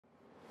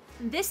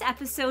This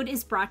episode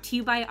is brought to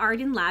you by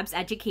Ardan Labs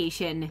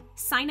Education.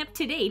 Sign up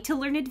today to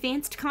learn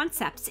advanced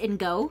concepts in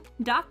Go,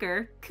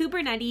 Docker,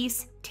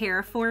 Kubernetes,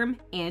 Terraform,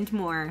 and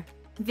more.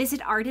 Visit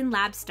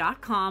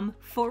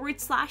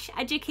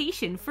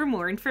ardanlabs.com/education for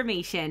more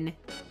information.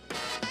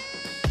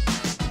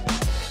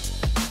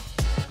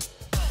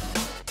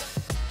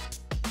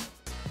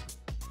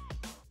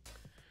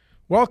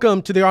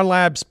 Welcome to the Ardan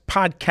Labs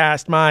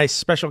podcast. My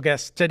special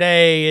guest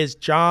today is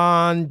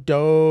John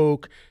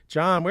Doak.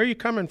 John, where are you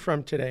coming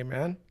from today,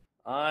 man?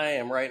 I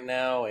am right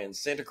now in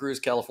Santa Cruz,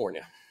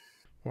 California.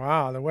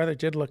 Wow, the weather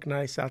did look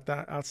nice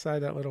outside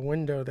that little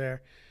window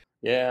there.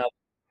 Yeah,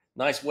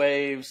 nice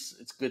waves.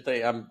 It's a good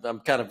thing. I'm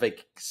kind of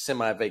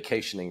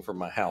semi-vacationing from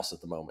my house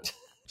at the moment.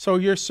 So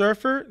you're a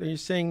surfer? Are you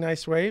seeing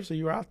nice waves? Are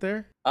you out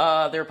there?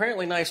 They're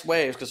apparently nice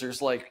waves because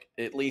there's like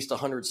at least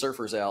 100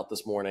 surfers out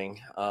this morning.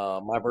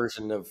 My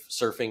version of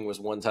surfing was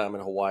one time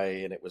in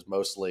Hawaii, and it was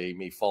mostly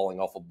me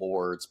falling off a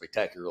board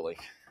spectacularly.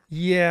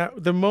 Yeah,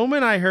 the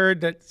moment I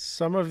heard that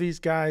some of these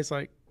guys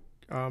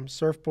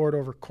surfboard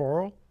over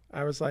coral,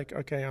 I was like,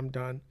 okay, I'm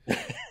done.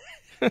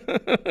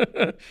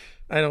 I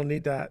don't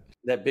need that.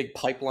 That big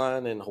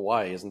pipeline in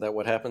Hawaii, isn't that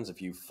what happens?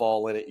 If you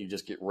fall in it, you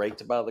just get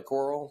raked by the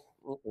coral?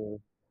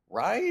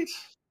 Right?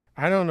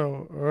 I don't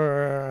know.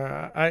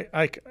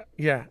 I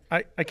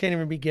can't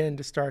even begin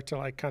to start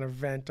to kind of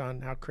vent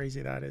on how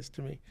crazy that is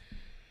to me.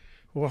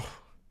 Whoa.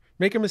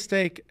 Make a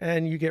mistake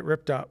and you get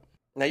ripped up.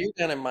 Now you're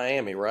down in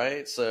Miami,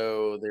 right?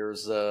 So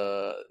is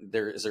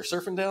there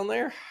surfing down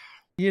there?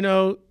 You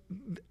know,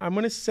 I'm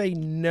going to say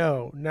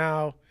no.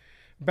 Now,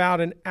 about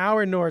an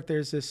hour north,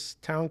 there's this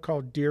town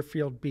called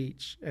Deerfield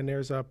Beach, and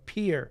there's a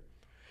pier,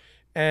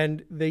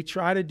 and they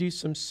try to do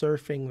some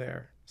surfing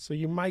there. So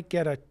you might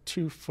get a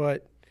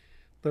 2-foot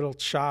little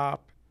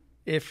chop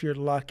if you're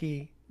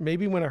lucky.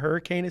 Maybe when a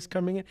hurricane is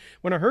coming in.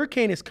 When a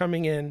hurricane is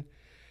coming in,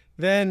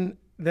 then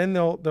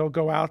they'll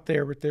go out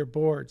there with their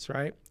boards,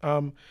 right?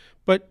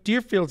 But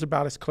Deerfield's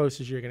about as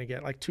close as you're going to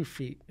get, like 2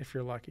 feet if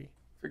you're lucky.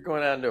 If you're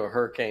going out into a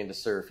hurricane to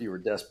surf, you were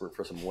desperate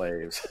for some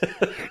waves.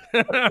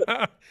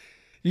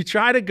 You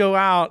try to go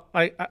out.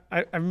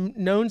 I've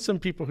known some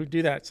people who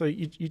do that. So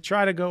you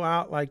try to go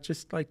out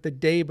just the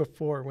day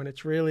before when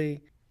it's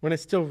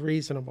still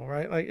reasonable,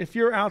 right? Like if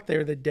you're out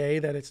there the day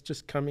that it's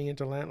just coming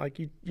into land,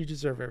 you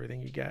deserve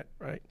everything you get,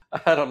 right?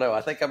 I don't know.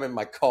 I think I'm in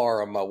my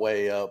car on my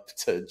way up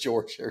to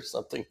Georgia or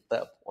something at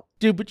that point.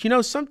 Dude, but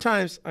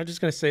sometimes I'm just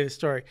going to say the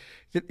story.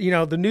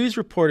 The news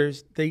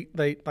reporters, they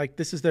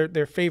this is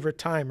their favorite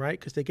time, right?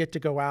 Because they get to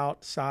go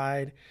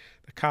outside.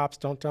 The cops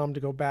don't tell them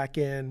to go back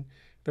in.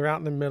 They're out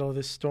in the middle of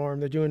this storm.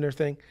 They're doing their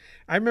thing.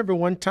 I remember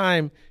one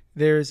time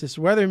there's this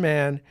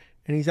weatherman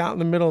and he's out in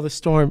the middle of the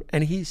storm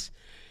and he's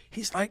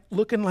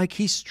looking like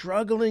he's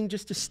struggling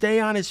just to stay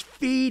on his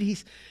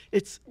feet.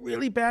 It's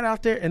really bad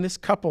out there. And this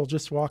couple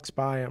just walks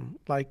by him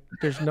like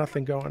there's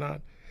nothing going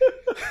on.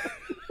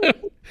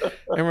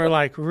 And we're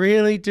like,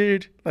 really,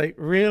 dude? Like,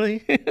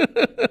 really?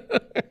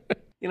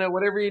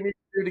 Whatever you need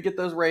to do to get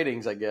those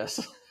ratings, I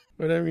guess.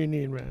 Whatever you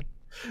need, man.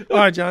 All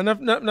right, John,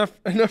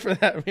 enough of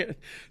that, man.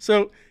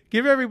 So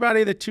give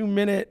everybody the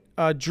 2-minute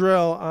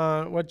drill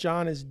on what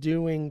John is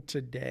doing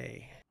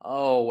today.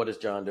 Oh, what is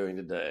John doing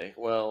today?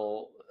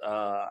 Well,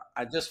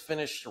 I just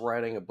finished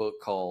writing a book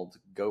called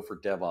Go for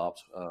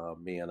DevOps.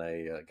 Me and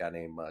a guy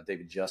named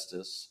David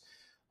Justice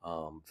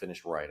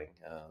finished writing.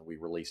 We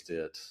released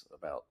it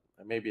about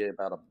a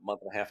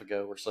month and a half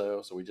ago or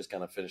so. So we just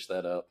kind of finished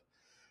that up.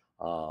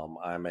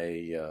 I'm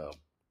a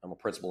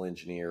principal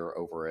engineer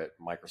over at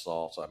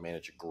Microsoft. So I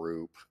manage a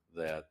group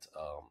that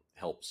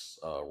helps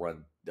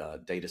run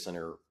data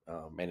center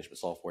management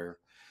software.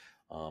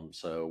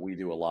 So we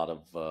do a lot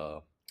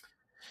of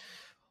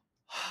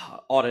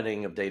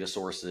auditing of data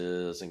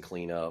sources and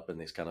cleanup and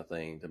this kind of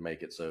thing to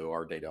make it so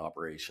our data center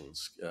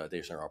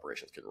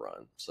operations can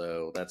run.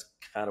 So that's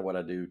kind of what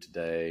I do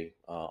today.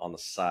 On the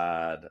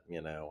side,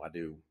 I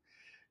do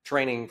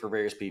training for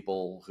various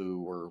people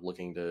who were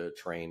looking to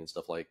train and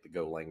stuff like the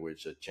Go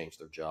language to change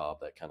their job,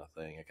 that kind of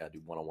thing. I do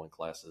one-on-one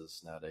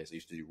classes nowadays. I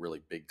used to do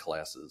really big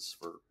classes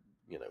for,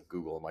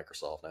 Google and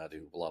Microsoft. Now I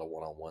do a lot of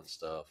one-on-one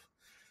stuff.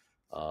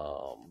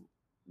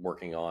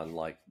 Working on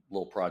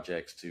little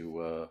projects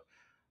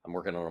I'm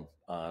working on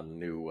a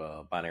new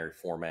binary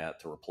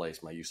format to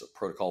replace my use of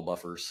protocol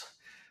buffers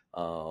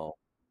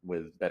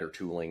with better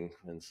tooling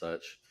and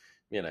such.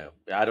 I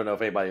don't know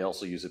if anybody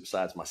else will use it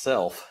besides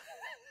myself,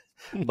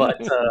 but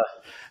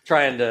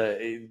trying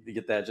to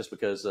get that just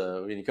because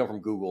when you come from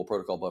Google,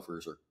 protocol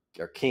buffers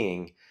are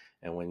king.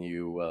 And when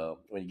you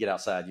get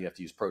outside, you have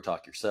to use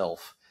Protalk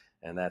yourself,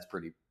 and that's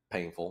pretty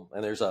painful.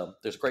 And there's a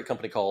great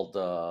company called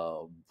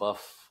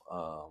Buff.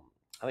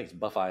 I think it's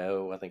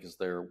Buff.io, I think is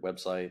their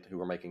website,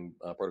 who are making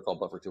protocol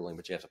buffer tooling,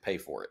 but you have to pay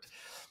for it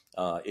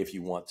if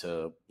you want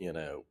to,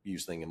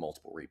 use things in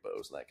multiple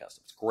repos and that kind of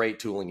stuff. It's great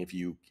tooling if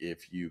you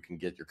can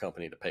get your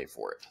company to pay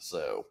for it.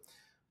 So,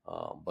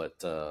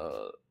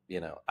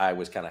 I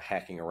was kind of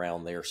hacking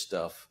around their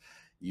stuff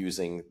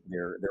using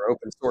their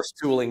open source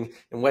tooling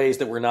in ways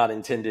that were not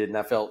intended, and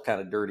I felt kind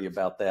of dirty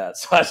about that.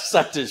 So I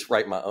decided to just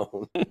write my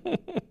own.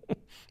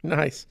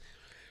 Nice.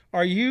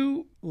 Are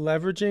you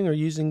leveraging or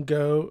using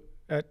Go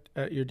at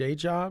your day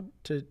job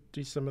to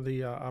do some of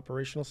the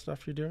operational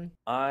stuff you're doing?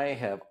 I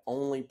have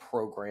only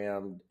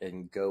programmed,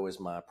 and Go is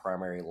my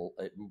primary,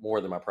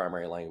 more than my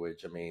primary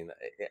language. I mean,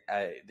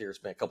 there's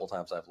been a couple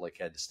times I've like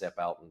had to step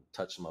out and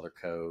touch some other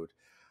code,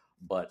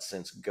 but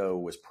since Go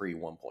was pre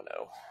 1.0,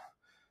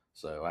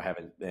 so I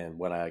haven't. And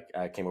when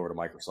I came over to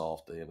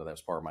Microsoft, that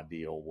was part of my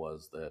deal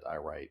was that I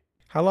write.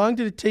 How long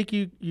did it take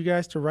you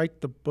guys to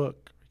write the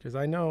book? Because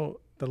I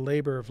know the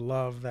labor of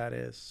love that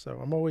is. So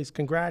I'm always,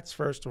 congrats,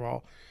 first of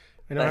all.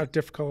 I know how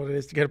difficult it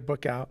is to get a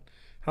book out.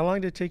 How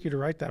long did it take you to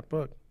write that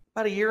book?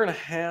 About a year and a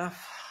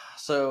half.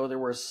 So there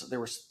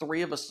was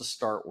three of us to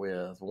start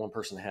with. One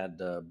person had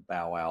to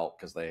bow out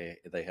because they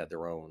had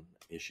their own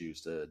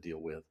issues to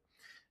deal with,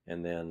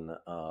 and then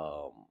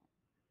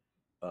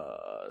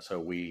so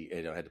we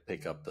had to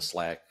pick up the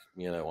slack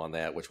on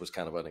that, which was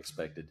kind of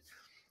unexpected.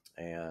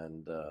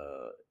 And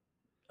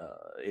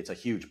it's a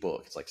huge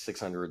book. It's like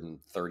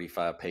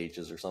 635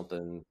 pages or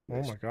something.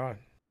 Oh my God.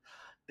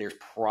 There's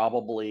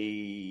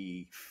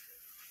probably,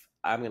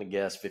 I'm going to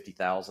guess,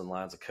 50,000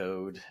 lines of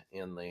code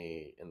in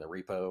the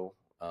repo.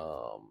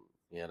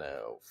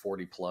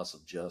 40 plus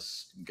of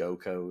just Go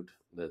code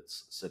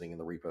that's sitting in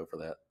the repo for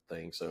that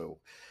thing. So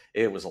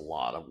it was a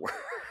lot of work.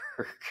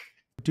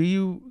 Do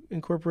you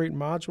incorporate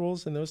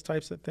modules and those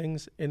types of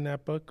things in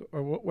that book,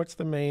 or what's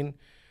the main?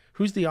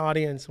 Who's the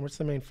audience, and what's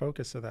the main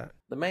focus of that?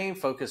 The main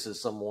focus is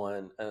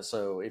someone.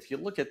 So if you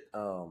look at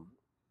the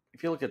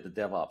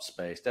DevOps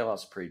space, DevOps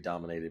is pretty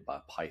dominated by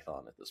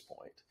Python at this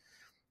point.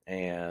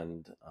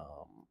 And,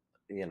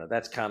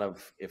 that's kind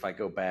of, if I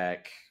go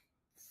back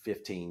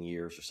 15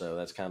 years or so,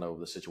 that's kind of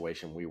the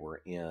situation we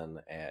were in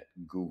at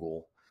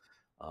Google.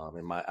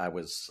 I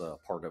was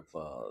part of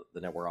the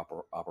network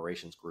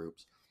operations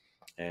groups,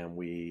 and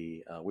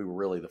we were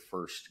really the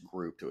first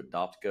group to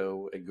adopt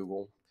Go at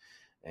Google.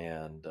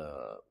 And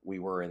we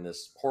were in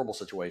this horrible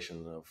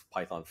situation of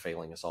Python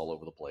failing us all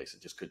over the place.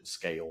 It just couldn't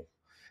scale.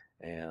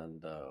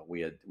 And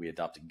we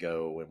adopted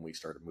Go, and we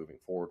started moving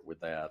forward with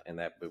that. And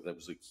that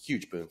was a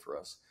huge boon for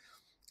us.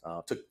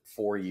 Took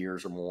 4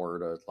 years or more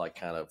to like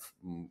kind of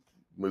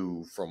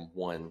move from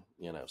one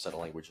set of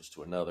languages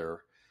to another.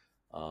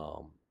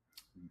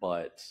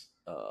 But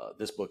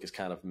this book is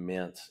kind of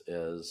meant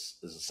as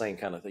the same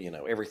kind of thing.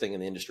 Everything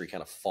in the industry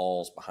kind of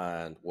falls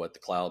behind what the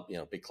cloud,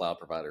 big cloud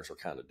providers are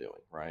kind of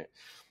doing, right?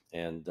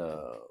 And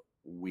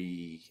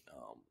we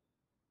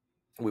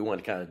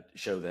want to kind of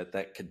show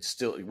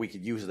that we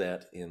could use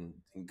that in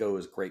Go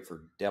is great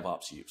for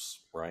DevOps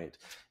use, right?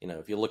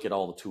 If you look at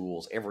all the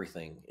tools,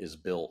 everything is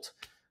built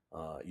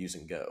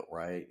using Go,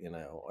 right?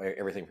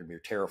 Everything from your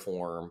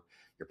Terraform,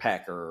 your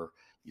Packer,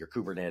 your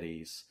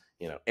Kubernetes,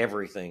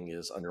 everything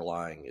is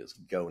underlying is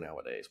Go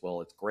nowadays.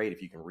 Well, it's great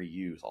if you can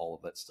reuse all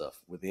of that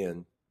stuff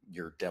within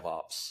your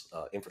DevOps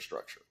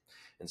infrastructure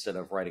instead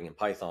of writing in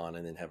Python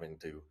and then having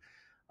to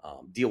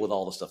deal with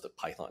all the stuff that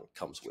Python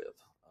comes with.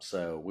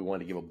 So we wanted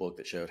to give a book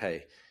that showed,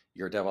 hey,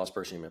 you're a DevOps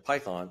person, you in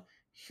Python.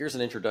 Here's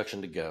an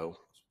introduction to Go,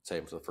 say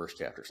for the first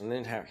chapters, and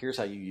then here's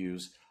how you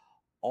use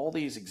all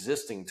these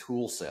existing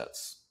tool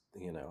sets.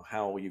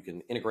 How you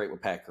can integrate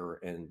with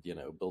Packer and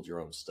build your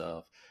own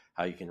stuff.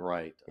 How you can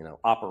write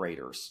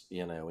operators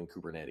in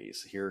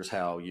Kubernetes. Here's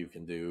how you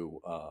can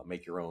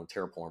make your own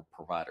Terraform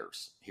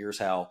providers. Here's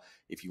how,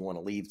 if you want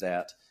to leave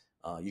that,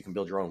 you can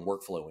build your own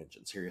workflow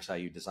engines. Here's how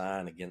you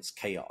design against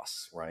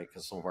chaos, right?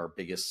 Because some of our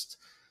biggest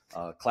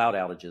cloud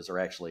outages are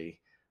actually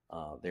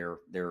their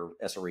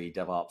SRE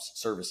DevOps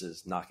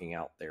services knocking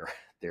out their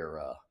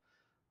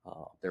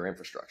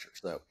infrastructure.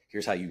 So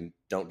here's how you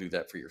don't do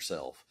that for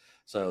yourself.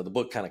 So the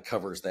book kind of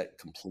covers that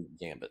complete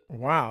gambit.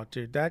 Wow,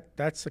 dude,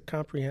 that's a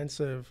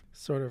comprehensive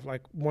sort of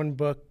like one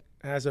book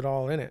has it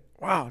all in it.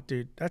 Wow,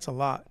 dude, that's a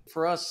lot.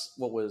 For us,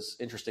 what was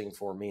interesting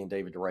for me and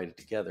David to write it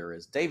together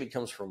is David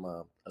comes from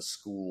a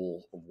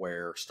school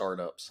where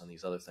startups and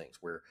these other things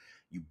where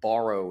you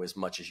borrow as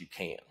much as you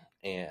can.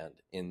 And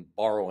in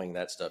borrowing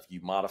that stuff,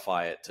 you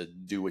modify it to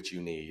do what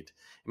you need.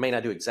 It may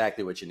not do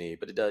exactly what you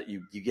need, but it does.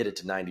 You get it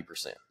to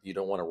 90%. You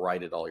don't want to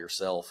write it all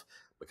yourself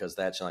because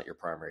that's not your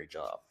primary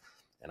job.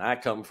 And I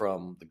come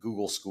from the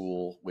Google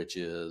school, which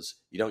is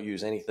you don't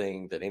use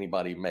anything that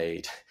anybody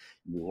made.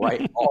 You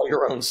write all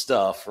your own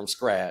stuff from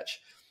scratch.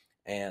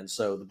 And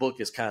so the book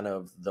is kind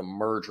of the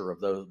merger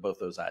of both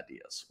those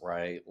ideas,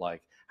 right?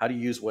 Like, how do you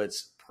use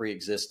what's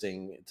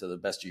pre-existing to the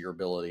best of your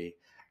ability?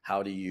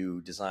 How do you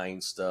design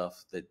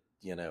stuff that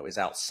is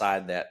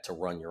outside that to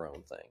run your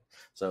own thing?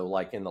 So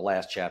like in the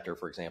last chapter,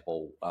 for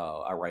example,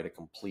 I write a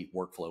complete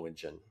workflow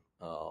engine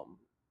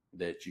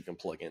that you can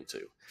plug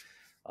into.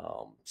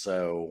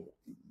 So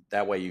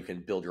that way you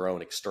can build your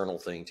own external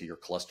thing to your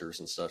clusters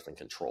and stuff and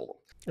control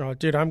them. Oh,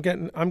 dude, I'm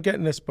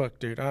getting this book,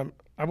 dude.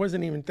 I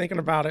wasn't even thinking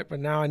about it, but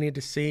now I need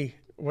to see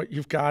what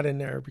you've got in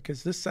there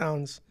because this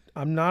sounds,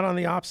 I'm not on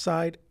the ops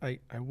side. I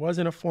was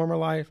in a former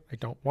life. I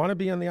don't want to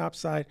be on the ops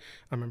side.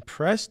 I'm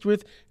impressed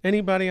with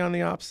anybody on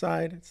the ops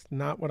side. It's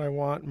not what I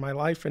want in my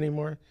life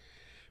anymore.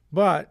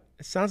 But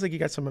it sounds like you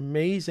got some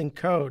amazing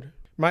code.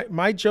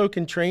 My joke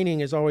in training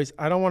is always,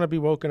 I don't want to be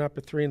woken up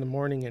at 3 a.m.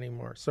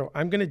 anymore. So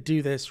I'm going to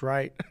do this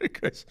right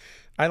because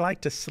I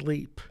like to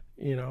sleep,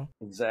 you know?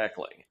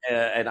 Exactly.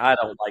 And I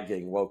don't like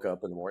getting woke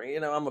up in the morning.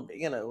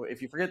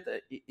 If you forget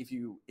that,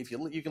 you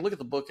can look at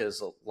the book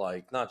as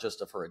like not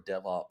just for a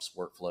DevOps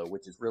workflow,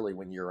 which is really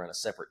when you're in a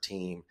separate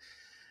team.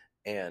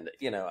 And,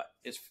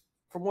 it's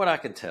from what I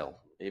can tell,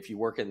 if you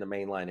work in the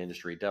mainline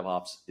industry,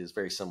 DevOps is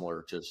very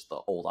similar to just the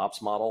old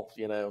ops model.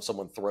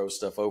 Someone throws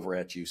stuff over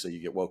at you, so you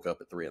get woke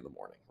up at 3 a.m,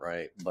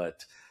 right?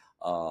 But,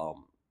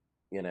 um,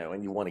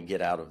 and you want to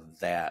get out of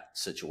that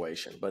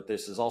situation. But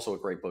this is also a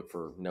great book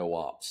for no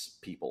ops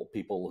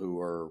people who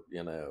are,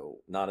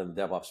 not in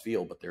the DevOps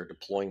field, but they're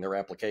deploying their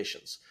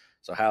applications.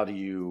 So how do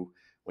you,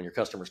 when your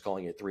customer's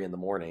calling you at 3 a.m.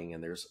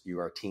 and you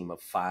are a team of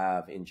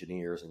 5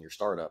 engineers in your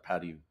startup, how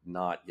do you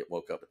not get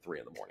woke up at 3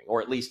 a.m,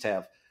 or at least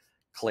have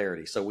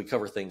clarity? So we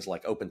cover things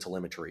like open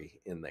telemetry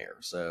in there.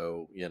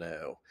 So,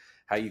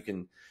 how you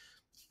can,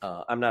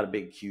 I'm not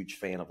a huge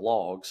fan of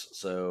logs.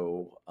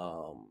 So,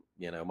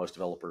 most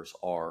developers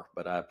are,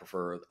 but I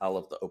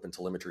love the open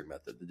telemetry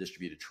method, the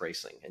distributed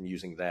tracing, and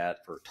using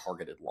that for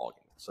targeted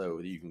logging. So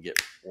you can get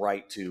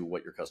right to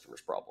what your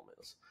customer's problem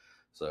is.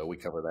 So we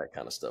cover that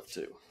kind of stuff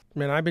too.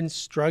 Man, I've been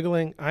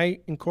struggling. I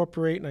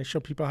incorporate and I show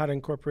people how to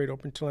incorporate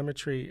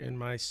OpenTelemetry in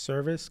my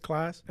service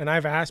class. And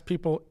I've asked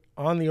people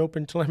on the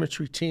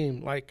OpenTelemetry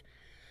team, like,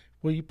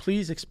 will you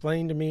please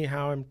explain to me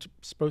how I'm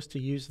supposed to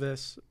use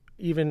this,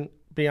 even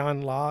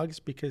beyond logs,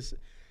 because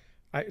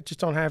I just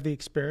don't have the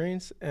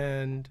experience.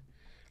 And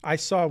I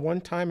saw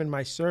one time in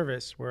my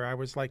service where I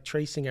was like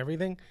tracing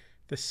everything,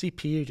 the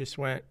CPU just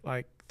went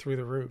like through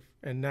the roof.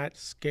 And that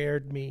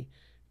scared me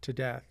to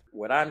death.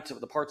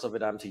 The parts of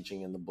it I'm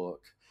teaching in the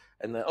book,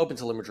 and the open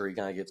telemetry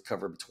kind of gets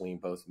covered between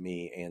both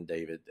me and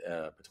David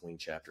between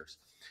chapters.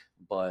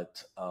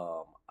 But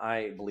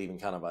I believe in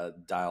kind of a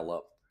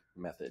dial-up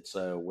method.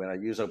 So when I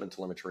use open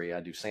telemetry,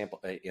 I do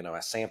I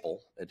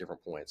sample at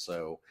different points.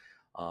 So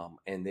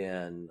and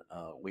then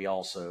we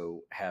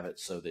also have it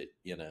so that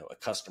a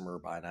customer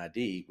by an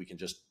ID, we can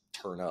just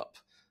turn up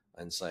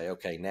and say,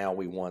 okay, now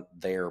we want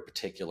their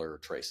particular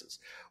traces.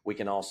 We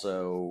can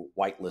also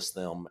whitelist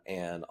them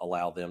and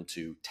allow them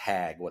to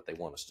tag what they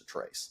want us to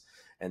trace.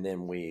 And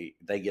then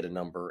they get a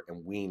number,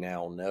 and we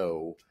now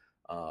know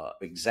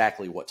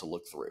exactly what to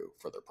look through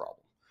for their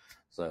problem.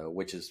 So,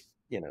 which is,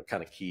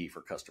 kind of key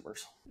for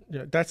customers.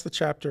 Yeah, that's the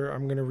chapter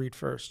I'm going to read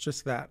first.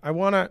 Just that. I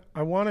want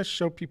to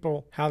show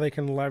people how they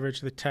can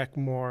leverage the tech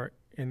more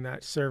in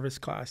that service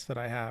class that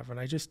I have. And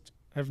I just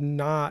have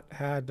not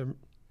had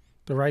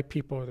the right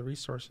people or the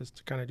resources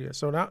to kind of do it.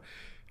 So now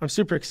I'm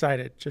super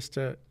excited just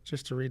to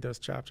read those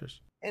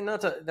chapters. And I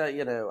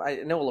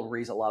know a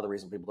lot of the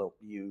reason people don't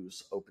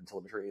use open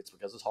telemetry, it's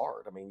because it's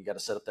hard. I mean, you got to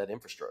set up that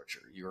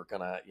infrastructure. You're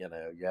gonna, you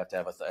have to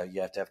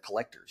have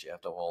collectors. You have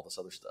to have all this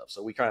other stuff.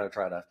 So we kind of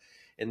try to,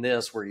 in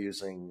this, we're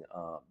using,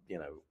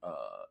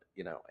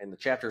 in the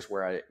chapters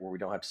where we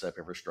don't have to set up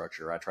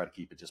infrastructure, I try to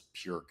keep it just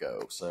pure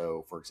Go.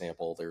 So, for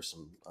example, there's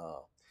some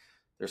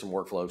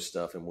workflow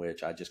stuff in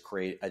which I just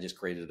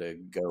created a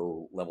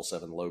Go level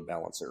 7 load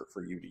balancer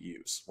for you to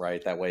use,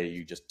 right? That way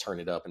you just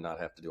turn it up and not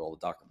have to do all the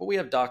Docker. But we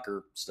have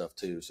Docker stuff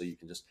too, so you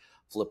can just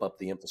flip up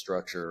the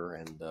infrastructure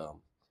and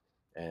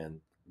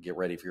get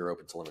ready for your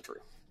open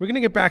telemetry. We're going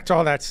to get back to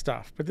all that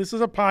stuff, but this is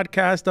a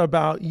podcast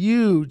about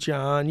you,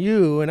 John,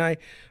 and I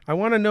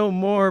want to know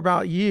more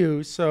about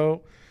you.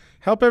 So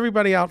help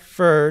everybody out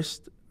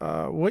first.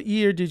 What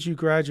year did you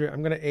graduate?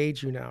 I'm going to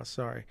age you now.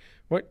 Sorry.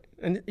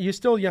 And you're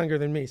still younger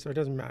than me, so it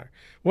doesn't matter.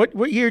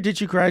 What year did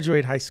you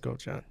graduate high school,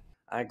 John?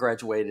 I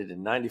graduated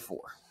in 94.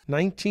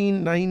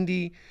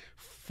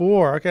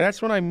 1994. Okay,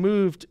 that's when I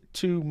moved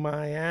to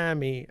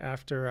Miami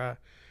after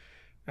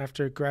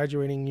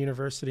graduating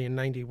university in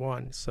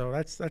 91. So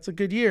that's a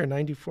good year,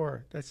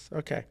 94. That's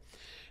okay.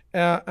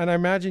 And I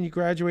imagine you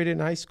graduated in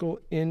high school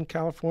in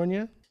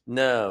California?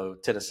 No,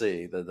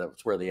 Tennessee.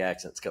 That's where the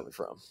accent's coming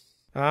from.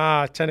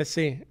 Ah,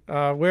 Tennessee.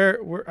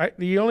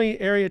 The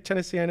only area of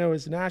Tennessee I know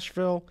is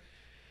Nashville,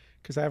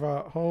 because I have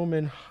a home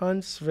in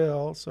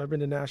Huntsville. So I've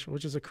been to Nashville,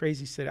 which is a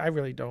crazy city. I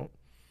don't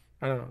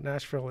know.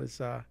 Nashville is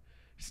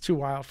it's too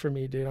wild for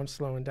me, dude. I'm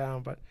slowing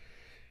down. But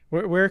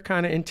we're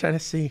kind of in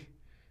Tennessee.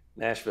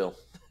 Nashville.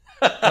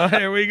 Oh,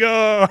 here we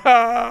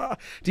go.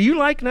 Do you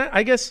like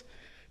I guess.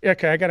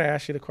 Okay, I got to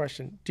ask you the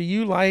question. Do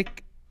you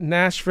like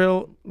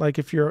Nashville? Like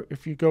if you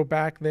go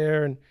back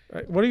there, and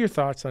what are your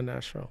thoughts on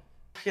Nashville?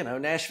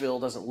 Nashville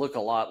doesn't look a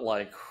lot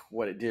like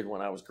what it did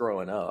when I was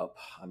growing up.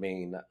 I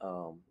mean,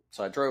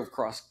 so I drove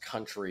cross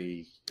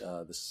country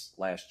this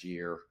last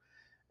year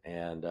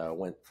and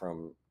went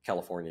from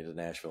California to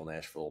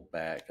Nashville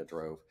back. I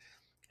drove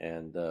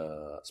and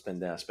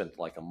I spent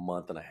like a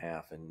month and a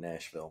half in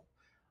Nashville.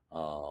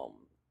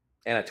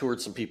 And I toured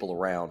some people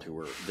around who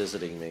were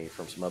visiting me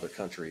from some other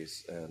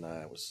countries, and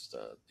I was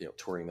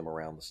touring them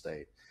around the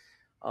state.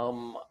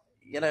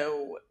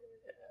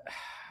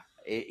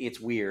 It's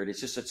weird.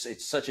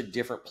 It's such a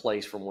different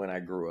place from when I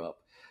grew up.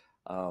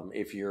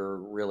 If you're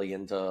really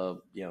into,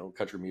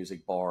 country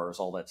music bars,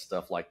 all that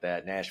stuff like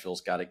that,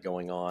 Nashville's got it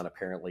going on.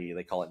 Apparently,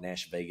 they call it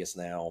Nash Vegas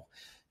now.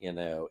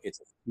 It's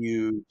a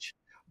huge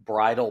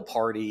bridal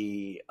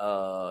party.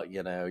 You're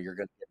going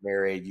to get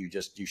married.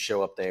 You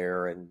show up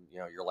there, and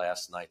your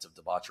last nights of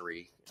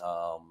debauchery.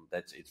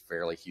 It's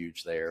fairly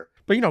huge there.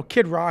 But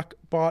Kid Rock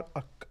bought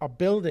a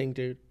building,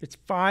 dude. It's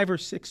 5 or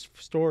 6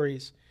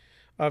 stories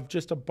of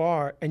just a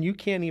bar, and you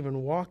can't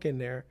even walk in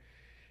there.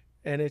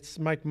 And it's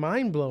like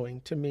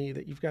mind-blowing to me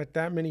that you've got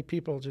that many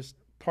people just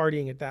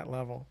partying at that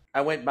level.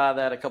 I went by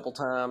that a couple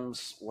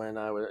times when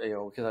I was,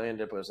 because I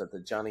ended up, was at the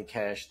Johnny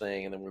Cash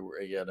thing, and then we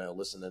were,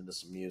 listening to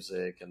some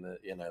music, and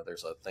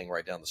there's a thing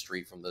right down the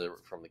street from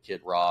the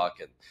Kid Rock,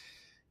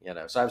 and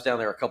so I was down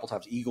there a couple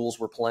times. Eagles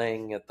were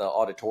playing at the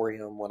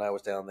auditorium when I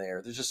was down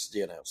there. There's just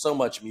so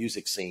much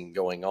music scene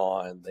going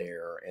on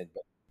there, and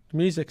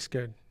music's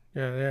good.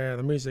 Yeah,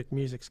 the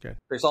music's good.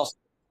 There's also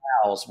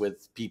plows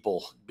with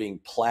people being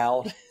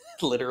plowed.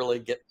 Literally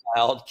get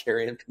plowed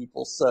carrying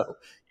people. So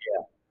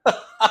yeah.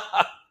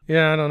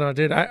 Yeah, I don't know,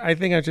 dude. I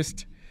think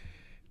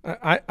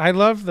I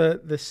love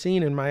the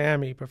scene in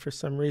Miami, but for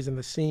some reason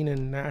the scene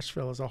in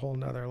Nashville is a whole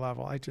nother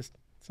level. It's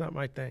not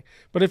my thing.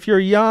 But if you're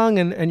young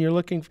and you're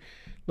looking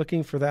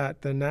for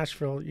that, then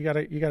Nashville, you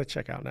gotta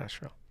check out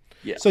Nashville.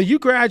 Yeah. So you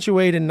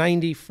graduate in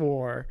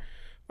 '94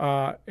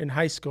 in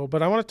high school,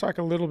 but I want to talk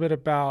a little bit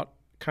about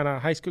kind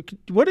of high school.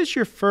 What is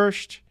your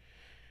first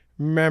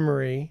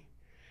memory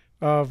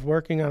of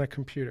working on a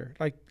computer?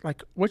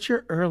 Like what's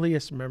your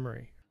earliest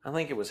memory? I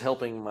think it was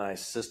helping my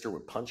sister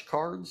with punch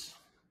cards,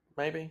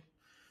 maybe.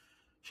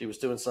 She was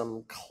doing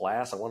some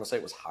class. I want to say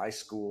it was high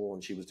school,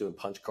 and she was doing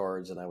punch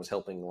cards, and I was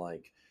helping,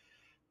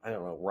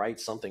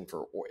 write something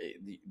for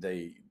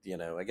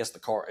I guess the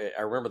card.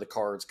 I remember the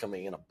cards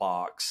coming in a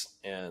box,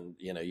 and,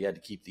 you had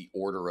to keep the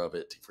order of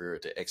it for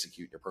it to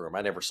execute your program.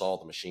 I never saw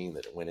the machine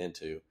that it went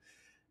into,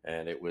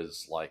 and it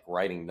was like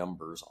writing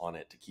numbers on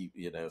it to keep,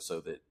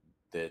 so that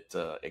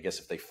I guess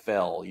if they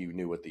fell, you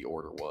knew what the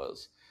order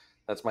was.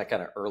 That's my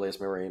kind of earliest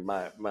memory.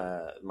 My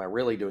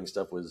really doing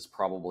stuff was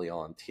probably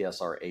on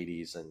TSR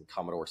 80s and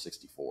Commodore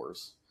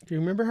 64s. Do you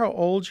remember how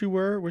old you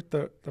were with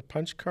the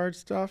punch card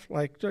stuff?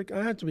 Like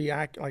I have to be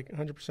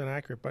 100%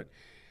 accurate, but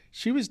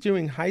she was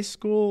doing high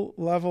school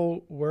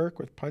level work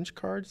with punch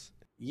cards.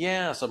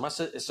 Yeah,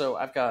 so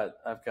I've got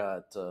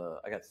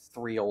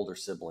 3 older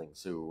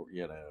siblings who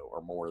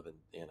are more than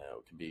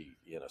can be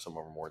some of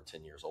them are more than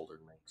 10 years older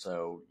than me.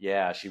 So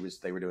yeah,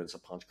 they were doing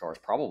some punch cards.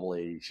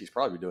 She's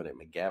probably doing it at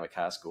McGavick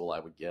High School, I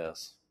would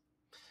guess.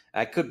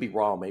 I could be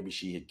wrong. Maybe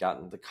she had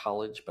gotten to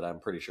college, but I'm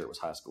pretty sure it was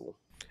high school.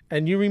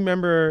 And you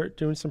remember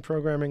doing some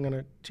programming on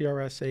a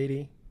TRS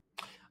 80?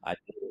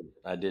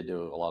 I did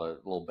do a lot of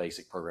little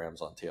basic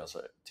programs on TRS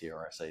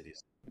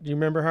 80s. Do you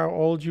remember how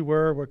old you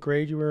were, what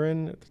grade you were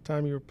in at the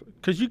time you were?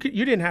 Because you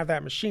didn't have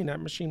that machine. That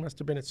machine must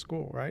have been at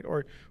school, right?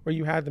 Or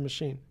you had the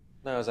machine?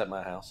 No, it was at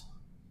my house.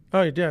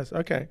 Oh, you did.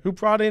 Okay. Who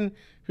brought a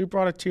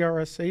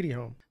TRS 80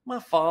 home? My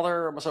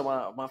father.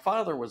 So my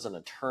father was an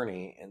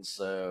attorney, and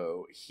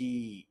so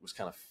he was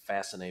kind of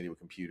fascinated with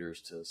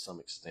computers to some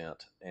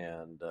extent.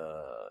 And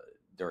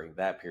during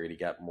that period, he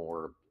got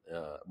more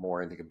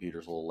into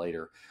computers a little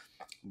later.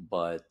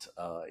 But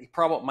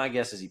my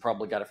guess is he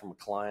probably got it from a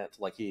client.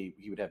 Like he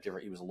would have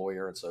different. He was a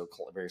lawyer, and so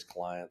various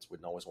clients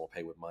wouldn't always want to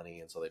pay with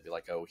money, and so they'd be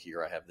like, "Oh,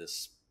 here I have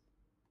this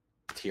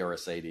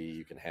TRS 80.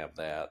 You can have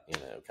that,"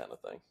 kind of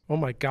thing. Oh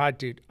my God,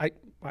 dude!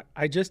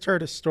 I just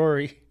heard a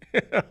story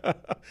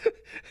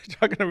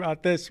talking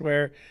about this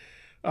where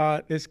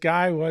this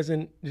guy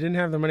didn't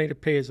have the money to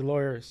pay his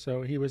lawyer,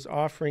 so he was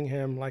offering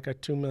him like a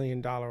 $2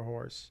 million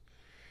horse,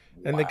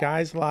 and Wow.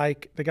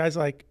 the guy's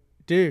like,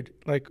 dude,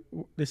 like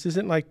this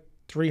isn't like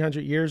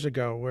 300 years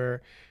ago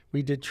where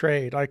we did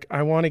trade. Like,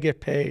 I want to get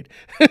paid.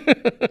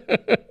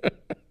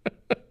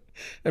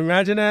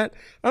 Imagine that.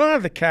 I don't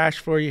have the cash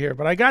for you here,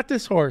 but I got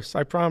this horse.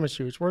 I promise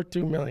you, it's worth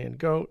 $2 million.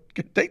 Go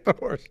take the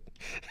horse.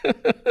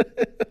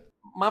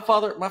 My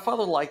father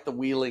liked the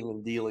wheeling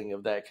and dealing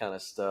of that kind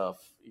of stuff.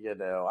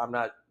 I'm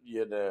not,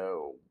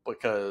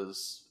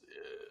 because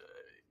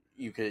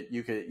you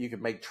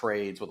could make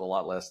trades with a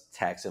lot less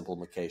tax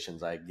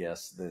implications, I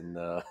guess, than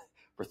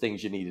for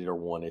things you needed or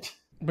wanted.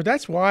 But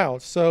that's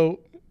wild. So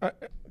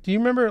do you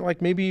remember,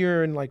 like, maybe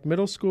you're in like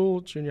middle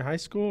school, junior high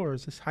school, or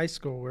is this high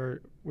school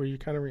where you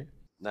kind of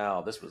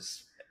No, this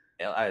was,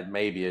 I had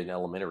maybe in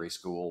elementary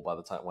school by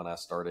the time when I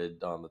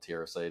started on the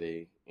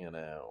TRS-80.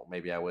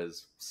 Maybe I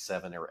was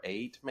 7 or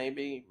 8,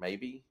 maybe,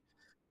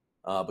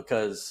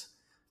 because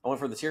I went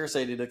from the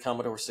TRS-80 to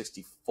Commodore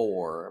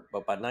 64.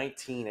 But by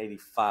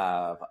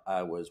 1985,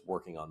 I was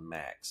working on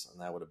Macs,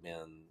 and that would have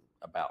been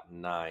about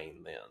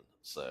 9 then.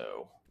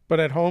 So. But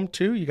at home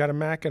too? You got a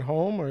Mac at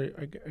home, or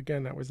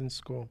again, that was in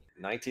school?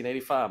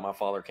 1985, my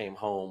father came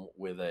home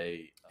with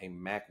a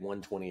Mac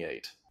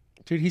 128.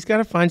 Dude, he's got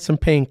to find some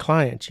paying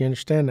clients. You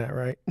understand that,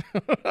 right?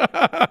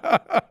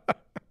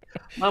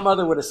 My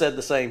mother would have said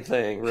the same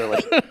thing,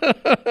 really.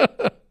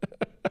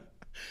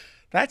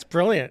 That's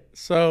brilliant.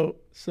 So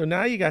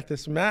now you got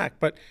this Mac,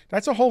 but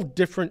that's a whole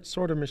different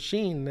sort of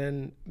machine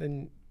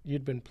than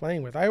you'd been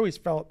playing with? I always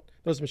felt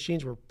those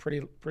machines were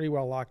pretty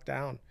well locked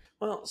down.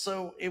 Well,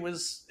 so it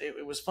was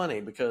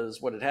funny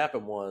because what had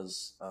happened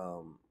was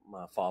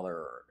my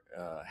father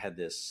had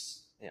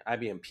this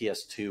IBM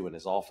PS2 in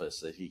his office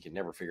that he could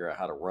never figure out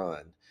how to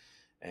run,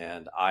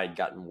 and I'd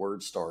gotten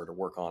WordStar to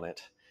work on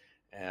it,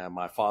 and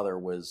my father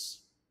was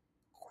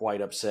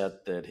quite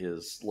upset that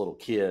his little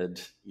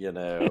kid, had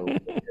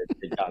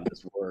gotten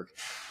this work,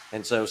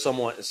 and so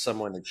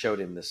someone had showed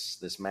him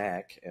this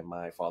Mac, and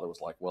my father was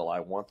like, "Well,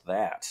 I want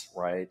that,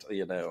 right?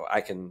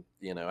 I can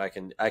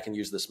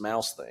use this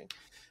mouse thing."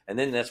 And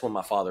then that's when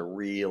my father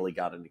really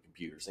got into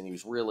computers, and he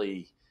was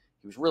really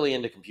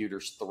into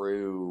computers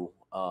through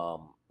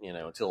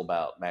until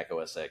about Mac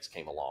OS X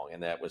came along,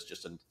 and that was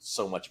just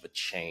so much of a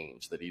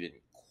change that he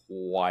didn't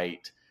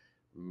quite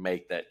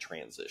make that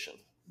transition.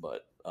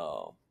 But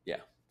yeah,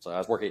 so I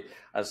was working.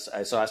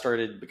 So I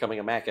started becoming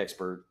a Mac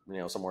expert,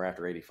 somewhere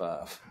after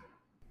 '85.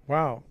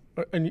 Wow.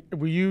 And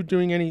were you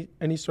doing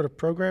any sort of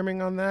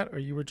programming on that, or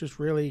you were just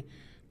really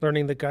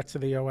learning the guts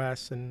of the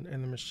OS and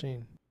the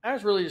machine? I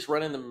was really just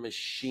running the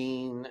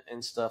machine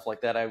and stuff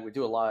like that. I would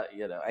do a lot,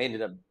 I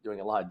ended up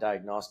doing a lot of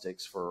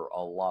diagnostics for a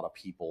lot of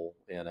people,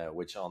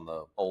 which on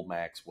the old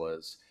Macs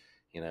was,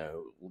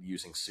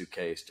 using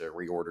Suitcase to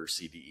reorder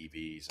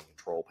CDEVs and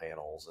control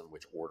panels and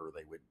which order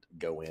they would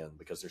go in,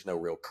 because there's no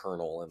real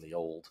kernel in the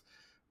old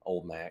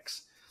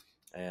Macs.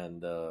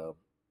 And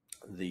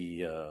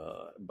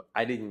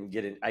I did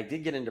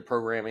get into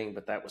programming,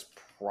 but that was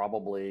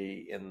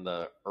probably in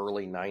the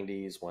early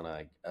 90s when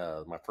my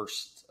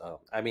first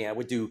I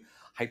would do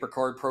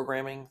hypercard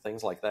programming,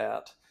 things like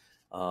that,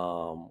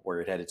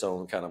 where it had its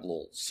own kind of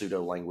little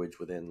pseudo language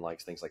within,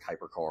 like things like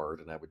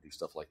hypercard, and I would do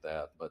stuff like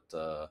that. But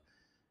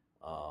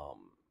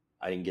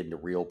I didn't get into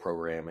real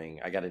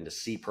programming. I got into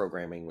C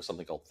programming with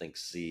something called Think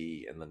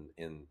C, and then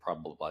in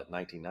probably about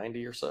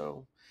 1990 or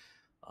so.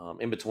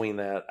 In between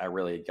that, I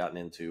really had gotten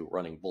into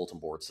running bulletin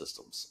board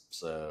systems.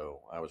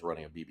 So I was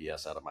running a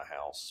BBS out of my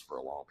house for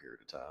a long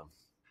period of time.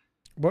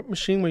 What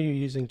machine were you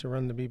using to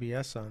run the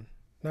BBS on?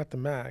 Not the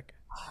Mac.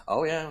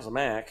 Oh, yeah, it was a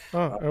Mac.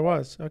 Oh, it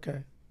was.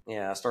 Okay.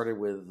 Yeah, I started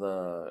with,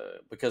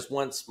 because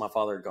once my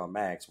father had gone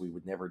Macs, we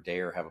would never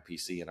dare have a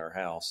PC in our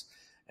house.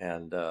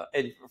 And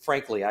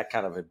frankly, I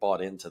kind of had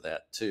bought into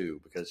that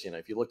too, because,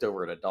 if you looked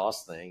over at a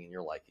DOS thing and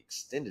you're like,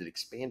 expanded,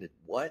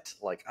 what?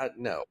 Like,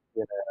 no,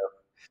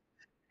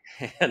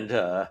 and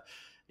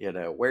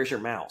where's your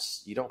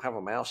mouse? You don't have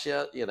a mouse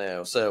yet,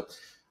 so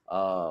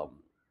I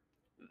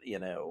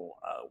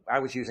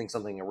was using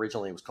something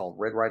originally. It was called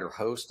Red Rider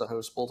Host to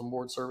host bulletin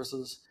board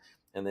services,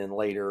 and then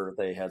later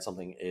they had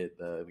something,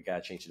 the guy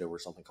changed it over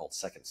to something called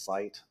Second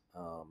Sight,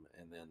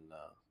 and then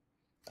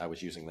I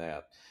was using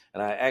that.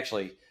 And I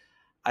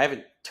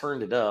haven't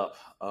turned it up.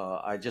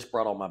 I just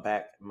brought all my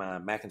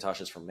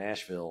Macintoshes from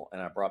Nashville,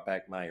 and I brought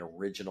back my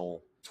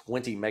original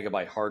 20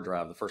 megabyte hard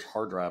drive, the first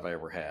hard drive I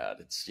ever had.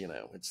 It's,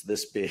 it's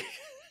this big,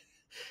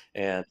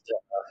 and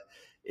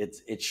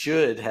it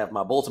should have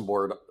my bulletin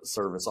board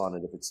service on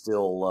it if it's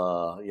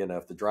still,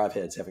 if the drive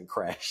heads haven't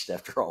crashed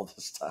after all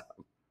this time.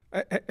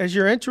 As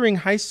you're entering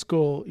high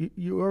school,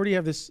 you already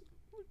have this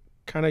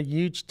kind of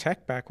huge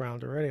tech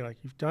background already. Like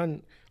you've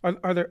done,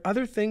 are there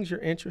other things you're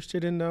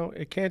interested in though?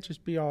 It can't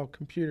just be all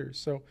computers.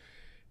 So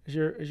as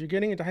you're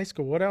getting into high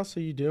school, what else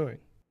are you doing?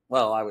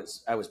 Well, I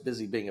was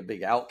busy being a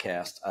big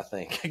outcast, I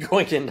think,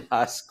 going into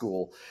high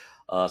school.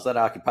 So that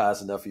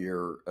occupies enough of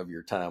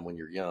your time when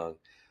you're young.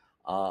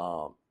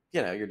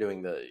 You're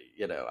doing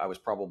I was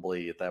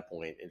probably at that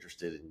point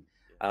interested in,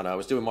 I don't know, I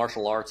was doing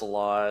martial arts a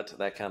lot,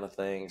 that kind of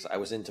things. I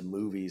was into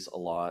movies a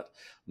lot.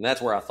 And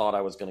that's where I thought I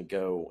was going to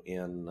go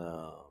in,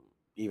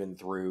 even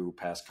through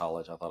past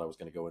college. I thought I was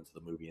going to go into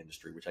the movie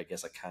industry, which I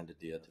guess I kind of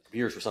did.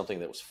 Computers were something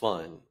that was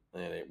fun,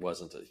 and it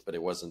wasn't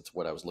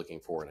what I was looking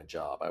for in a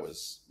job. I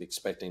was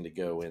expecting to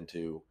go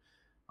into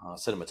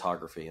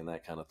cinematography and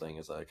that kind of thing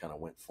as I kind of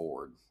went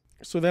forward.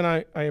 So then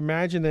I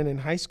imagine then in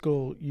high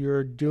school,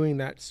 you're doing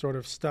that sort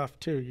of stuff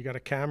too. You got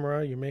a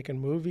camera, you're making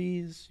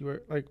movies.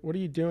 You're like, what are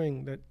you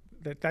doing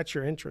that's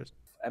your interest?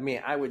 I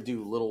mean, I would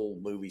do little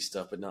movie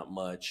stuff, but not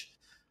much.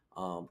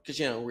 Because,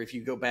 if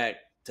you go back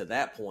to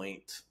that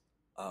point,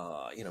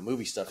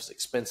 movie stuff is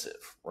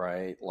expensive,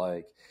 right?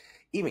 Like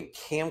even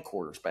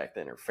camcorders back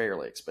then are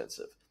fairly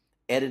expensive.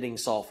 Editing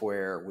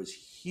software was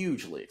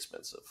hugely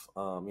expensive.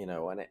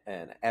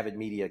 An Avid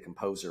Media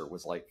Composer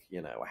was like,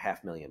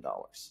 $500,000,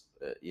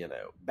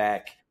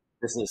 back,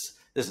 this is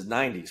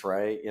 90s,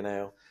 right?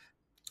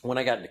 When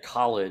I got into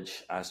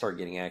college, I started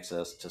getting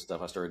access to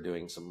stuff. I started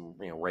doing some,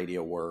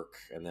 radio work,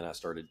 and then I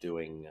started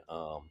doing,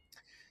 I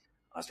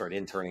started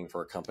interning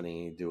for a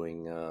company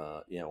doing,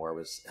 where I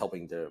was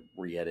helping to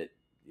re-edit,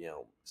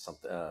 some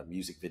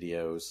music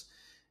videos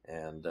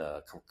and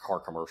car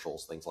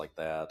commercials, things like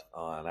that.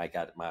 And I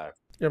got my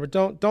but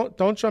don't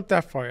jump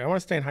that far. I want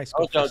to stay in high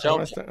school. I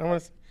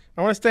want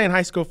to stay in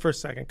high school for a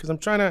second because I'm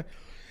trying to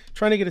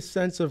get a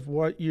sense of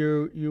what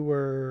you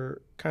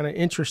were kind of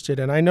interested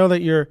in. I know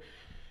that you're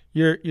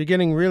you're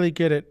getting really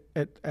good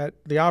at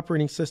the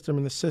operating system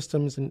and the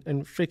systems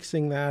and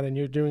fixing that, and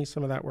you're doing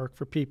some of that work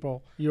for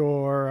people.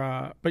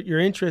 But your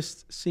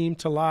interests seem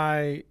to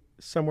lie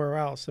somewhere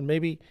else, and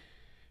maybe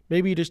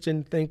you just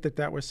didn't think that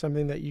that was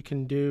something that you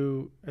can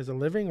do as a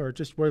living, or it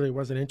just really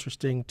wasn't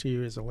interesting to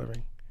you as a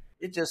living.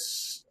 It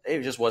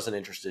just wasn't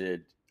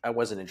interested. I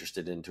wasn't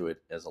interested into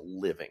it as a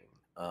living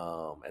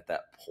at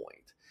that point.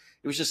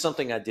 It was just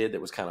something I did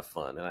that was kind of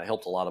fun, and I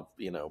helped a lot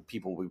of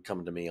people would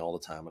come to me all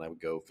the time, and I would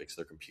go fix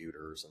their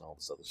computers and all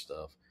this other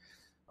stuff.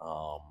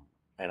 Um,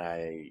 and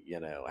I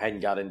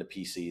hadn't got into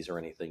PCs or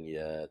anything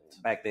yet.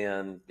 Back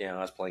then, I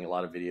was playing a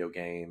lot of video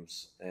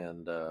games,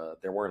 and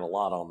there weren't a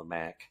lot on the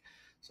Mac,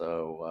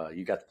 so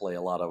you got to play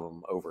a lot of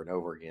them over and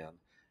over again.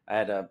 I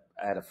had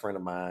a friend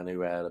of mine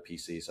who had a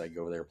PC, so I'd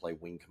go over there and play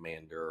Wing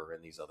Commander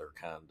and these other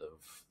kind of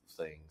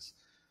things.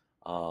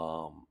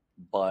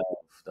 But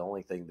the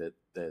only thing that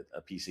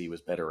a PC was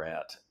better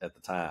at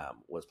the time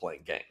was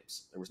playing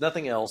games. There was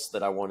nothing else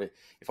that I wanted.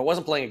 If I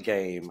wasn't playing a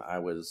game, I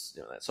was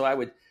that. So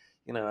on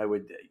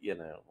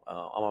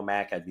my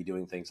Mac, I'd be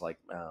doing things like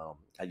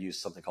I'd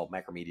use something called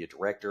Macromedia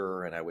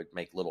Director, and I would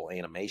make little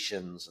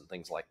animations and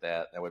things like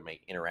that. I would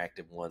make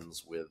interactive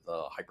ones with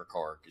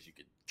HyperCard, because you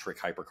could trick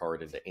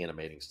HyperCard into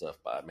animating stuff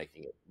by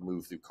making it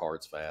move through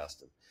cards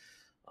fast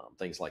and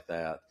things like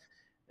that.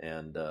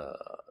 And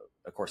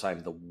of course, I'm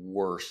the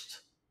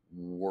worst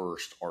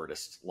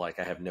artist. Like,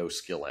 I have no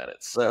skill at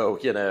it. So,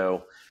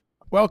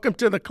 Welcome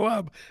to the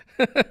club.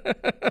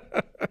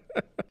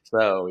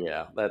 so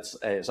yeah,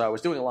 so I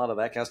was doing a lot of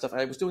that kind of stuff.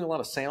 I was doing a lot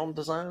of sound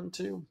design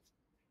too.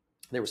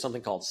 There was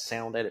something called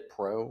Sound Edit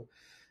Pro,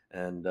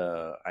 and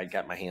I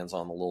got my hands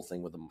on the little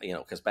thing with them,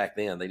 because back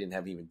then they didn't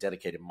have even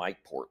dedicated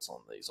mic ports on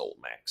these old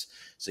Macs.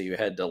 So you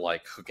had to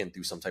like hook in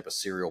through some type of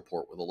serial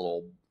port with a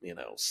little,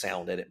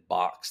 sound edit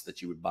box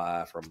that you would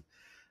buy from,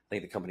 I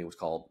think the company was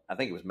called, I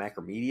think it was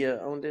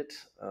Macromedia owned it.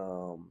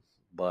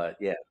 But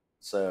yeah,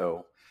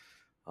 so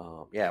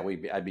yeah,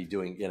 I'd be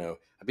doing,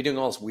 I'd be doing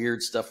all this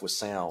weird stuff with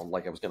sound,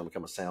 like I was going to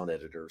become a sound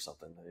editor or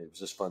something. It was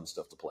just fun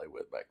stuff to play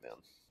with back then.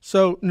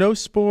 So no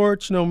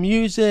sports, no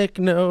music,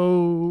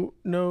 no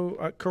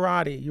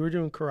karate. You were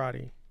doing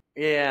karate.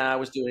 Yeah, I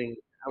was doing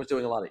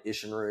a lot of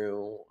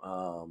Ishinru,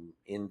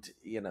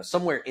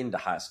 somewhere into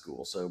high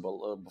school.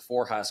 So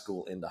before high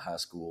school, into high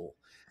school,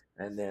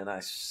 and then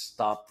I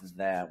stopped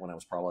that when I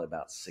was probably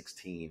about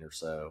 16 or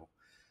so.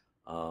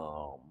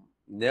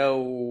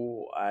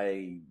 No,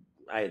 I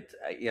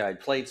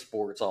played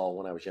sports all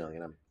when I was young,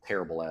 and I'm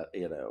terrible at,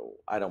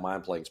 I don't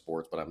mind playing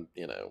sports, but I'm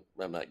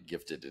not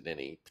gifted in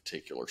any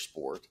particular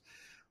sport.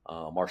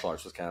 Martial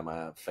arts was kind of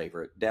my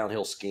favorite.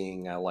 Downhill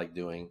skiing I like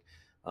doing,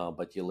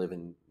 but you live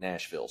in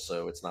Nashville,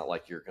 so it's not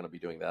like you're going to be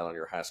doing that on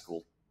your high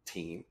school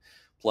team.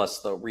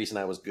 Plus, the reason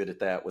I was good at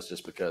that was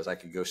just because I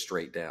could go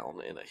straight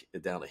down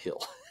down a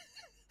hill.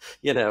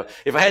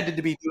 If I had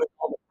to be doing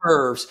all the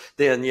curves,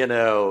 then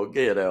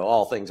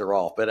all things are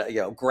off. But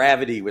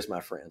gravity was my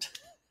friend.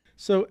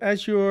 So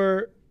as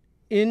you're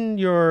in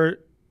your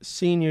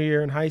senior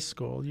year in high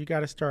school, you got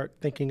to start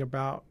thinking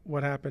about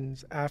what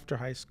happens after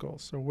high school.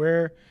 So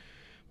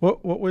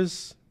what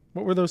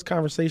were those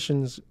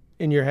conversations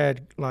in your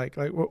head like?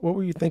 Like what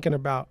were you thinking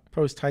about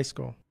post high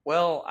school?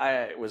 Well,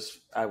 I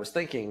was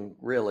thinking,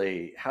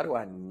 really, how do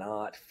I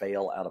not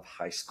fail out of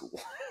high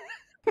school?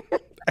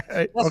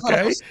 That's what I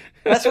Okay. was,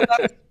 that's what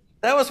I was,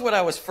 that was what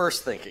I was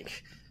first thinking.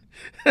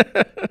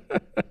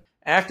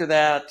 After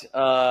that,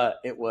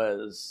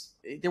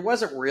 there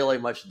wasn't really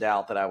much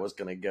doubt that I was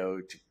going to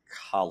go to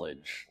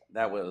college.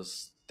 That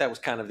was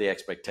kind of the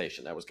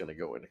expectation. I was going to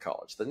go into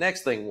college. The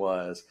next thing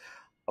was,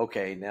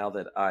 okay, now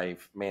that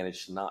I've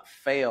managed to not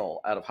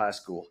fail out of high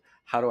school,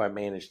 how do I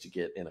manage to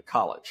get into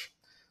college?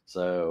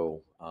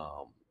 So,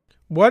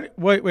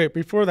 Wait,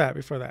 before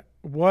that,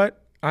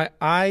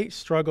 I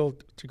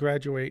struggled to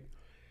graduate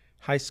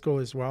high school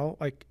as well.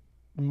 Like,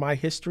 my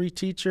history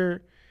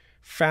teacher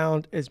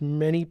found as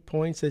many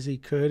points as he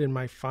could in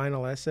my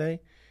final essay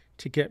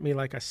to get me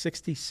like a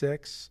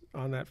 66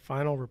 on that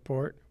final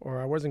report,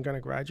 or I wasn't going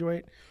to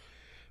graduate.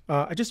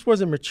 I just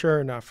wasn't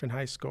mature enough in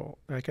high school.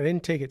 Like, I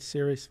didn't take it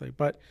seriously.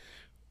 But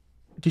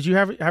did you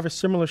have a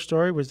similar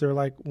story? Was there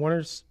like one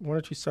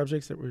or two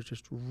subjects that were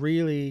just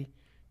really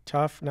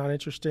tough, not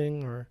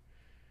interesting, or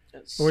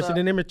was it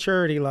an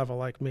immaturity level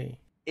like me?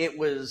 it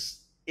was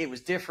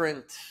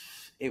different.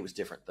 It was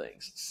different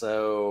things.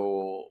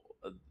 So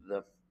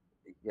the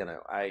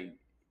I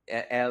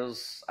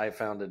as I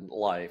found in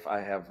life, I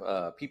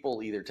have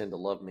people either tend to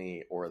love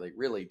me or they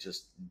really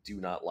just do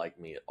not like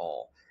me at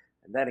all,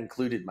 and that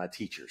included my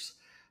teachers.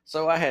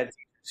 So I had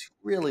teachers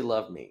who really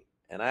loved me,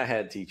 and I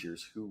had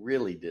teachers who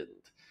really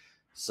didn't.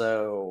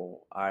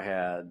 So I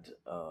had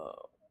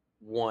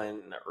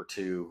one or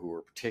two who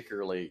were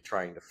particularly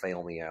trying to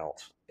fail me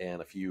out,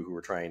 and a few who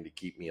were trying to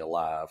keep me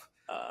alive.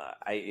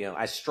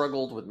 I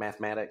struggled with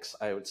mathematics.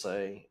 I would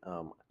say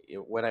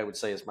what I would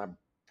say is my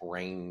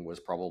brain was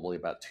probably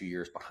about 2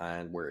 years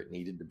behind where it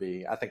needed to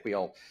be. I think we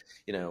all,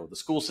 the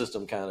school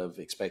system kind of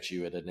expects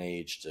you at an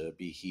age to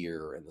be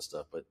here and the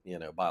stuff, but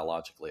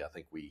biologically, I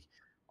think we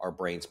our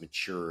brains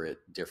mature at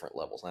different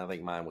levels. And I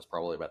think mine was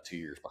probably about 2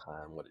 years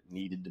behind what it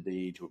needed to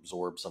be to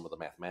absorb some of the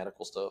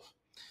mathematical stuff.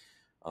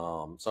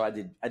 So I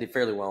did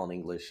fairly well in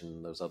English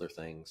and those other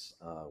things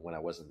when I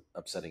wasn't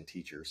upsetting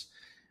teachers,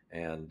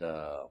 and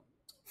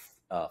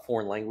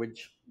foreign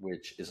language,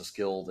 which is a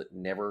skill that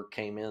never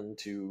came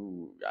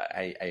into.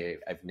 I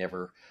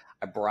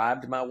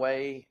bribed my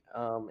way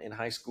in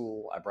high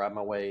school. I bribed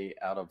my way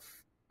out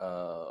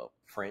of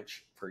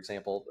French, for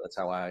example. That's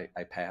how I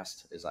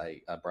passed, is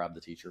I bribed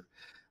the teacher.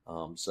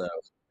 So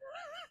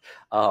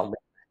um,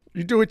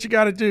 You do what you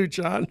got to do,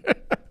 John.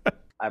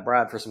 I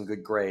bribed for some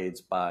good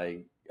grades by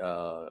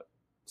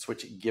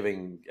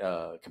giving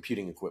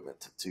computing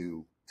equipment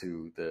to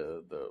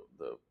the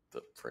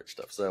French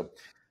stuff. So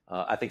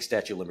I think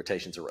statute of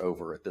limitations are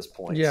over at this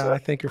point. Yeah, So I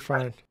think you're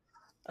fine.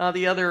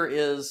 the other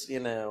is,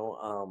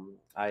 I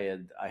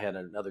had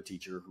another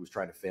teacher who was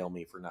trying to fail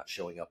me for not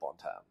showing up on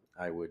time.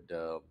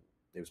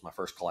 It was my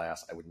first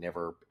class. I would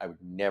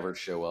never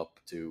show up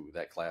to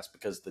that class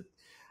because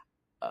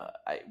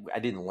I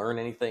didn't learn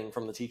anything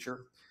from the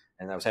teacher,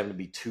 and I was having to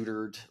be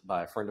tutored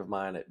by a friend of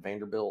mine at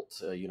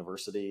Vanderbilt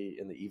University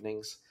in the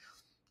evenings,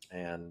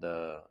 and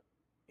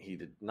he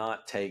did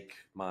not take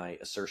my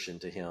assertion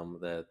to him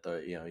that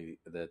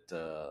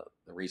the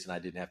reason I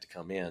didn't have to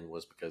come in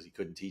was because he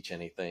couldn't teach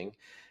anything,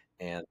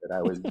 and that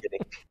I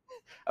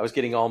was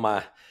getting all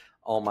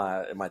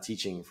my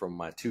teaching from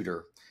my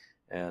tutor,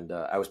 and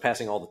I was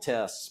passing all the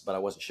tests, but I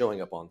wasn't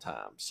showing up on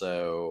time.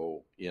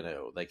 So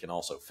they can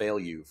also fail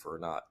you for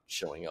not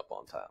showing up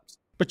on time.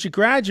 But you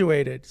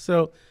graduated,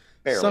 so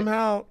Barely.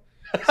 somehow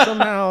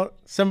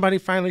somebody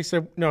finally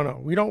said, no,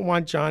 we don't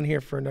want John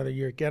here for another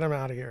year. Get him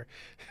out of here.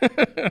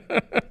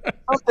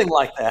 Something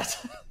like that.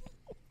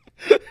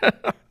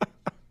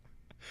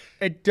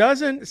 It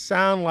doesn't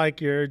sound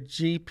like your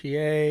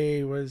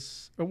GPA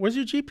was your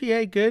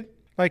GPA good?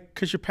 Like,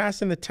 because you're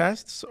passing the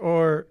tests,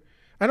 or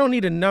I don't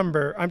need a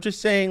number. I'm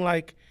just saying,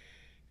 like,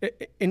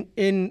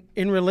 in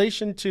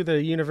relation to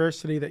the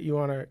university that you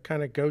want to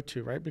kind of go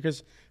to, right?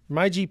 Because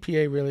my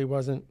GPA really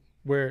wasn't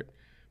where it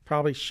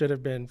probably should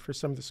have been for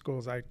some of the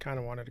schools I kind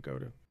of wanted to go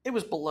to. It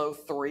was below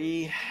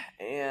 3,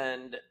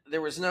 and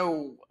there was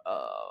no.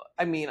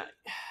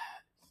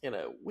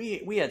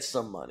 We had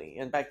some money,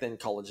 and back then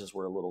colleges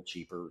were a little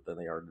cheaper than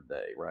they are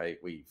today, right?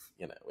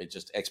 It's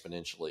just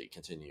exponentially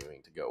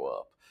continuing to go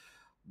up,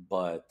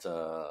 but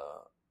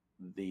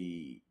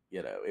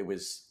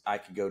I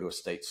could go to a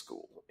state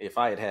school if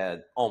I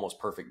had almost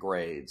perfect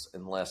grades,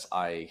 unless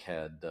I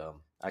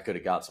could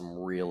have got some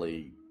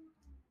really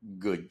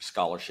good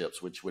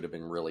scholarships, which would have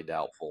been really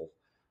doubtful.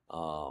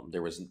 I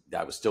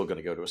was still going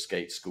to go to a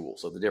state school.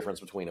 So the difference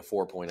between a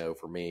 4.0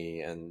 for me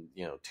and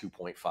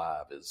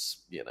 2.5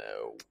 is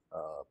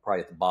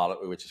probably at the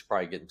bottom, which is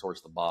probably getting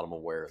towards the bottom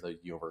of where the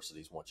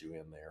universities want you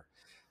in there.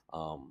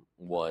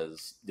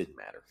 Didn't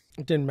matter.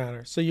 It didn't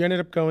matter. So you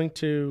ended up going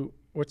to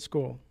what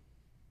school?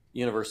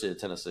 University of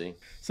Tennessee.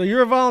 So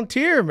you're a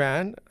volunteer,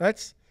 man.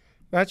 That's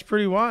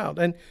pretty wild.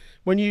 And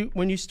when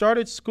you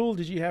started school,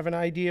 did you have an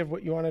idea of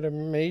what you wanted to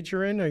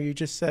major in, or you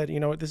just said,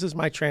 this is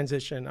my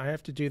transition, I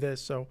have to do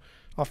this, so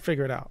I'll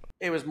figure it out?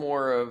 It was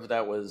more of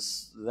that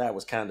was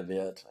kind of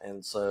it.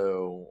 And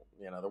so,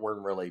 there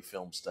weren't really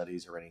film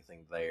studies or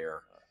anything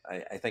there.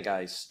 I think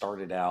I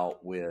started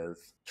out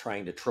with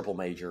trying to triple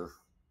major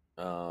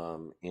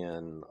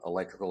in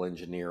electrical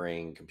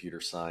engineering,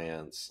 computer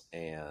science,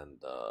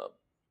 and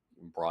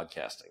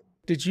broadcasting.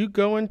 Did you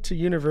go into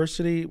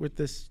university with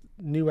this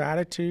new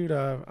attitude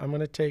of, I'm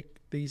going to take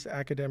these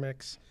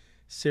academics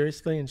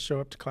seriously and show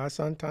up to class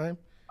on time?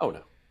 Oh,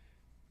 no.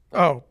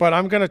 Oh, but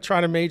I'm going to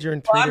try to major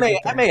in 3 different things.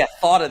 I may have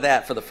thought of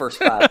that for the first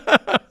 5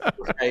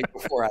 right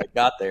before I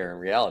got there and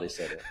reality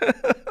set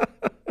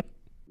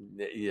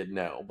in.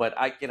 No, but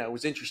I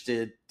was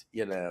interested,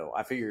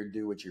 I figured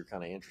do what you're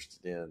kind of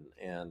interested in.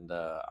 And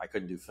I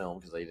couldn't do film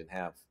because they didn't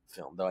have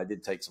film, though I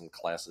did take some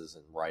classes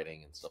in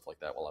writing and stuff like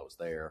that while I was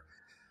there.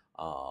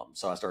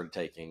 So I started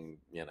taking,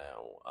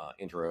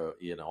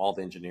 all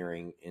the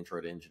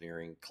intro to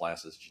engineering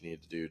classes that you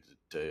needed to do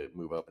to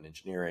move up in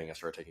engineering. I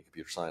started taking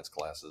computer science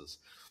classes,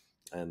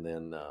 and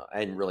then I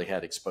hadn't really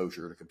had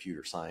exposure to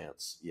computer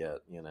science yet,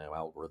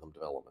 algorithm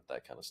development,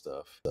 that kind of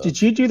stuff.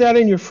 Did you do that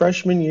in your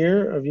freshman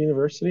year of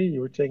university?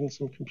 You were taking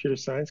some computer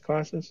science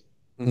classes?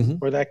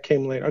 Mm-hmm. Or that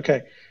came later?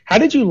 Okay. How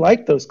did you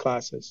like those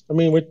classes? I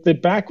mean, with the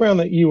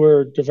background that you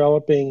were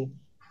developing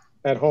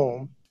at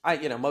home.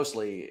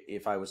 Mostly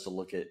if I was to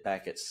look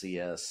back at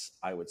CS,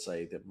 I would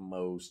say that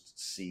most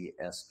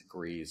CS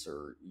degrees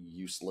are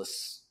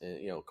useless,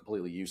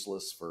 completely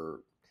useless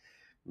for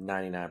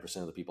 99%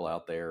 of the people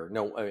out there.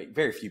 No,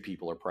 very few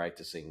people are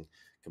practicing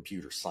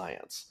computer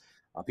science.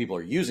 People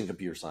are using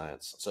computer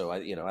science. So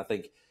I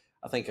think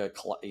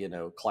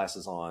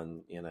classes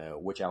on,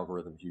 which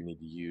algorithms you need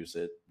to use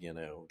it,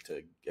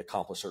 to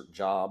accomplish certain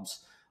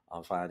jobs.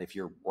 I find if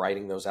you're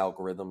writing those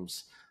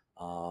algorithms,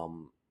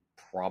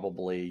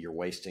 probably you're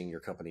wasting your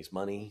company's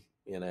money.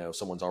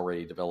 Someone's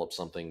already developed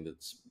something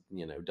that's,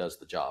 does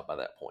the job by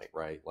that point,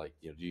 right? Like,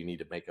 do you need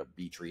to make a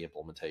B tree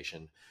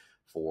implementation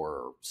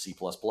for C++,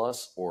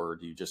 or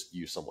do you just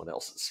use someone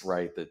else's,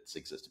 right, that's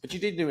existed? But you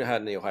did know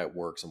how it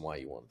works and why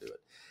you want to do it.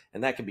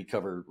 And that can be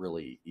covered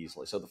really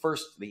easily. So the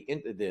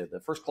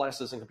first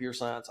classes in computer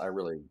science, I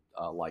really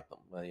like them.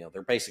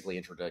 They're basically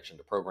introduction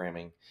to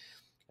programming.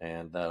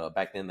 And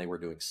back then they were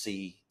doing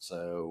C,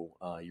 so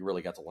you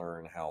really got to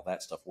learn how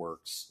that stuff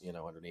works,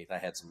 underneath. I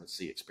had some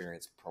C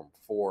experience from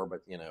before,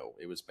 but,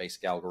 it was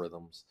basic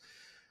algorithms.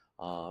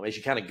 As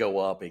you kind of go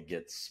up, it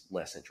gets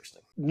less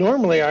interesting.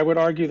 Normally, I would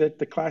argue that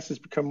the classes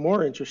become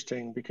more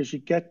interesting because you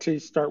get to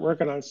start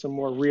working on some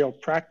more real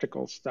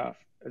practical stuff,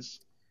 as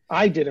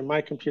I did in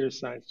my computer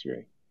science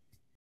degree.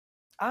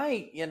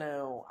 I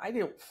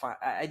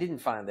didn't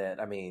find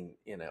that. I mean,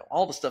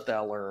 all the stuff that I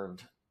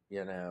learned,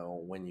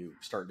 when you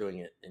start doing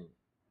it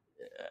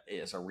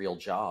as a real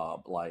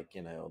job, like,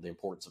 the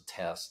importance of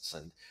tests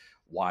and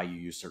why you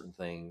use certain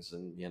things,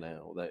 and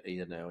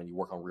and you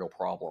work on real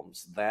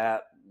problems,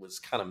 that was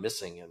kind of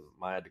missing in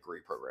my degree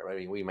program. I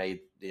mean, we made,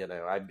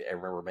 I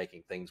remember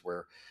making things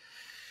where,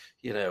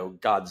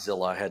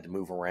 Godzilla had to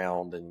move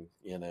around and,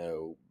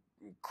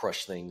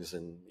 crush things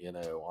and,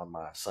 on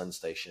my sun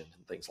station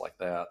and things like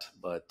that.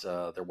 But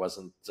there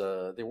wasn't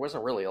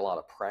really a lot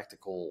of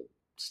practical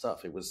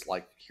stuff. It was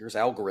like, here's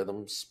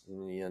algorithms,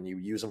 and you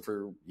would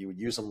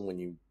use them when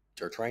you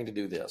are trying to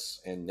do this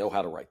and know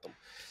how to write them.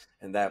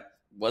 And that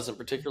wasn't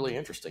particularly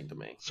interesting to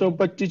me. So,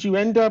 but did you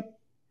end up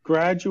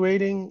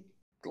graduating?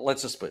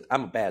 Let's just put,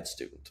 I'm a bad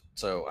student,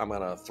 so I'm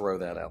going to throw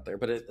that out there.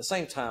 But at the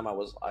same time, I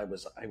was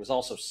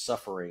also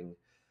suffering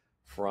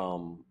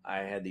from, I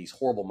had these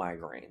horrible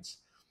migraines,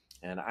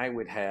 and I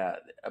would have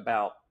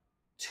about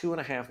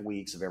 2.5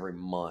 weeks of every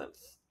month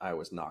I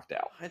was knocked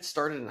out. I'd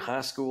started in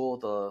high school,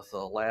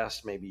 the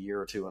last maybe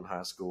year or two in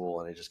high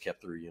school, and it just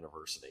kept through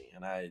university.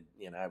 And I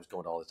was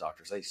going to all these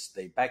doctors.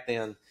 They back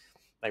then,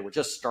 they were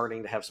just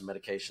starting to have some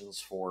medications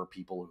for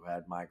people who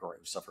had who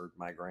suffered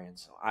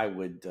migraines. I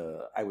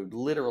would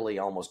literally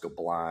almost go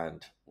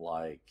blind,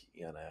 like,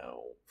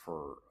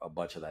 for a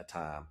bunch of that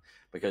time,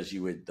 because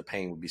the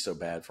pain would be so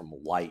bad from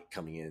light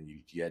coming in.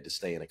 You had to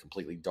stay in a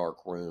completely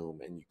dark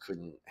room, and you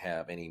couldn't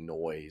have any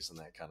noise and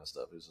that kind of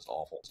stuff. It was just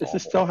awful. Is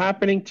this still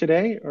happening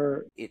today,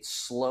 or? It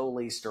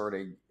slowly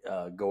started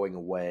going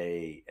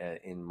away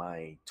in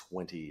my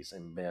 20s,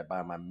 and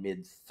by my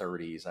mid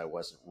 30s, I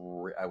was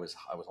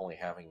only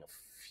having a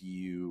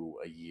few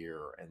a year,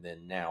 and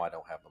then now I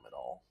don't have them at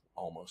all,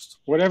 almost.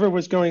 Whatever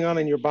was going on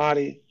in your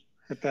body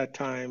at that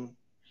time,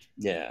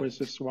 was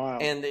just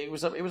wild. And it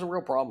was a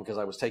real problem, because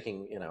I was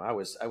taking, I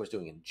was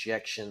doing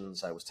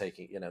injections. I was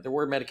taking, there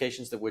were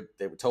medications that would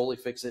totally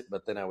fix it,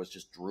 but then I was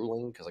just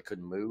drooling because I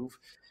couldn't move,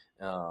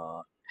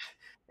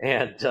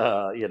 and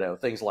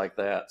things like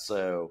that.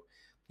 So,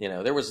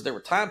 there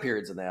were time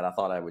periods in that I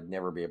thought I would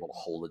never be able to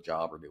hold a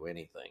job or do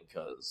anything,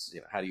 because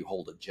how do you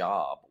hold a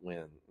job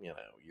when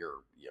you're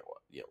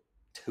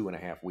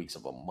 2.5 weeks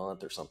of a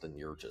month or something,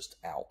 you're just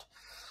out.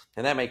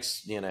 And that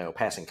makes,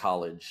 passing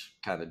college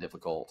kind of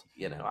difficult.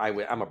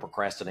 I'm a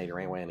procrastinator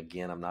anyway. And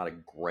again, I'm not a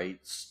great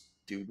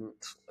student.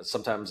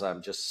 Sometimes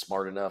I'm just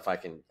smart enough. I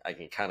can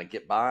kind of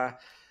get by.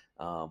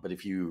 But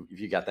if you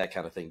got that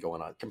kind of thing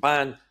going on,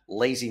 combine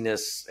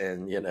laziness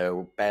and,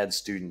 bad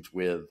student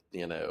with,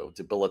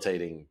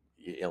 debilitating,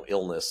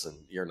 illness, and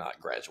you're not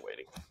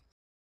graduating.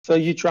 So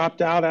you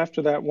dropped out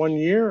after that 1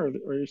 year,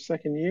 or your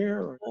second year?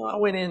 Or? No, I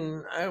went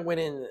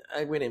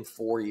in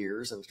 4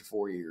 years. And after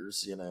 4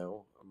 years,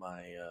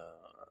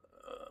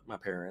 my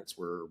parents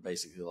were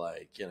basically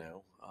like,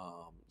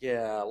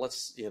 yeah,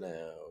 let's, you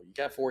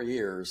got 4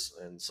 years,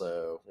 and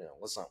so,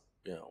 let's not,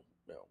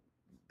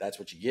 that's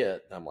what you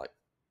get. And I'm like,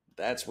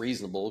 that's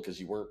reasonable, because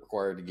you weren't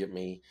required to give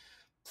me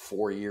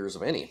 4 years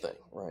of anything,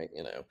 right?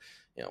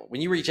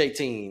 When you reach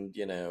 18,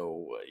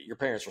 your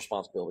parents'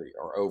 responsibility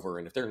are over,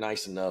 and if they're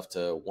nice enough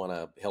to want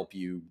to help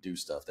you do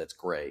stuff, that's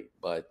great.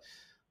 But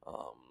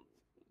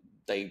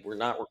they were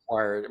not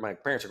required. My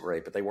parents are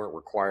great, but they weren't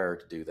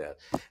required to do that.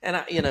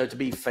 And to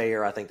be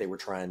fair, I think they were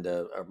trying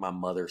to, or my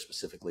mother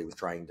specifically was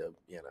trying to,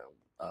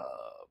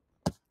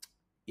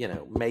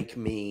 make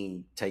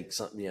me take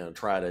something,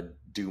 try to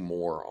do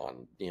more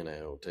on,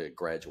 to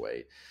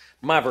graduate.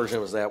 My version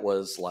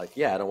was like,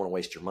 yeah, I don't want to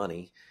waste your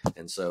money,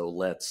 and so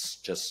let's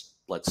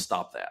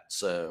stop that.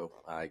 So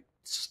I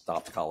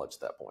stopped college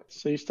at that point.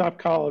 So you stopped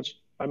college.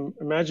 I'm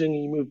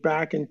imagining you moved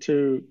back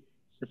into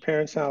your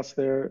parents' house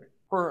there.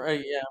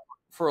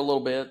 For a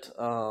little bit,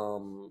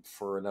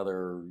 for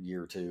another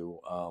year or two,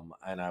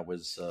 and I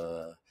was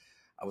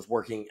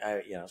working.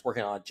 I was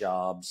working odd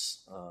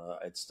jobs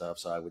and stuff.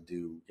 So I would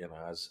do,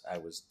 I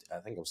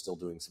think I was still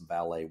doing some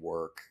valet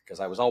work, because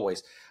I was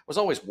always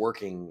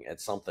working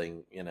at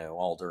something,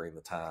 all during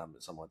the time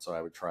somewhat. So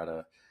I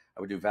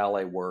would do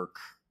valet work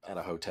at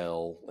a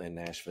hotel in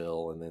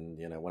Nashville, and then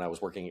when I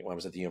was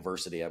at the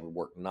university, I would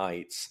work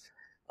nights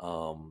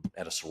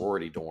at a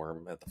sorority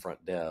dorm at the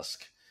front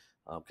desk.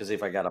 Because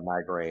if I got a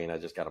migraine, I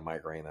just got a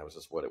migraine. That was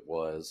just what it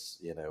was,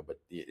 But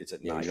it's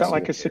at night. Is that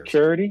like a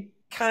security?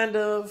 Kind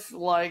of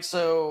like,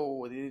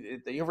 so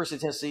at the University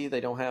of Tennessee,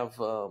 they don't have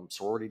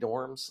sorority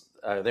dorms.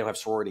 They don't have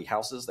sorority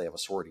houses. They have a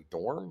sorority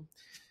dorm.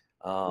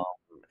 Um,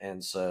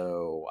 and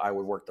so I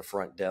would work the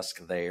front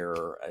desk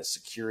there as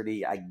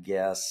security, I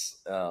guess,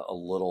 a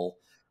little.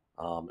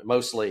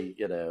 Mostly,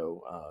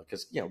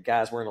 because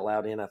guys weren't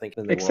allowed in. I think,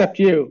 and they were all, Except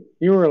you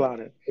were allowed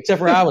it. except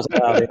for I was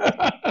allowed in.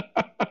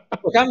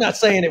 Look, I'm not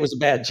saying it was a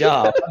bad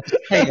job.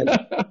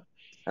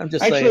 I'm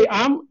just saying.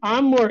 Actually,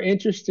 I'm more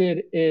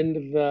interested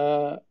in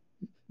the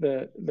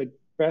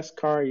best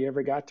car you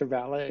ever got to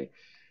valet.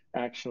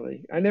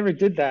 Actually, I never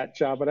did that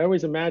job, but I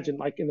always imagined,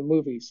 like in the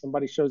movies,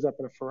 somebody shows up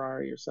in a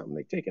Ferrari or something,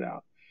 they take it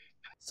out.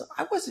 So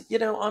I wasn't,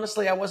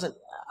 honestly, I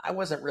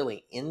wasn't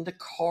really into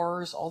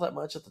cars all that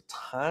much at the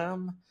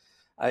time.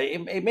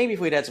 Maybe if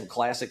we'd had some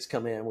classics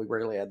come in, we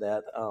rarely had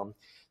that. The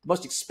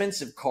most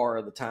expensive car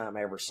of the time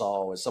I ever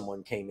saw was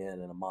someone came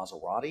in a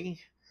Maserati,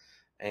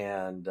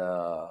 and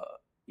the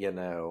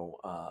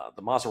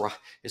Maserati.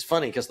 It's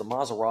funny because the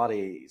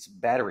Maserati's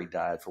battery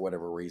died for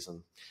whatever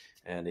reason,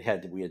 and we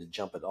had to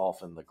jump it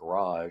off in the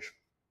garage,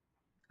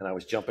 and I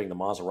was jumping the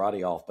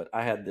Maserati off, but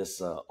I had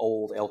this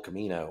old El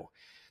Camino,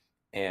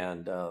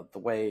 and the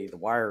way the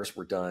wires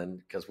were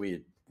done, because we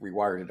had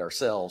rewired it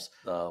ourselves,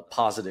 the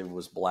positive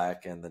was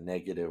black and the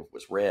negative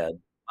was red.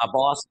 My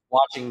boss is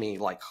watching me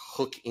like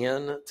hook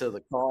in to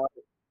the car,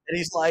 and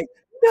he's like,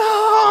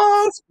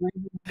 "No!"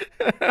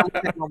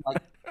 I'm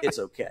like, "It's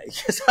okay."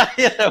 'Cause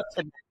I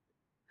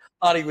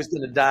thought he was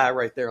going to die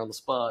right there on the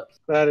spot.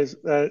 That is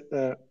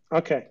that.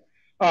 Okay.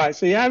 All right.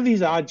 So you have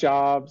these odd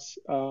jobs.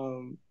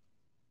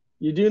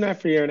 You're doing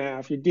that for a year and a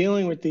half. You're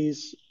dealing with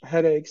these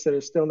headaches that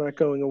are still not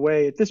going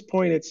away. At this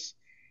point, it's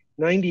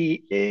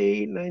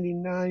 98,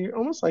 99. You're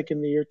almost like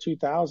in the year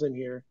 2000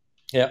 here.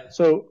 Yeah.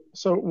 So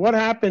what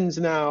happens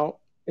now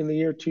in the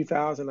year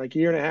 2000, like a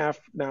year and a half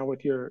now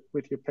with your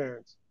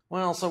parents?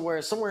 Well, somewhere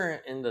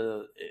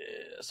into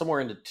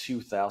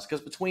 2000,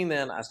 because between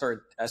then I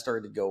started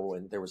to go,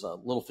 and there was a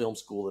little film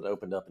school that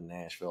opened up in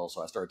Nashville,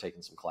 so I started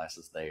taking some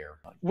classes there.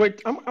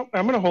 Wait, I'm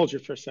going to hold you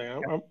for a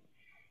second.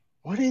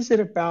 What is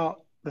it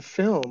about the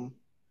film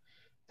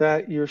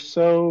that you're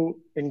so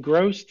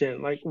engrossed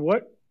in? Like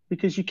what?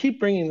 Because you keep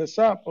bringing this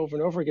up over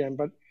and over again,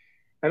 but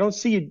I don't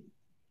see you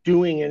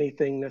doing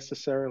anything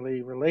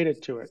necessarily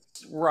related to it.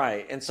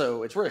 Right. And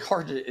so it's really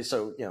hard to,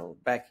 so,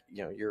 back,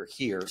 you're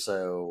here.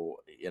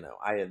 So,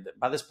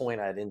 by this point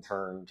I had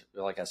interned,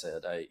 like I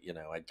said,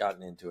 I'd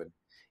gotten into an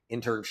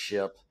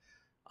internship.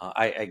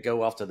 I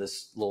go off to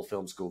this little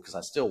film school because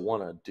I still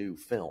want to do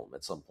film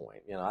at some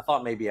point. I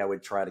thought maybe I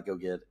would try to go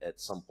get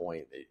at some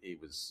point. It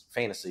was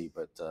fantasy,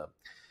 but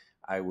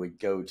I would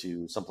go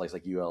to someplace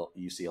like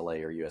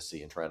UCLA or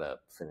USC and try to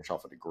finish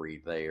off a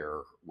degree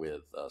there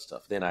with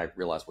stuff. Then I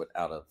realized what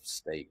out of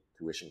state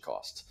tuition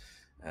costs,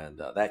 and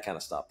that kind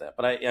of stopped that.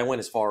 But I went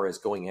as far as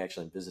going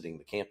actually and visiting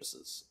the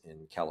campuses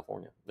in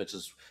California, which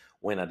is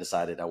when I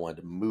decided I wanted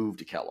to move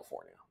to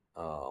California.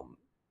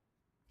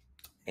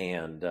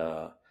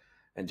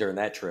 And during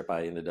that trip,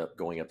 I ended up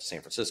going up to San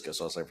Francisco.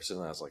 So I was San Francisco,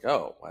 and I was like,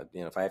 oh,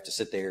 if I have to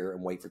sit there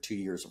and wait for 2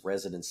 years of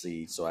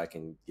residency so I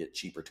can get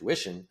cheaper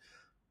tuition,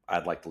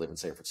 I'd like to live in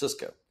San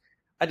Francisco.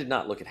 I did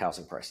not look at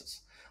housing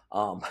prices,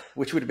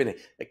 which would have been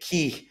a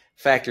key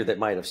factor that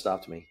might have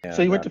stopped me.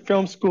 So you went to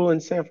film school in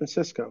San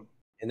Francisco?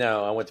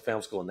 No, I went to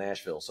film school in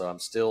Nashville. So I'm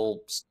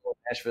still in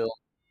Nashville.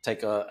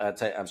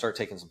 I'm started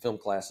taking some film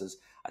classes.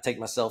 I take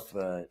myself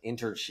an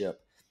internship.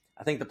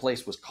 I think the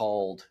place was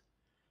called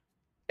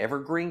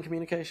Evergreen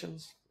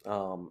Communications.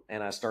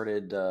 And I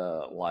started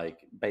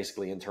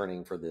basically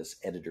interning for this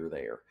editor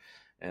there.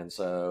 And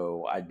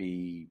so I'd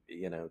be,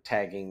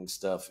 tagging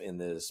stuff in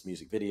this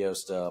music video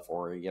stuff,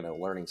 or,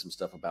 learning some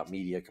stuff about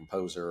Media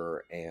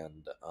Composer,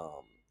 and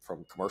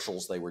from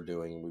commercials they were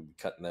doing. We'd be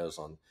cutting those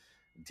on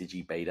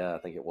DigiBeta, I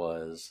think it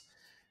was.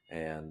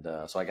 And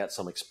so I got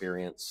some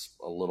experience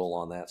a little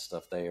on that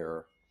stuff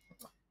there.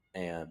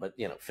 But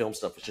film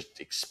stuff was just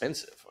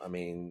expensive. I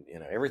mean,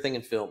 everything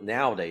in film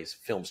nowadays,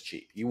 film's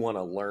cheap. You want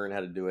to learn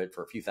how to do it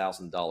for a few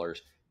 $1,000s,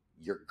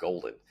 you're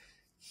golden.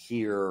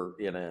 Here,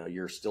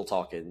 you're still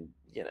talking,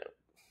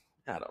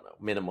 I don't know,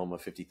 minimum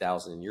of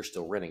 50,000, and you're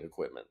still renting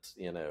equipment,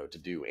 to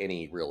do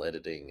any real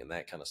editing and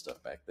that kind of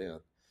stuff back then.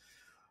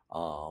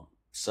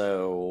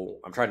 So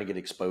I'm trying to get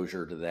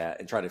exposure to that,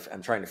 and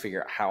I'm trying to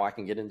figure out how I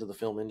can get into the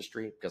film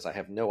industry, because I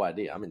have no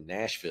idea. I'm in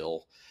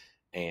Nashville,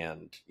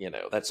 and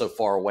that's so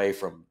far away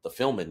from the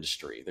film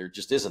industry. There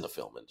just isn't a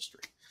film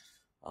industry.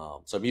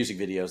 So music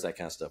videos, that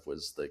kind of stuff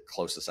was the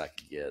closest I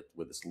could get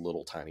with this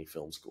little tiny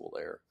film school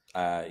there.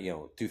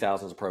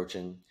 2000's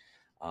approaching.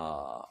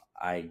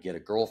 I get a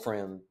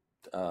girlfriend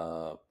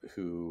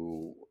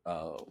who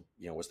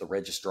was the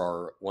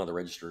registrar, one of the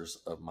registrars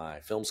of my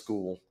film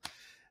school,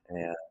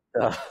 and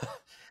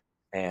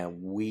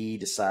and we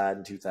decide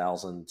in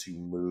 2000 to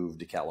move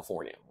to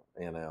California.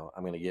 I'm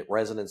going to get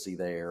residency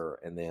there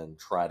and then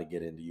try to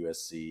get into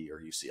USC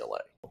or UCLA.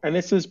 And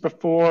this is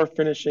before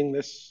finishing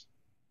this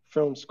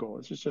film school.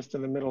 This is just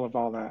in the middle of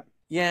all that.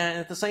 Yeah, and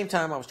at the same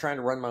time, I was trying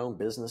to run my own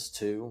business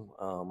too.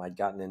 I'd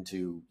gotten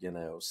into,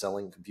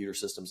 selling computer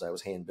systems I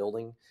was hand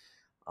building,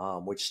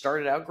 which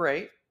started out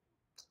great.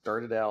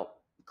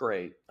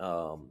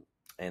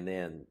 And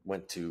then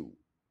went to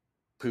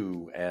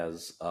poo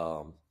as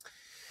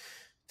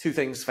two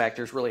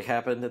factors really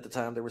happened at the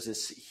time. There was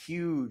this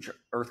huge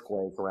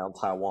earthquake around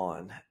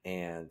Taiwan,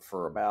 and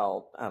for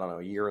about, I don't know,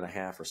 a year and a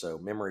half or so,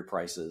 memory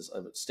prices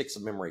of sticks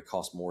of memory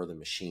cost more than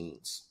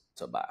machines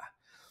to buy.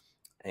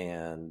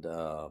 And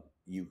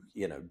you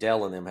know,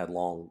 Dell and them had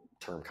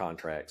long-term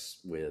contracts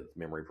with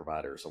memory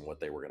providers on what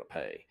they were going to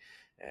pay,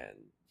 and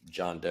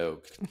John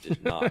Doak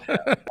did not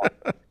have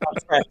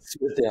contracts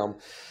with them.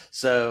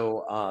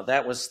 So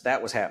that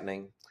was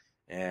happening.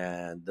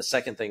 And the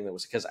second thing that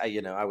was, because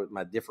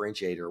my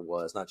differentiator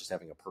was not just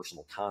having a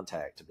personal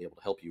contact to be able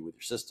to help you with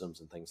your systems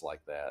and things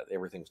like that.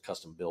 Everything was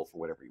custom built for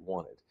whatever you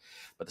wanted.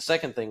 But the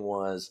second thing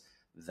was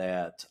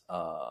that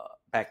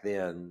back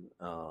then,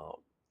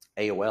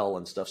 AOL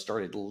and stuff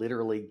started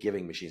literally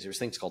giving machines. There's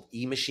things called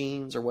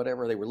e-machines or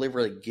whatever. They were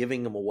literally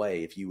giving them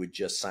away if you would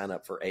just sign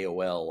up for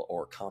AOL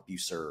or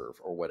CompuServe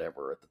or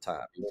whatever at the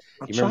time.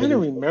 I'm trying to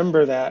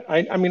remember that.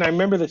 I mean, I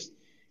remember this.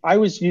 I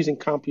was using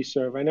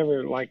CompuServe. I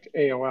never liked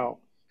AOL,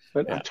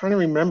 but Yeah. I'm trying to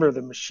remember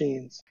the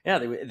machines. Yeah,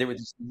 they were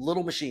these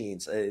little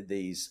machines.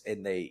 These,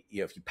 and they,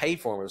 if you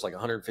paid for them, it was like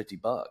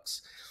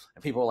 $150.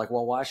 And people were like,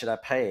 well, why should I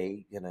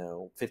pay,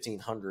 $1,500,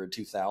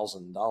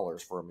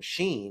 $2,000 for a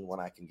machine when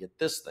I can get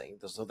this thing?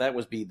 So that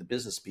would be the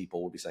business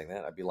people would be saying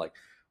that. I'd be like,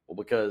 well,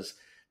 because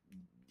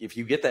if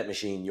you get that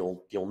machine,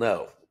 you'll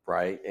know,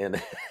 right?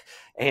 And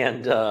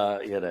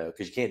because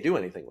you can't do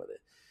anything with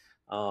it.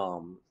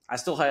 I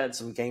still had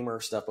some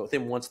gamer stuff, but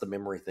then once the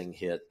memory thing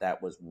hit,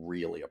 that was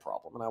really a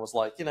problem. And I was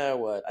like, you know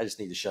what? I just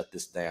need to shut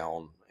this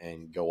down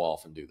and go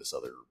off and do this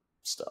other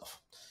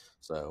stuff.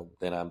 So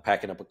then I'm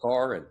packing up a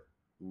car and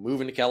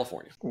moving to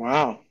California.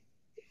 Wow.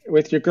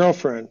 With your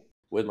girlfriend?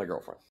 With my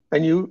girlfriend.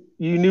 And you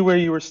knew where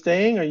you were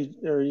staying? Are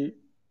you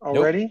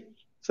already? Nope.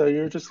 So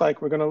you're just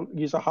like, we're going to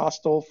use a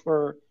hostel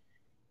for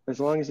as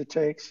long as it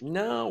takes?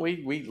 No,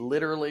 we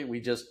literally, we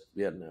just,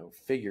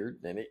 figured,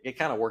 and it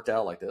kind of worked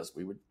out like this.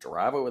 We would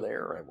drive over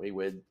there and we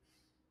would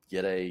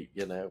get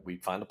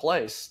we'd find a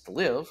place to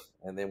live,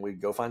 and then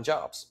we'd go find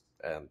jobs.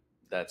 And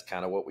that's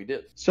kind of what we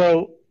did.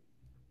 So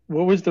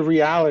what was the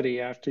reality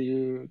after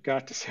you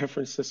got to San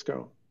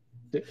Francisco?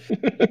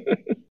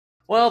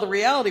 Well, the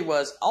reality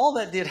was all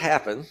that did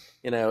happen.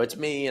 It's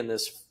me and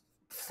this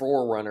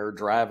Forerunner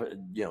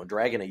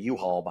dragging a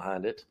U-Haul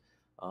behind it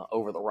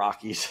over the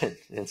Rockies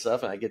and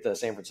stuff. And I get to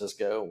San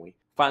Francisco, and we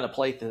find a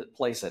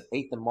place at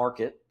 8th and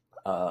Market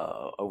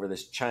over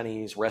this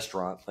Chinese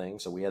restaurant thing.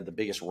 So we had the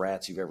biggest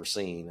rats you've ever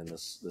seen in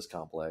this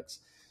complex.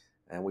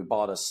 And we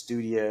bought a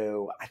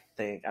studio,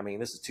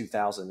 this is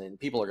 2000, and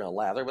people are going to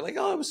laugh. They're like,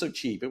 oh, it was so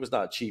cheap. It was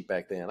not cheap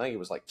back then. I think it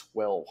was like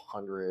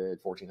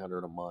 $1,200,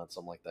 $1,400 a month,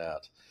 something like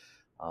that,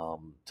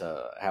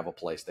 to have a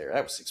place there.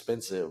 That was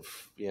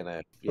expensive,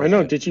 I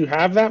know. Did you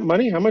have that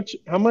money? How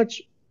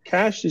much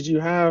cash did you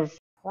have?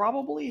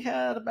 Probably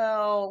had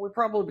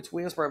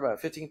between us probably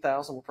about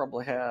 15,000. We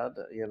probably had,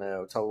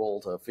 total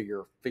to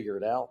figure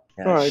it out.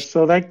 All right.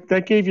 So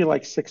that gave you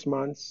like 6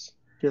 months,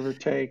 give or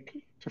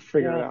take, to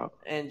figure it out.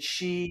 And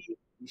she,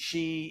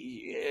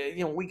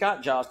 we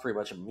got jobs pretty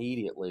much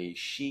immediately.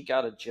 She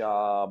got a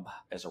job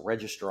as a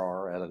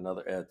registrar at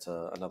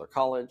another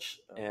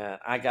college, and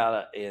I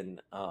got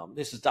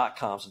this is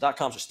 .com. So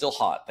 .coms are still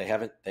hot. They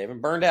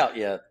haven't burned out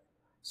yet.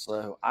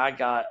 So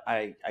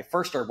I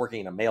first started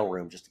working in a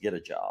mailroom just to get a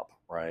job,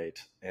 right?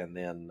 And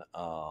then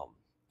so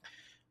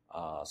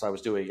I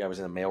was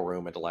in a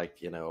mailroom at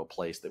a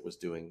place that was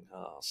doing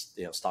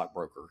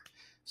stockbroker.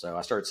 So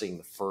I started seeing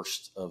the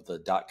first of the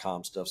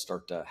 .com stuff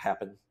start to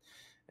happen.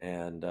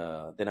 And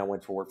then I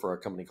went to work for a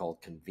company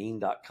called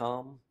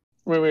Convene.com.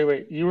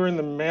 Wait. You were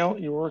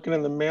working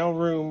in the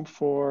mailroom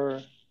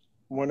for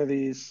one of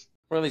these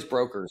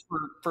brokers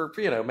for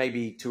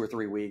maybe 2 or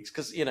 3 weeks,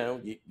 because you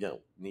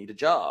need a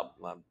job.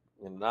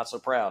 I'm not so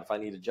proud. If I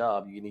need a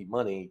job, you need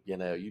money.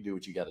 You do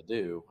what you got to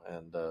do,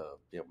 and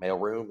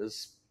mailroom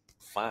is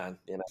fine.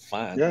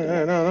 Fine.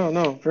 Yeah.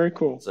 No. Very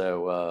cool.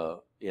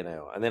 So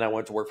and then I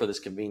went to work for this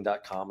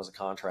Convene.com as a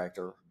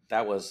contractor.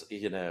 That was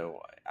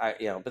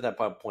but at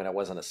that point I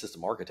wasn't a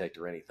system architect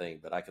or anything,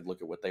 but I could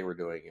look at what they were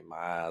doing, and my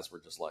eyes were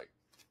just like,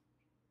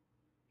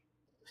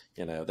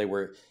 they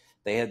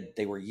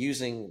were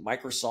using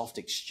Microsoft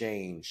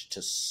Exchange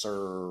to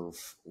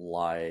serve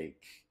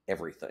like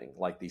everything,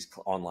 like these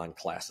online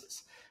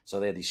classes. So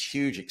they had these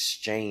huge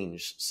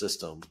Exchange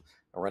system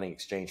running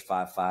Exchange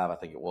 5.5, I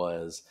think it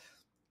was.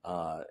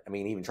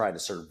 Even trying to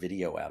serve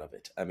video out of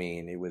it.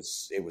 It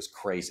was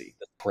crazy.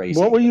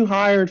 What were you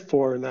hired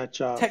for in that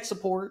job? Tech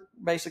support,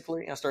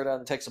 basically. I started out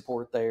in tech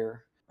support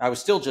there. I was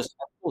still just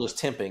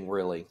temping,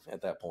 really,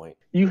 at that point.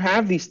 You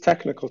have these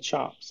technical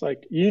chops,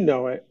 like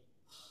it,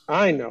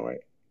 I know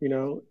it,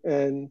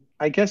 and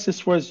I guess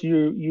this was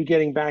you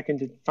getting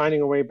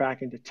finding a way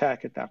back into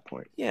tech at that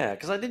point. Yeah,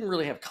 because I didn't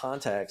really have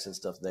contacts and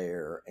stuff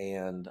there,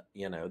 and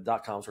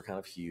 .coms were kind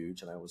of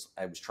huge, and I was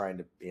trying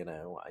to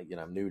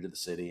I'm new to the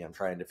city, I'm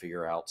trying to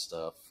figure out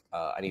stuff.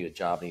 I need a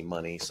job, need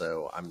money,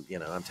 so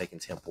I'm taking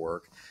temp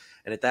work,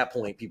 and at that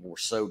point, people were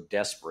so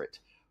desperate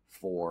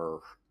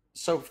for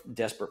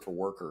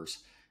workers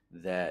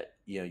that,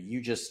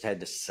 you just had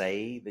to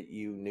say that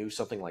you knew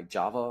something like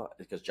Java,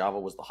 because Java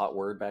was the hot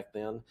word back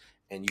then,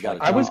 and you got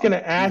a I was job going to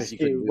even if ask you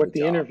couldn't you do the what the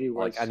job. interview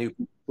Like I was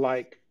knew,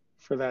 like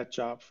for that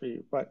job for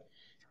you, but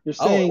you're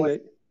oh, it saying was,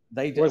 that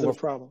they it did wasn't well, a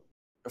problem.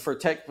 for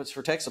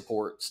tech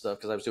support stuff,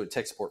 because I was doing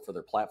tech support for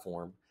their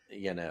platform.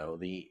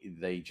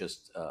 They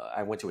just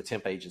I went to a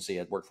temp agency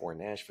I'd worked for in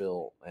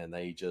Nashville, and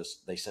they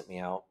sent me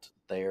out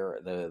there.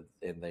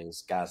 And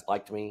these guys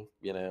liked me,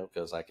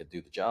 because I could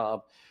do the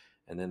job.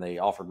 And then they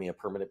offered me a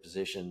permanent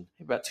position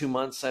about 2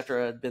 months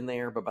after I'd been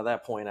there. But by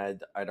that point,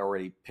 I'd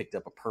already picked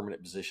up a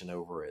permanent position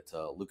over at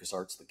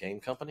LucasArts, the game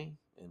company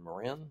in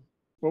Marin.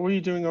 What were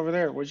you doing over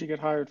there? What did you get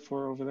hired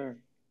for over there?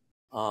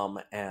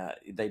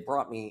 They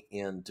brought me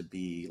in to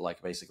be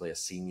like basically a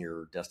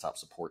senior desktop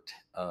support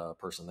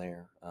person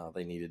there.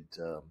 They needed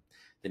to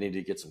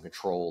get some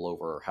control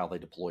over how they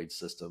deployed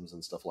systems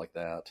and stuff like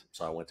that.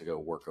 So I went to go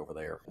work over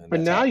there, and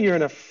But that's now how. you're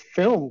in a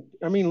film.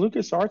 I mean,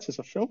 LucasArts is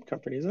a film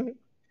company, isn't it?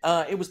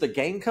 It was the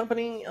game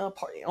company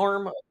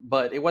arm,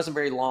 but it wasn't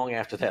very long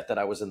after that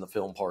I was in the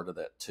film part of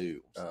that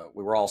too.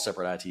 We were all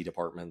separate IT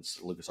departments.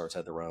 LucasArts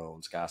had their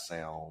own, Sky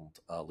Sound,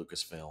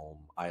 Lucasfilm,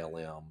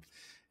 ILM.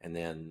 And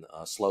then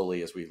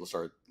slowly, as we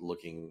started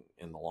looking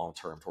in the long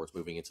term towards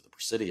moving into the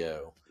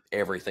Presidio,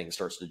 everything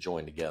starts to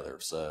join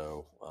together.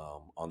 So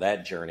on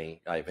that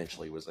journey, I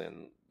eventually was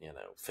in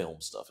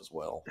film stuff as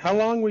well. How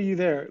long were you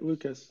there,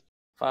 Lucas?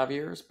 5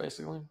 years,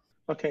 basically.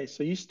 Okay,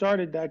 so you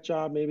started that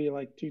job maybe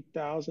like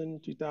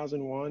 2000,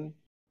 2001,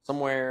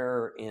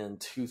 Somewhere in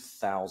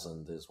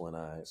 2000 is when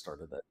I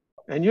started that.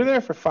 and you're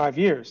there for 5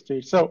 years,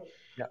 dude. So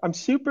Yeah. I'm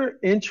super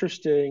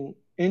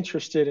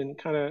interested in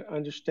kind of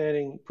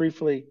understanding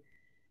briefly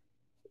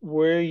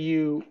where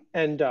you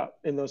end up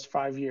in those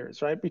 5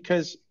 years, right?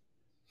 Because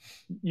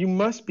you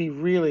must be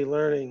really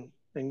learning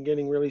and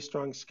getting really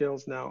strong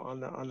skills now on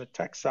the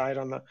tech side,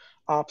 on the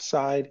ops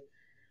side.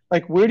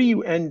 Like, where do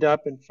you end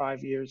up in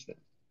 5 years then?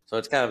 So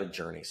it's kind of a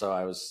journey. So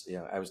I was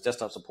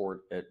desktop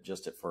support at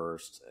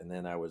first, and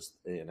then I was,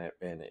 and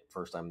at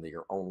first I'm the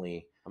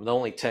only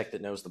tech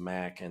that knows the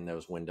Mac and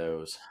knows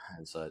Windows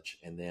and such.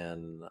 And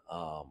then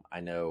I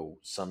know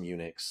some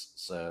Unix,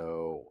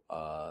 so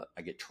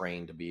I get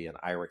trained to be an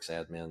IRIX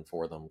admin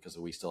for them, because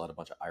we still had a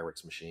bunch of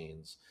IRIX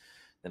machines.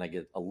 Then I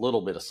get a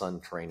little bit of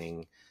Sun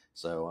training,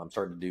 so I'm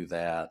starting to do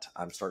that.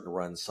 I'm starting to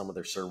run some of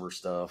their server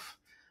stuff.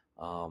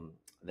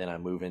 Then I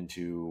move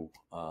into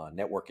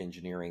network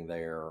engineering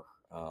there.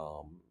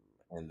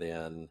 And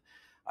then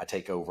I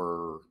take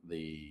over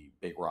the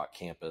Big Rock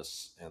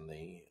campus and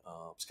the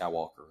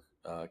Skywalker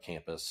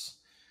campus.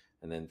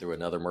 And then through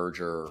another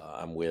merger,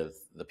 I'm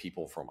with the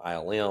people from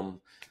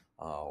ILM.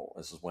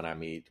 This is when I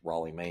meet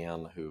Raleigh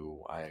Mann,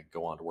 who I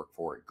go on to work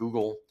for at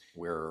Google,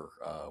 where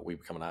we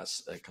become a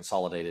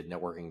consolidated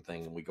networking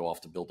thing, and we go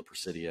off to build the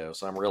Presidio.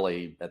 So I'm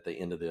really at the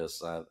end of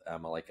this.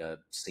 I'm like a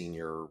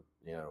senior,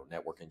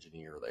 network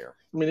engineer there.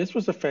 I mean, this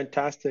was a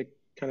fantastic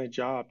kind of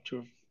job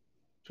to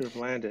have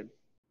landed.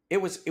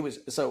 It was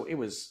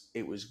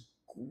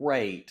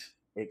great,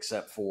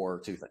 except for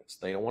two things.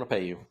 They don't want to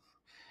pay you,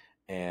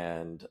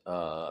 and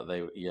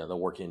they'll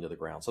work you into the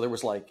ground. So there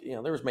was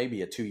there was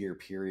maybe a 2 year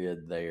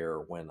period there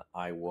when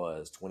I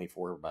was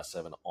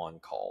 24/7 on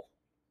call,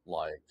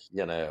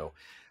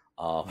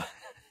 um,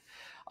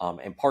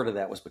 and part of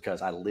that was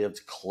because I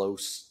lived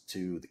close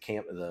to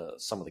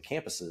some of the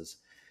campuses,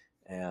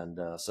 and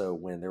so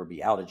when there would be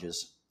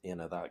outages,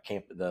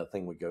 the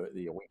thing would go.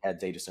 We had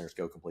data centers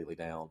go completely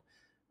down,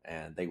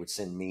 and they would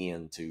send me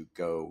in to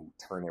go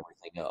turn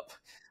everything up.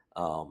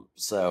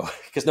 So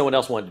because no one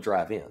else wanted to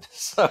drive in.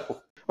 So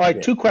All right,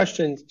 yeah. two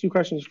questions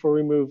before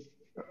we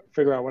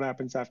figure out what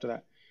happens after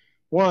that.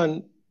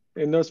 One,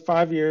 in those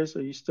 5 years,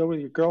 are you still with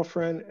your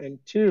girlfriend?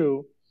 And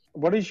two,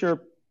 what is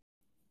your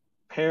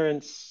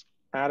parents'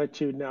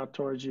 attitude now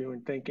towards you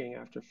and thinking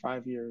after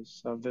 5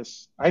 years of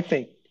this, I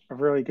think, a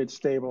really good,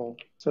 stable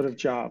sort of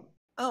job?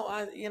 Oh,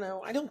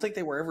 I don't think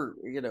they were ever,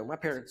 my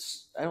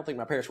parents. I don't think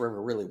my parents were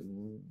ever really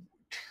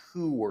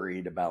too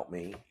worried about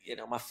me.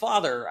 My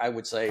father, I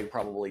would say,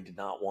 probably did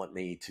not want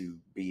me to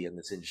be in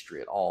this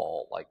industry at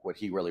all. Like, what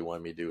he really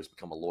wanted me to do is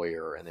become a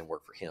lawyer and then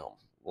work for him.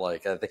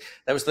 Like, I think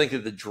that was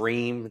thinking the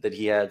dream that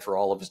he had for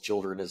all of his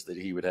children is that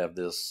he would have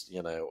this,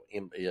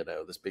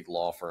 this big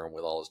law firm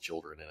with all his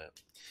children in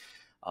it.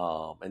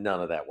 And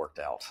none of that worked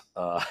out.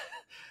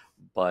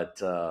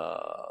 But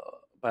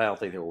I don't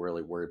think they were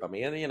really worried about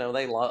me. And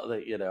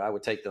I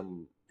would take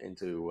them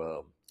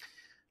into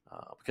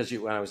because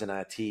when I was in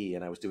IT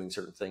and I was doing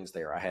certain things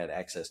there, I had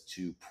access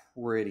to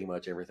pretty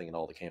much everything in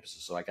all the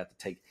campuses. So I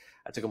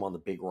took them on the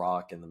Big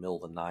Rock in the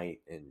middle of the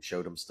night and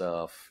showed them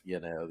stuff,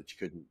 that you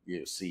couldn't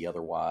see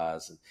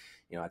otherwise. And,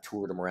 I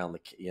toured them around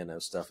the,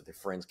 stuff. If their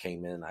friends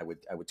came in, I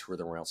would tour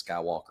them around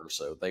Skywalker.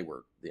 So they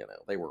were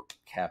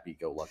happy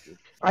go lucky.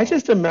 I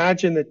just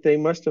imagine that they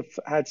must have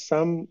had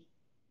some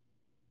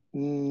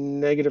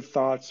negative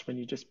thoughts when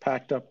you just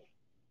packed up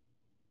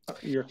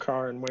your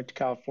car and went to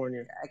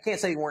California. I can't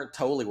say they weren't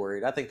totally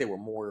worried. I think they were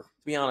more, to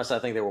be honest, I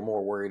think they were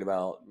more worried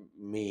about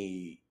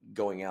me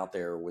going out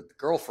there with the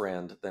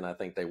girlfriend than I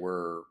think they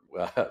were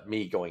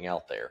me going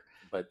out there.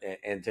 But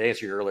and to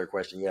answer your earlier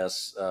question,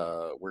 yes,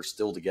 we're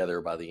still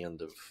together by the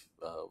end of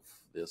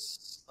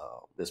this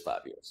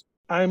 5 years.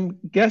 I'm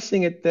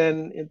guessing it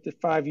then at the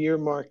 5 year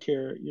mark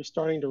here, you're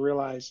starting to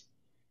realize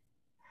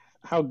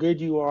how good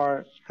you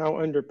are, how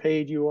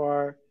underpaid you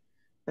are,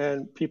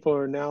 and people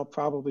are now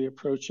probably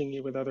approaching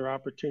you with other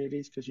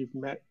opportunities because you've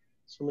met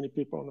so many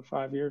people in the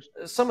 5 years.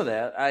 Some of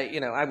that,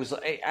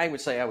 I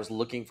would say I was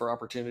looking for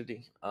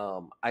opportunity.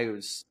 I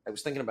was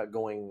thinking about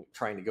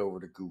trying to go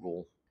over to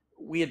Google.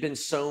 We had been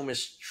so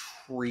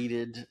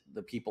mistreated,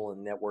 the people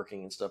in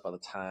networking and stuff. By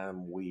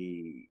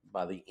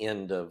the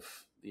end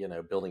of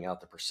building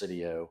out the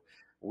Presidio,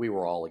 we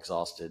were all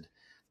exhausted.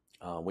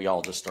 We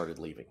all just started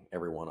leaving,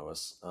 every one of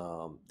us.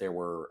 I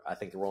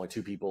think there were only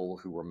two people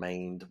who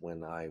remained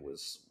when I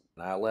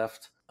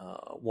left.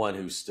 One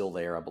who's still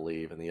there, I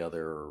believe, and the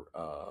other,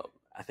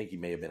 I think he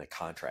may have been a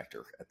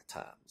contractor at the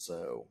time.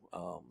 So,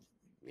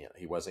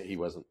 he wasn't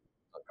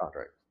a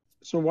contractor.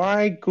 So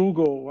why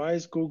Google? Why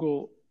is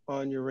Google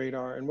on your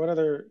radar? And what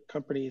other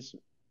companies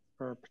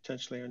are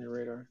potentially on your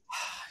radar?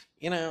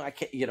 I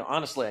can't,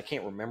 honestly, I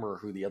can't remember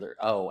who the other,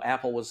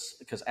 Apple was,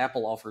 because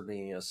Apple offered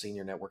me a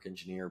senior network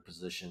engineer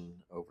position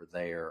over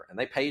there, and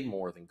they paid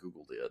more than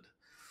Google did.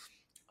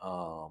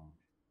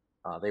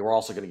 They were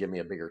also going to give me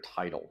a bigger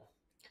title,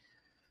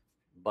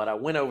 but I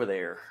went over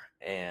there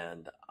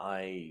and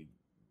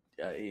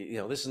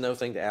this is no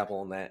thing to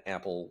Apple, and that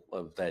Apple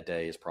of that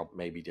day is probably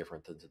maybe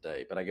different than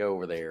today, but I go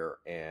over there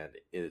and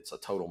it's a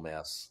total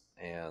mess.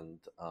 And,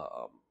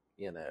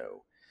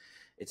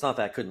 it's not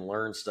that I couldn't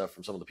learn stuff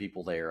from some of the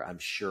people there. I'm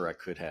sure I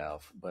could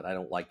have, but I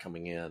don't like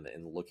coming in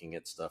and looking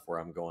at stuff where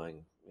I'm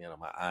going,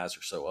 my eyes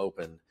are so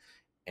open,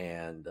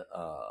 and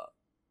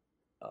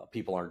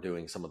people aren't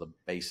doing some of the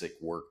basic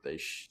work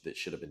that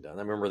should have been done.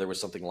 I remember there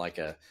was something like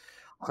a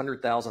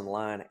 100,000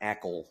 line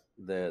ACL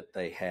that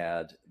they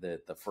had,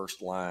 that the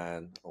first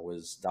line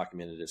was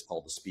documented as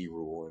called the SPI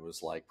rule. It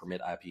was like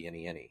permit IP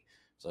any.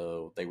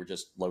 So they were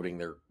just loading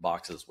their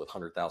boxes with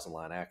 100,000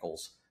 line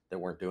ACLs that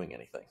weren't doing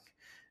anything.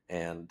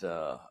 And,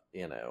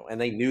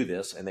 and they knew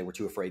this, and they were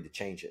too afraid to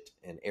change it.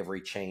 And every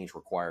change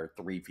required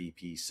 3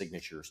 VP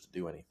signatures to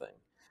do anything,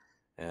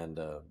 and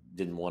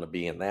didn't want to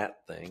be in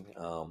that thing.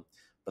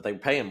 But they were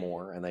paying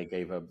more, and they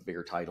gave a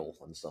bigger title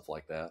and stuff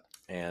like that.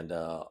 And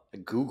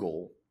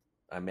Google,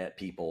 I met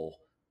people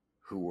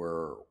who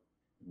were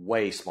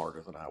way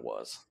smarter than I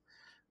was,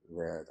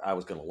 that I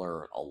was going to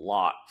learn a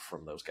lot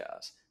from those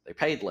guys. They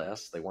paid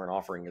less. They weren't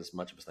offering as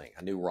much of a thing.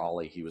 I knew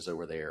Raleigh. He was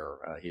over there.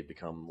 He had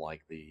become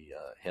like the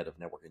head of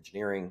network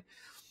engineering.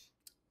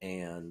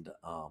 And,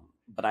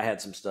 but I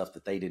had some stuff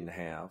that they didn't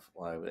have.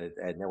 I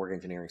had network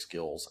engineering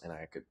skills, and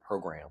I could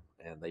program,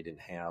 and they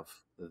didn't have.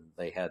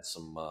 They had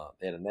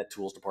they had a net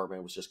tools department.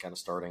 It was just kind of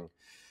starting.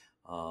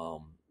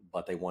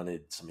 But they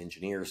wanted some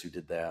engineers who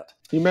did that.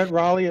 You met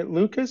Raleigh at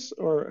Lucas,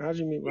 or how did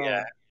you meet Raleigh?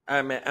 Yeah,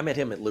 I met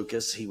him at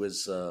Lucas. He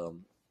was the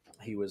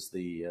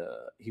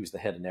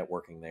head of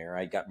networking there.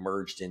 I got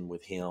merged in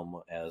with him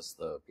as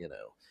the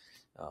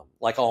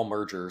like all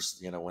mergers,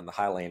 when the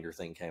Highlander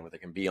thing came, there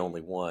can be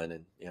only one,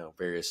 and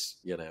various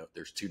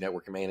there's two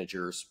networking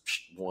managers.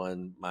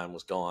 Mine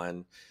was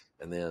gone,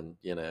 and then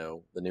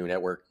the new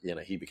network,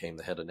 he became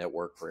the head of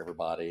network for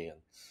everybody, and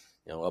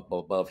up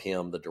above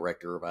him, the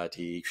director of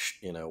IT.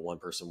 One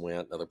person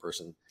went, another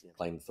person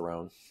claimed the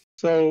throne.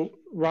 So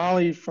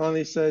Raleigh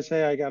finally says,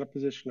 "Hey, I got a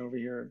position over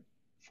here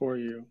for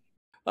you."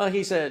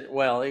 He said,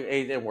 "Well, it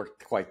didn't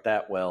work quite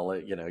that well.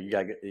 You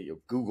got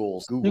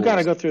Google's. You got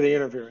to go through the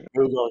interview.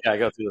 Google got to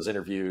go through those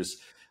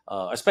interviews,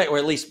 or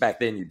at least back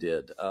then you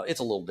did. It's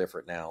a little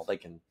different now. They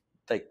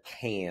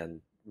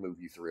can move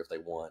you through if they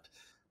want,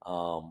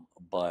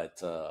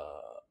 but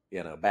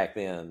back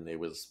then it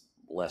was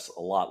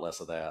a lot less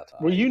of that."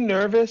 Were you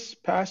nervous?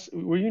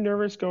 Were you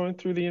nervous going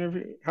through the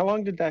interview? How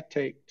long did that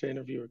take to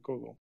interview at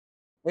Google?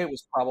 It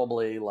was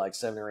probably like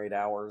 7 or 8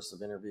 hours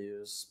of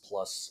interviews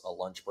plus a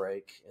lunch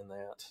break in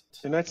that.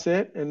 And that's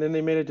it? And then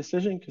they made a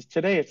decision? Because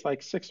today it's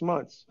like 6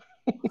 months,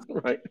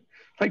 right?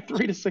 Like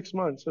 3 to 6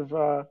 months of.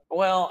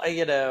 Well,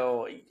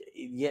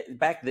 yeah,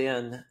 back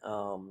then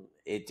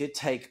it did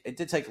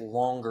take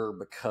longer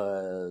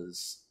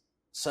because,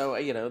 so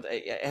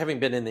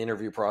having been in the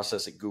interview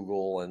process at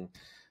Google and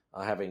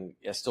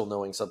still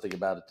knowing something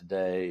about it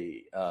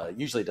today,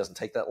 usually it doesn't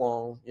take that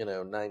long.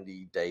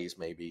 90 days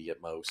maybe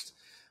at most.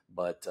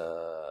 But,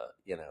 the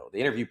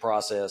interview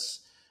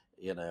process,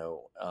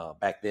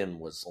 back then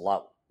was a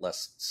lot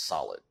less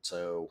solid.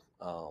 So,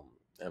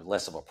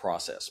 less of a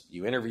process.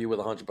 You interview with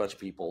a bunch of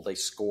people. They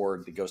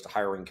scored. It goes to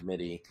hiring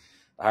committee.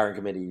 The hiring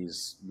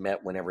committees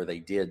met whenever they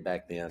did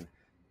back then.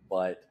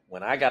 But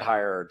when I got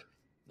hired,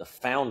 the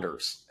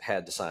founders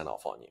had to sign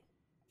off on you.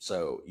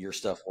 So your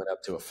stuff went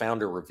up to a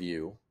founder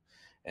review,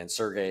 and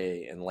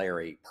Sergey and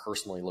Larry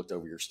personally looked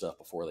over your stuff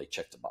before they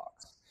checked the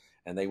box,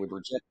 and they would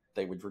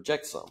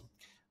reject some.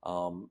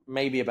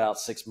 Maybe about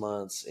 6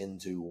 months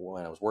into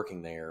when I was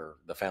working there,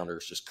 the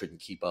founders just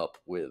couldn't keep up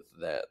with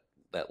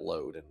that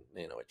load, and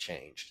it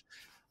changed.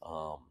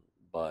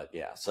 But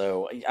yeah,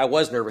 so I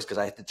was nervous because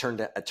I had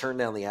to turn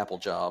down the Apple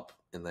job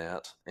in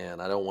that,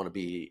 and I don't want to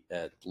be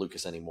at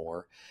Lucas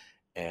anymore.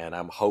 And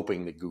I'm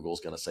hoping that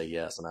Google's going to say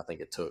yes. And I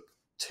think it took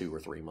 2 or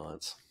 3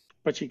 months.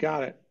 But you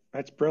got it.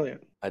 That's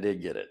brilliant. I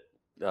did get it.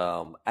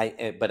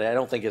 But I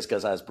don't think it's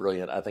because I was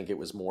brilliant. I think it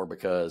was more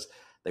because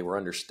they were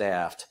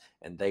understaffed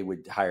and they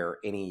would hire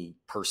any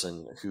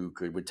person who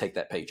would take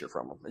that pager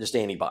from them, just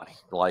anybody.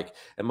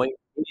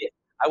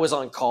 I was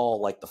on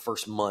call like the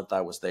first month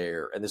I was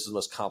there, and this is the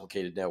most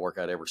complicated network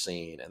I'd ever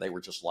seen. And they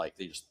were just like,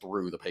 they just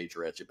threw the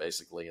pager at you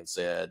basically and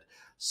said,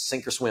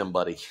 "Sink or swim,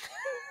 buddy."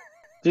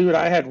 Dude,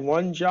 I had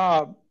one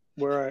job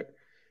where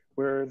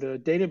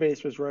the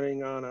database was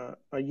running on a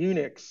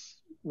Unix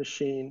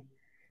machine,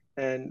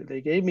 and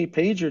they gave me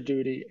pager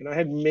duty, and I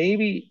had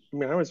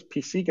I was a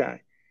PC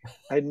guy.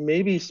 I had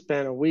maybe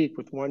spent a week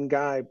with one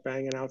guy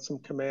banging out some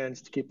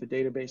commands to keep the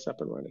database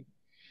up and running.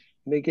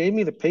 And they gave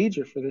me the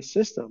pager for this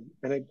system,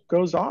 and it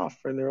goes off,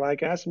 and they're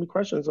like asking me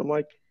questions. I'm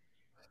like,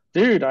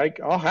 dude,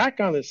 I'll hack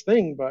on this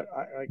thing, but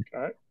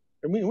I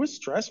mean, it was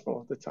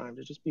stressful at the time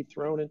to just be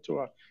thrown into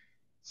a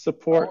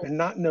support and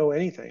not know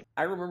anything.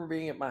 I remember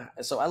being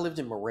so I lived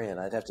in Marin.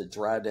 I'd have to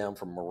drive down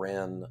from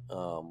Marin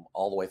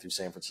all the way through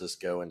San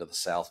Francisco into the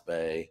South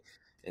Bay.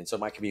 And so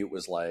my commute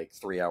was like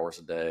 3 hours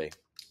a day.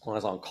 When I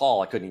was on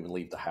call, I couldn't even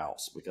leave the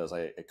house because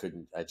I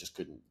couldn't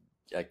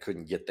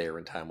get there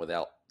in time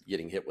without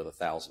getting hit with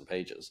 1,000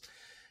 pages.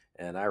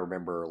 And I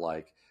remember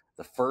like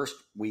the first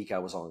week I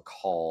was on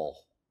call,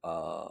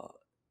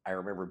 I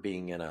remember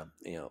being in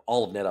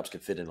all of NetOps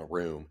could fit in a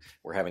room.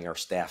 We're having our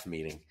staff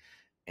meeting.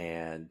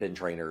 And Ben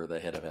Trainer, the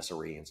head of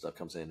SRE and stuff,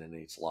 comes in and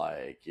he's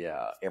like,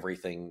 yeah,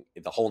 everything,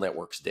 the whole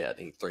network's dead.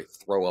 And he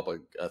throw up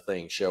a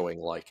thing showing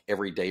like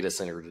every data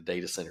center to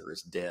data center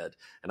is dead.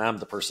 And I'm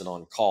the person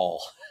on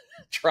call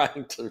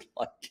trying to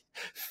like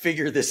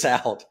figure this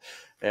out.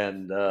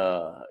 And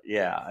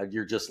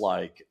you're just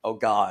like, oh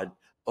God,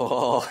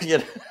 oh,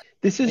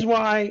 This is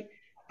why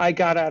I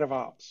got out of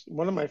ops.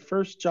 One of my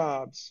first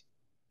jobs,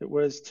 it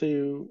was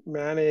to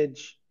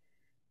manage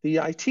the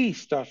IT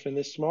stuff in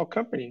this small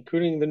company,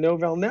 including the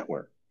Novell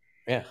network.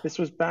 Yeah. This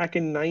was back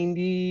in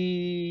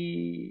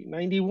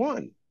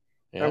 91.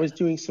 Yeah.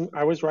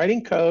 I was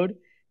writing code,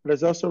 but I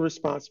was also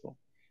responsible.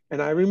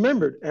 And I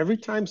remembered every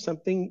time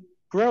something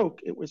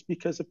broke, it was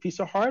because a piece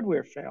of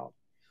hardware failed.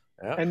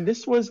 Yeah. And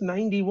this was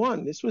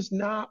 91. This was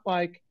not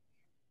like,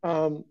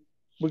 we'll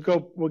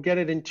get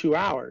it in 2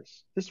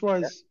 hours. This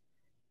was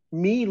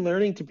me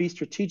learning to be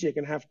strategic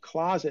and have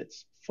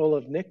closets full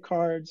of NIC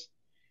cards,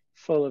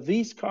 full of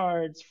these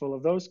cards, full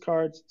of those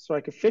cards, so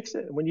I could fix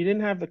it. And when you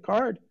didn't have the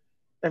card,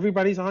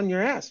 everybody's on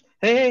your ass.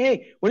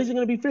 Hey, when is it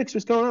going to be fixed?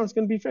 What's going on? It's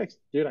going to be fixed.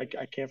 Dude, I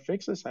can't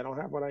fix this. I don't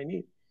have what I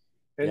need.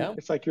 And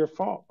It's like your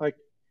fault.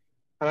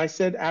 And I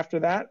said after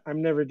that,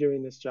 I'm never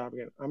doing this job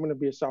again. I'm going to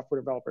be a software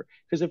developer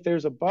because if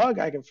there's a bug,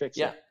 I can fix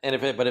it. Yeah, and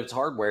if it's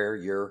hardware,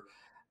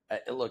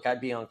 look,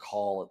 I'd be on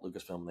call at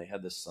Lucasfilm. They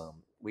had this,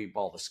 we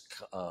bought this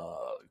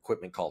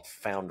equipment called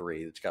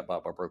Foundry that got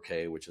bought by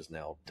Brocade, which is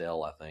now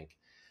Dell, I think.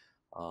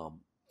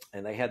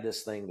 And they had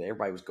this thing that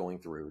everybody was going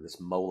through, this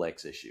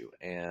Molex issue.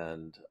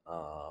 And,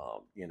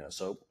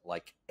 so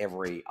like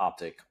every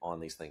optic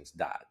on these things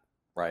died,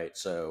 right?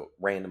 So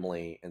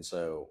randomly. And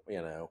so,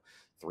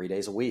 3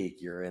 days a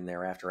week, you're in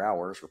there after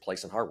hours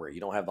replacing hardware.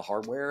 You don't have the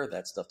hardware,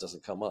 that stuff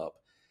doesn't come up.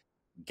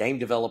 Game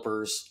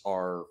developers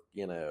are,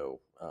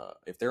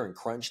 if they're in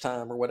crunch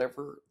time or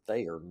whatever,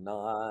 they are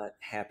not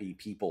happy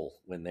people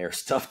when their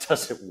stuff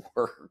doesn't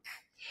work.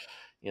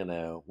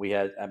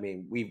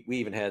 We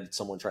even had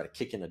someone try to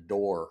kick in a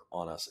door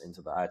on us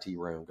into the IT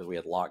room because we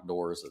had locked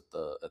doors at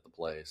the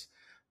place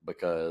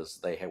because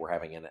they were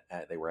having an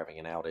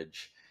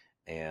outage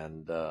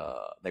and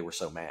they were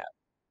so mad,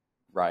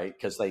 right?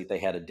 Because they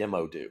had a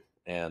demo due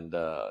and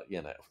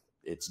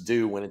it's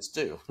due when it's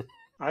due.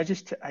 I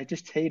just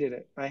hated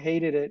it. I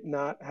hated it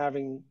not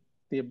having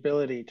the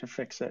ability to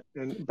fix it.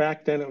 And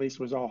back then, at least,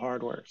 it was all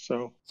hardware.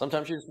 So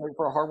sometimes you're just waiting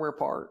for a hardware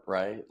part,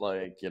 right?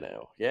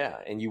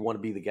 And you want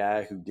to be the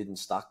guy who didn't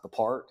stock the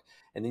part.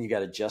 And then you got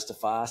to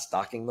justify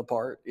stocking the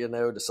part,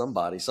 to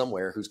somebody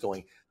somewhere who's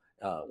going,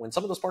 when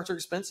some of those parts are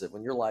expensive,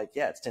 when you're like,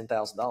 yeah, it's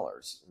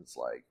 $10,000. It's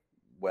like,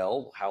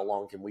 well, how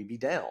long can we be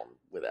down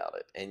without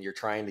it? And you're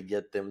trying to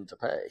get them to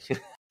pay.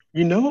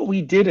 You know what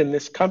we did in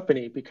this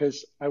company,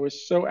 because I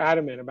was so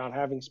adamant about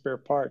having spare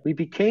parts. We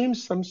became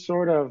some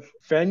sort of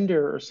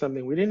vendor or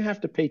something. We didn't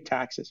have to pay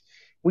taxes.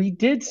 We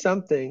did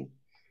something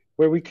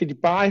where we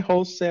could buy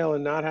wholesale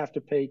and not have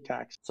to pay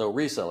tax. So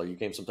reseller, you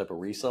became some type of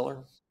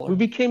reseller? We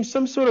became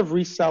some sort of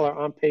reseller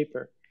on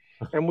paper,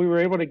 and we were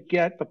able to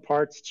get the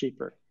parts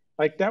cheaper.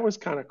 Like, that was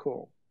kind of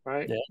cool,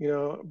 right?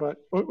 Yeah.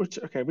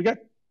 Okay, we got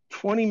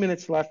 20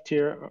 minutes left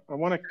here. I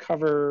want to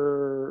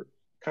cover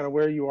kind of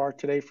where you are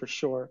today for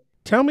sure.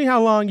 Tell me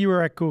how long you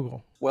were at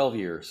Google. 12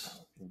 years,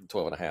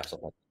 12 and a half,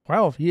 something like that.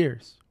 12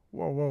 years.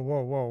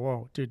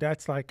 Whoa. Dude,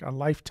 that's like a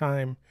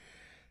lifetime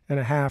and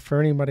a half for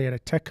anybody at a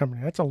tech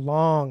company. That's a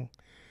long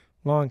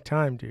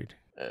time, dude.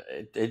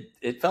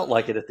 It felt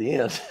like it at the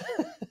end.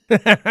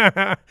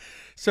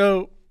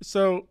 So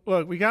So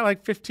look, we got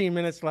like 15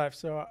 minutes left.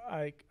 So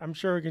I'm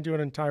sure we can do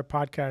an entire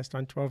podcast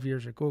on 12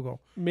 years at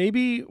Google.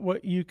 Maybe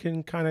what you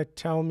can kind of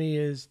tell me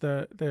is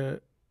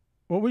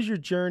what was your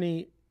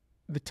journey,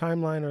 the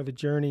timeline or the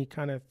journey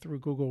kind of through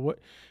Google? What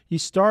you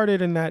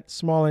started in that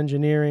small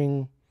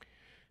engineering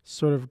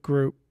sort of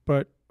group,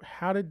 but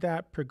how did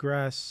that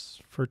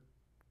progress for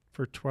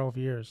 12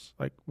 years?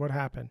 Like what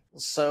happened?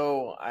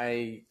 So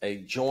I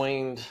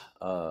joined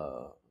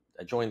the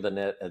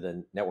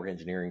network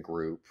engineering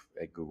group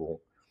at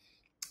Google,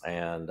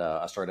 and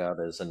I started out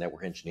as a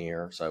network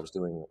engineer. So I was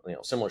doing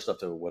similar stuff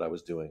to what I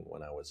was doing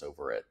when I was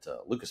over at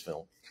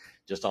Lucasfilm,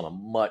 just on a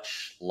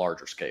much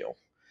larger scale.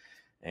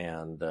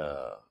 And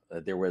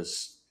there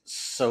was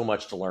so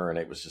much to learn.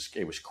 It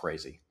was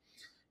crazy.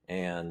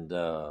 And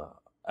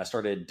I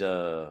started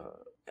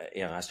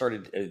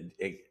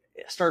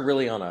I started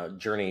really on a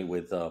journey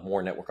with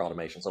more network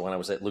automation. So when I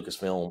was at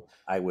Lucasfilm,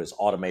 I was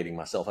automating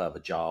myself out of a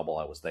job while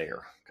I was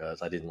there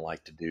because I didn't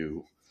like to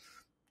do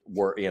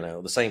work,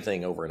 the same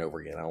thing over and over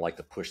again. I don't like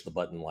to push the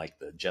button like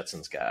the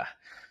Jetsons guy.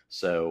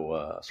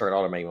 So started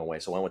automating my way.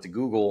 So when I went to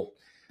Google,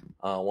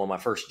 one of my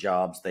first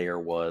jobs there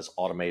was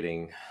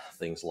automating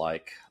things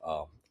like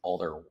all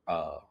their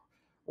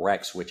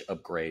rack switch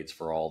upgrades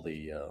for all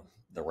the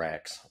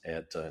racks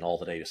in all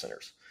the data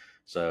centers.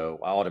 So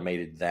I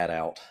automated that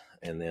out,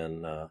 and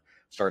then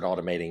started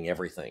automating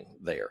everything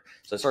there.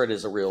 So I started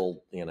as a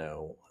real,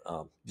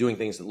 doing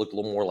things that looked a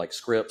little more like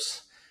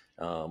scripts,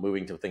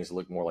 moving to things that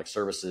looked more like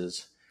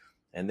services.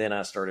 And then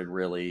I started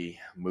really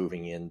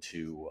moving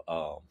into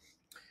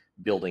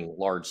building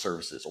large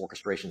services,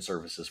 orchestration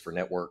services for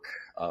network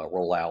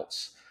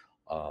rollouts.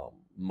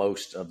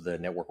 Most of the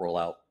network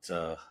rollout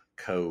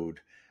code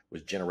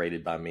was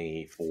generated by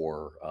me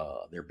for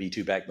their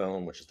B2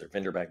 backbone, which is their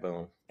vendor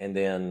backbone. And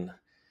then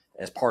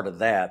as part of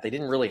that, they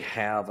didn't really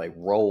have a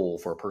role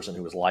for a person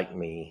who was like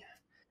me.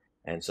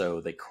 And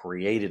so they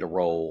created a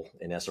role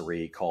in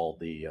SRE called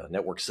the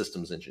network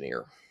systems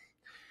engineer.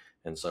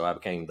 And so I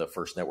became the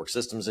first network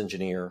systems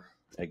engineer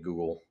at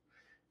Google.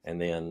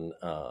 And then,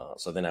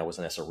 then I was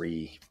an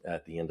SRE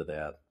at the end of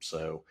that.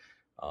 So,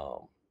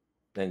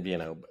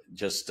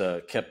 just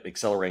kept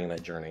accelerating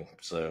that journey.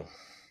 So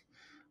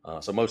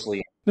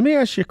mostly. Let me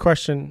ask you a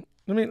question.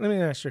 Let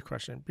me ask you a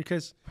question,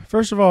 because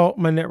first of all,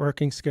 my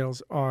networking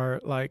skills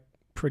are like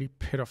pretty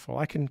pitiful.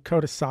 I can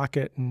code a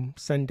socket and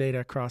send data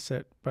across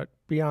it, but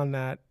beyond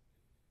that,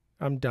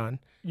 I'm done.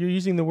 You're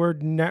using the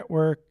word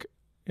network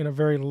in a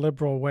very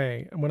liberal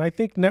way. And when I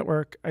think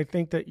network, I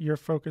think that you're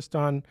focused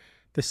on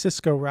the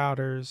Cisco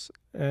routers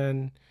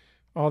and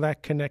all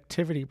that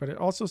connectivity, but it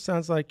also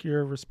sounds like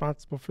you're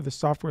responsible for the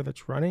software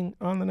that's running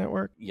on the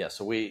network. Yeah.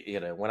 So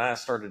when I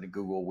started at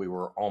Google, we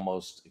were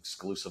almost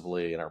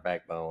exclusively in our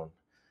backbone.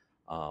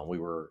 We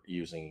were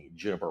using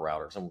Juniper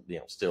routers, and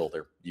still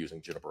they're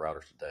using Juniper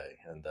routers today.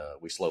 And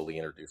we slowly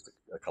introduced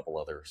a couple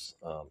others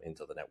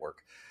into the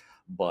network.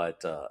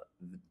 But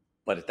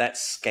at that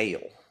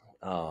scale,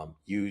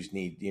 you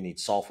need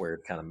software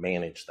to kind of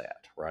manage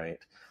that, right?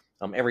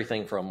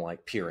 Everything from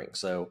like peering.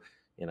 So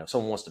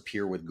someone wants to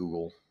peer with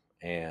Google,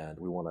 and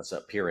we want to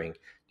set peering. Do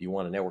you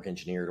want a network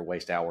engineer to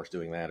waste hours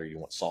doing that, or do you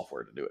want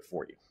software to do it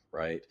for you,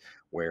 right?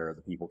 Where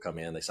the people come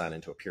in, they sign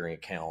into a peering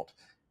account,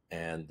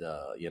 and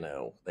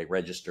they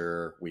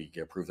register. We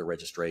approve the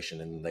registration,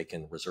 and they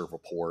can reserve a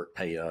port,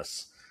 pay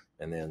us,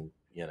 and then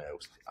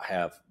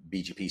have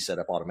BGP set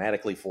up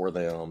automatically for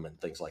them and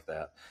things like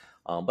that.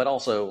 But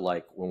also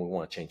like when we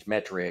want to change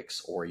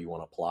metrics, or you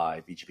want to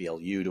apply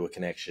BGP-LU to a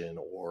connection,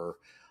 or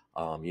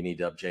you need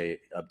to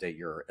update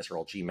your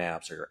SRLG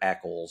maps or your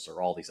ACLs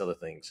or all these other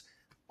things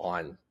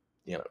on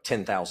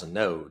 10,000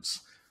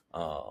 nodes.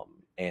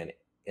 And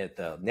at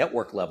the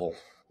network level,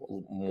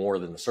 more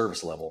than the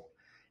service level,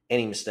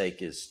 any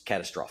mistake is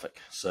catastrophic.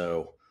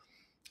 So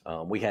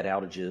we had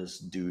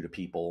outages due to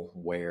people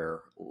where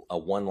a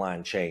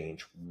one-line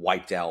change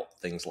wiped out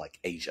things like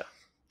Asia,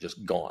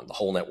 just gone, the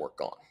whole network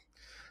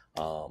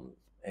gone.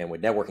 And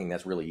with networking,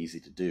 that's really easy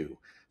to do.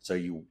 So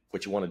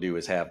what you want to do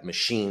is have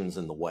machines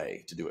in the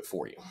way to do it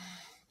for you.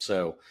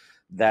 So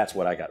that's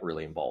what I got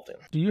really involved in.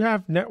 Do you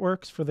have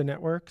networks for the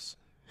networks?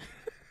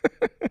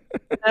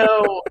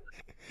 No.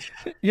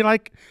 You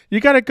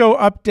got to go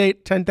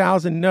update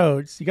 10,000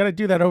 nodes. You got to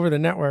do that over the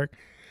network.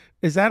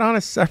 Is that on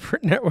a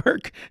separate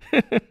network?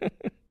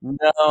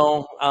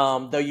 No,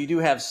 though you do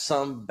have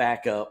some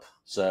backup.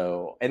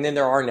 So, and then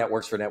there are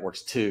networks for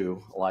networks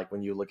too. Like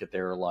when you look at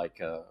their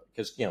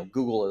because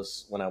Google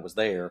is, when I was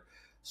there,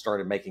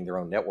 started making their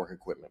own network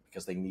equipment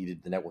because they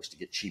needed the networks to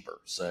get cheaper.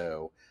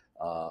 So,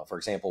 for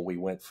example, we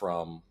went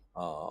from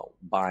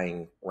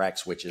buying rack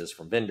switches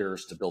from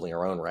vendors to building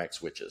our own rack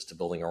switches, to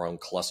building our own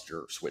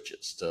cluster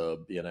switches, to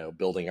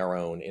building our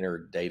own inner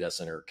data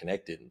center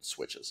connected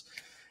switches,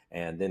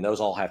 and then those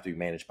all have to be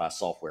managed by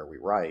software we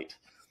write.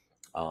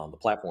 The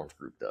platforms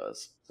group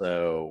does.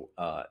 So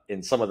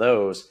in some of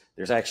those,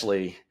 there's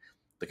actually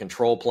the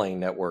control plane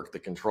network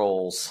that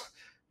controls,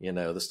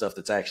 the stuff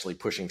that's actually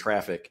pushing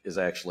traffic is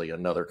actually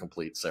another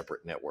complete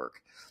separate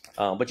network.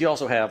 But you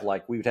also have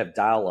we would have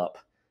dial up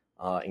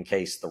in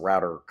case the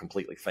router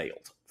completely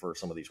failed. for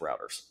some of these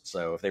routers.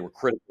 So if they were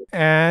critical.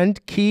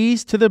 And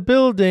keys to the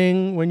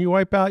building when you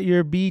wipe out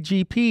your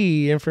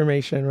BGP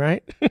information,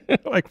 right?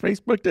 Like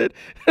Facebook did.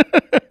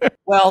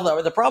 Well,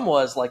 the problem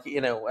was, like,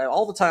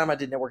 all the time I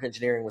did network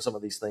engineering with some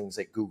of these things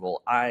at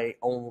Google, I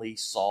only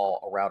saw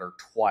a router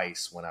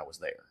twice when I was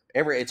there.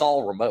 It's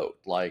all remote.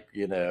 Like,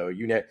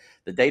 the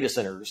data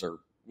centers are,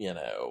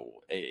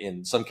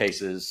 in some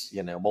cases,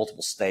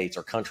 multiple states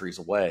or countries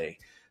away.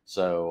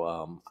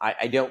 So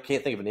I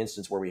can't think of an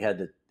instance where we had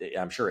to.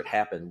 I'm sure it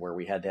happened where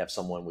we had to have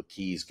someone with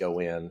keys go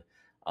in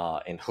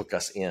and hook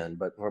us in.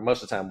 But for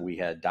most of the time, we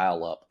had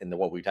dial up, and then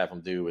what we'd have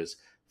them do is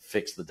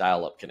fix the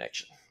dial up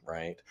connection,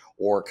 right?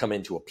 Or come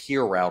into a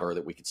peer router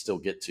that we could still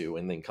get to,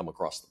 and then come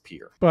across the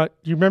peer. But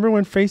you remember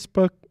when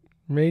Facebook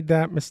made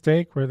that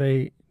mistake where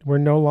they were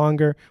no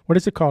longer, what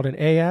is it called, an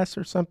AS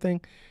or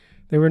something?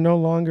 They were no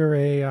longer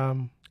a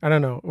I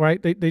don't know,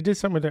 right? They did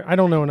something with I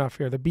don't know enough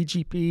here. The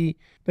BGP,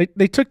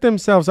 they took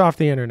themselves off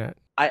the internet.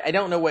 I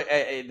don't know what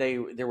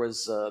there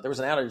was an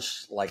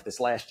outage like this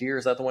last year.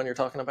 Is that the one you're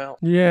talking about?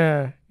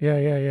 Yeah.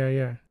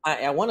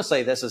 I want to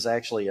say this is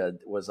actually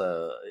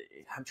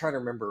I'm trying to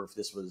remember if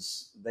this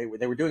was they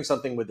were doing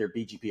something with their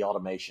BGP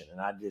automation,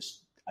 and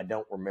I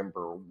don't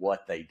remember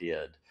what they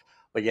did.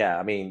 But yeah,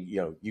 I mean,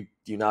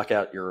 you knock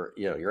out your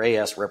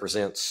AS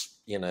represents,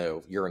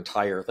 your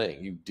entire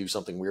thing. You do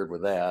something weird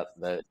with that,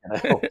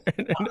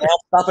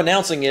 stop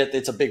announcing it.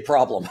 It's a big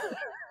problem.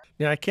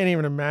 Yeah, I can't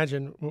even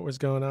imagine what was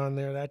going on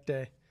there that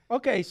day.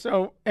 Okay,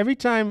 so every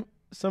time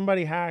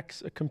somebody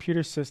hacks a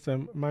computer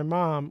system, my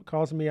mom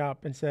calls me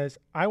up and says,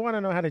 I want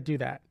to know how to do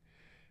that.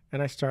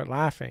 And I start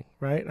laughing,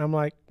 right? I'm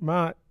like,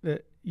 Ma,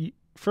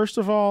 first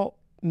of all,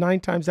 9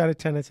 times out of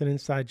 10, it's an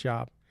inside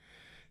job.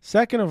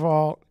 Second of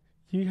all,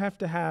 you have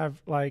to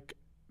have like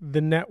the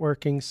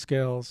networking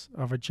skills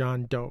of a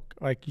John Doak.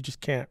 Like, you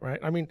just can't, right?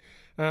 I mean,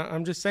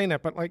 I'm just saying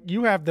that, but like,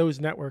 you have those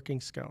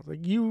networking skills.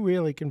 Like, you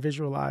really can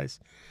visualize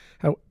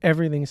how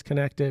everything's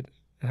connected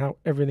and how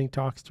everything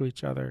talks to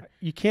each other.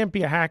 You can't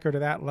be a hacker to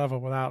that level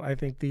without, I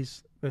think,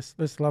 this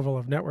level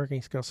of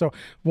networking skills. So,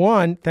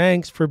 one,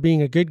 thanks for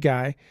being a good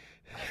guy.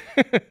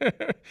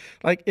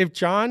 Like, if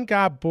John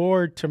got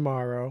bored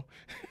tomorrow,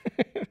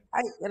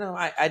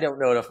 I don't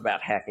know enough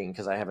about hacking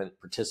because I haven't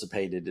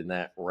participated in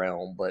that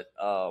realm, but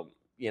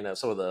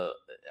some of the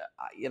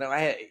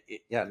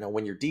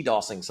when you're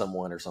DDoSing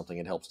someone or something,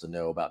 it helps to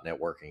know about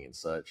networking and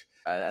such.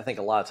 I think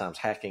a lot of times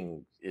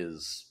hacking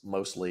is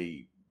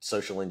mostly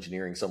social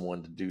engineering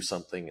someone to do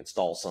something,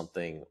 install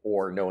something,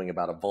 or knowing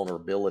about a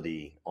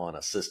vulnerability on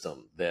a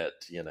system that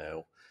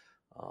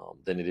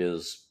than it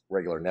is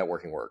regular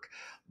networking work.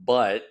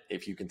 But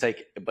if you can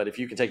take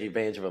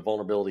advantage of a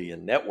vulnerability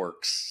in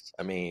networks,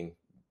 I mean,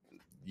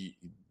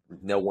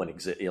 no one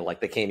exists.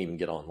 Like, they can't even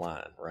get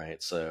online,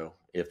 right? So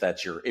if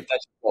that's your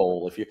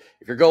goal, if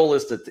your goal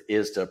is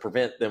to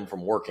prevent them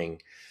from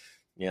working,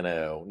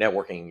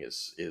 networking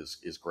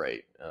is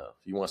great.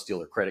 If you want to steal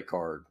their credit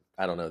card,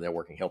 I don't know,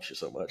 networking helps you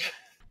so much.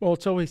 Well,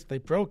 it's always, they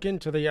broke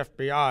into the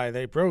FBI,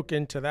 they broke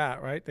into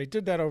that, right? They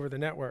did that over the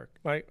network.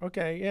 Like,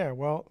 okay, yeah,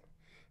 well,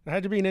 it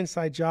had to be an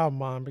inside job,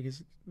 Mom,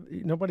 because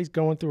nobody's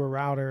going through a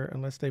router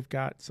unless they've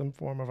got some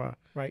form of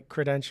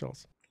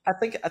credentials. I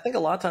think a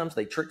lot of times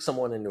they trick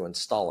someone into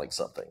installing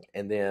something,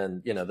 and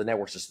then the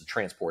network's just to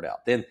transport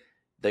out. Then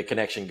the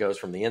connection goes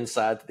from the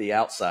inside to the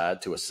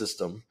outside to a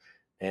system,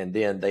 and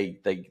then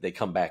they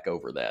come back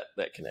over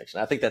that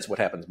connection. I think that's what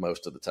happens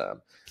most of the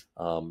time.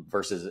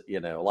 Versus a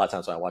lot of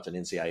times when I watch an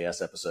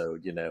NCIS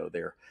episode,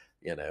 they're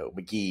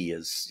McGee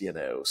is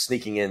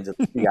sneaking into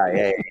the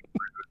CIA.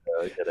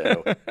 And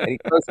he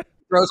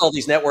throws all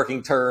these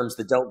networking terms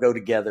that don't go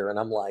together, and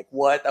I'm like,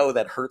 what? Oh,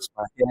 that hurts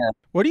my head.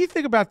 What do you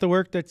think about the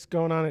work that's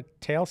going on at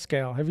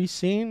Tailscale? Have you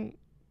seen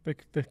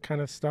the kind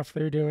of stuff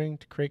they're doing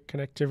to create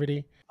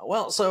connectivity?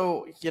 Well,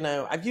 so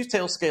I've used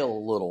Tailscale a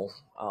little.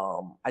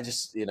 I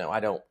just I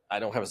don't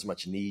have as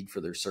much need for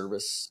their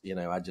service.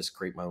 I just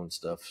create my own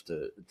stuff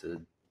to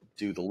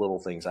do the little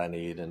things I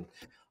need, and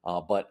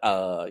but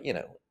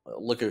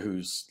look at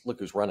who's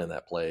running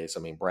that place.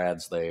 I mean,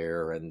 Brad's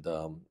there, and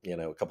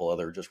a couple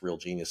other just real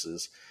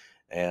geniuses,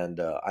 and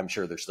I'm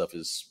sure their stuff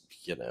is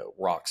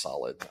rock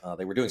solid.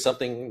 They were doing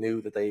something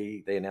new that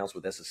they announced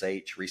with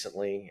SSH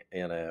recently,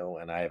 and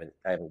I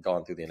haven't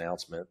gone through the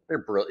announcement. They're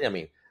brilliant. I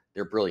mean,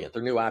 they're brilliant.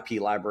 Their new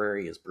IP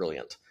library is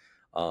brilliant.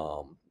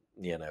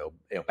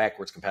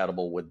 Backwards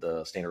compatible with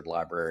the standard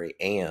library,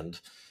 and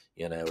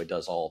it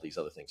does all these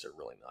other things that are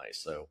really nice.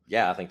 So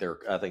yeah, I think they're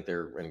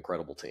an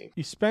incredible team.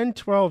 You spend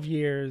 12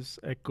 years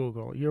at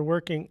Google. You're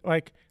working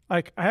like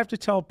I have to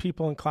tell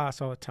people in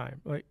class all the time,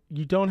 like,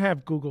 you don't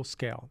have Google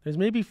scale. There's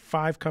maybe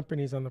 5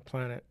 companies on the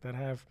planet that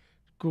have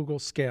Google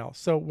scale.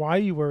 So why are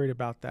you worried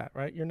about that,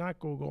 right? You're not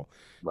Google.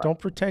 Right. Don't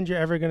pretend you're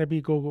ever going to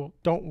be Google.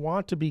 Don't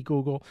want to be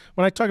Google.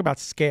 When I talk about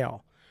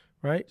scale,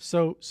 right?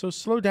 So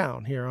slow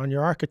down here on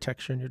your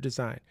architecture and your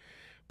design.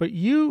 But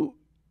you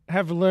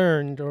have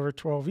learned over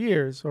 12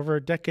 years, over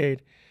a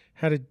decade,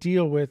 how to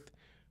deal with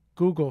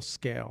Google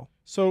scale.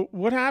 So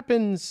what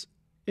happens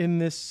in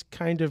this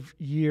kind of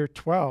year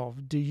 12?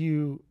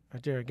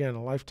 Again,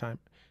 a lifetime,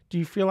 do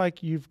you feel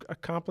like you've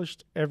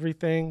accomplished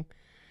everything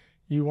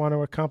you want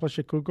to accomplish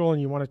at Google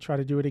and you want to try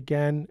to do it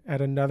again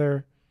at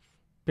another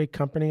big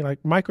company?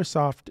 Like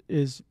Microsoft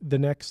is the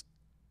next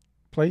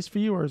place for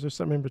you, or is there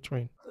something in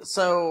between?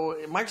 So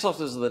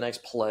Microsoft is the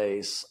next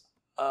place.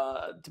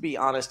 To be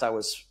honest,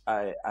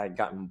 I'd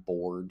gotten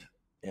bored,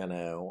 and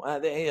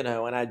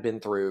I'd been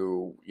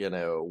through,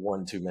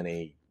 one too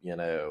many,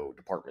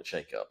 department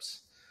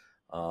shakeups.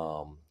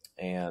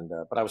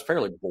 But I was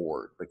fairly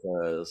bored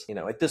because,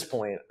 at this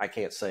point, I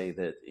can't say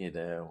that,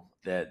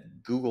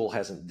 that Google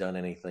hasn't done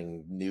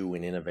anything new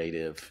and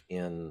innovative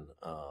in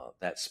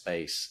that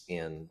space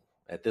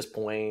at this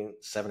point,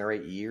 7 or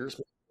 8 years.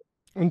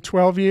 In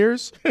 12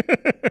 years?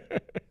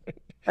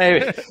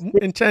 Hey,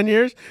 In 10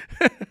 years?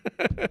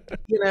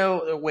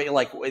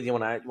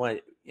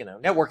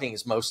 Networking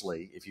is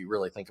mostly, if you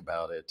really think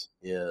about it,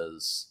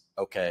 is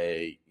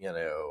okay,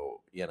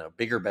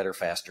 bigger, better,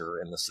 faster,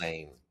 and the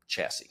same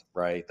chassis,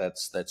 right?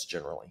 That's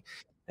generally.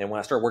 And when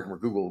I started working for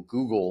Google,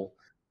 Google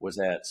was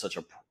at such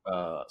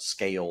a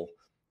scale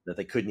that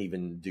they couldn't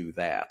even do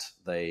that.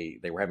 They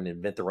were having to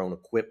invent their own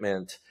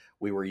equipment.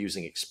 We were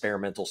using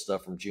experimental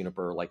stuff from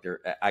Juniper,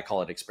 I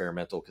call it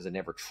experimental because it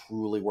never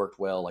truly worked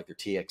well, like their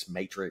TX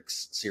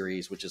Matrix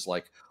series, which is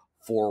like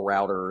 4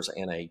 routers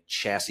and a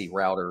chassis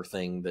router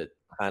thing that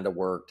kind of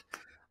worked,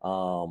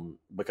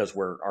 because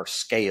our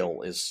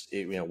scale is,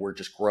 we're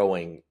just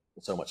growing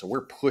so much. So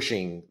we're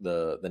pushing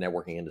the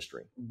networking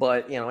industry.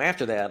 But,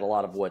 after that, a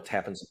lot of what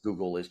happens at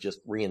Google is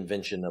just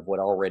reinvention of what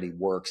already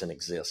works and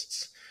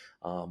exists.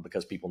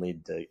 Because people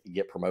need to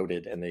get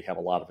promoted and they have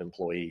a lot of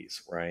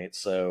employees, right?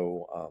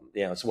 So,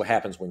 it's what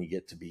happens when you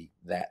get to be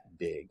that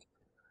big.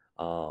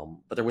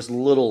 But there was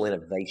little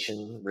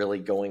innovation really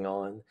going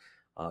on.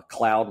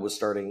 Cloud was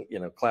starting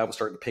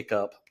to pick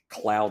up.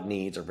 Cloud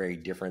needs are very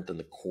different than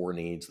the core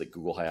needs that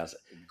Google has.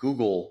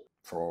 Google,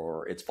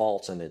 for its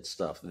faults and its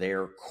stuff,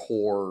 their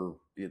core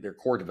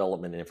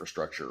development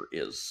infrastructure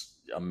is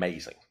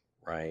amazing,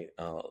 right?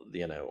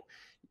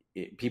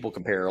 People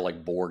compare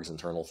like Borg's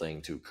internal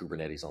thing to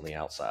Kubernetes on the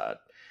outside.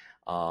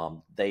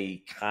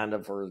 They kind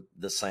of are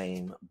the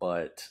same,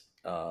 but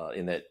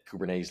in that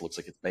Kubernetes looks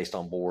like it's based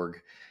on Borg,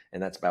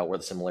 and that's about where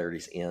the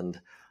similarities end.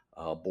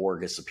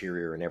 Borg is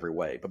superior in every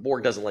way, but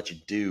Borg doesn't let you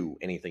do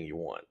anything you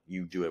want.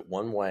 You do it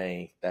one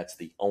way. That's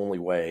the only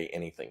way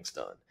anything's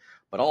done.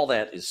 But all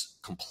that is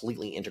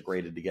completely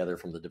integrated together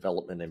from the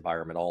development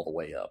environment all the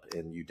way up,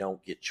 and you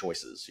don't get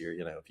choices.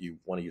 If you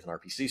want to use an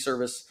RPC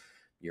service,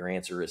 your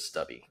answer is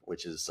Stubby,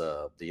 which is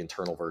the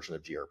internal version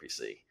of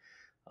gRPC.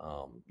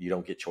 You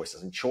don't get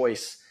choices. And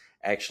choice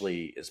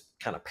actually is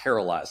kind of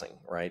paralyzing,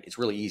 right? It's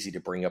really easy to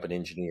bring up an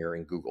engineer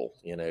in Google.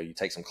 You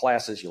take some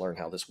classes, you learn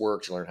how this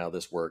works, you're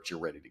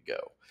ready to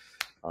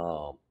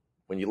go.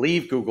 When you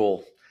leave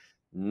Google,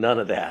 none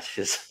of that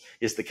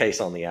is the case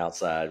on the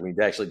outside. When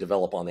you actually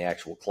develop on the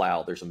actual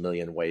cloud, there's a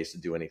million ways to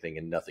do anything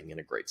and nothing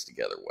integrates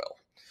together well.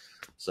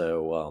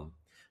 So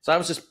I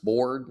was just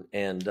bored,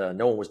 and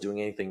no one was doing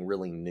anything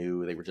really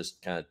new. They were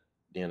just kind of,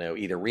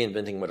 either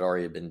reinventing what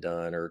already had been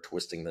done or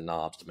twisting the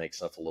knobs to make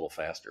stuff a little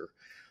faster.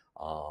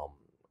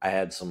 I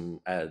had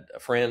a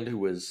friend who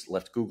was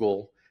left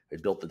Google,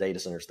 had built the data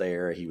centers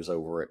there. He was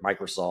over at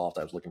Microsoft.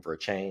 I was looking for a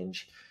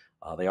change.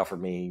 They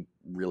offered me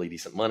really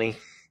decent money,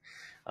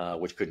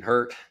 which couldn't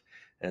hurt.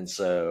 And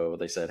so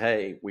they said,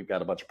 hey, we've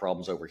got a bunch of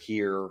problems over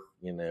here.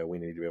 We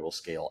need to be able to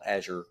scale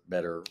Azure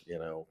better,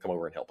 come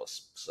over and help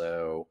us.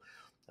 So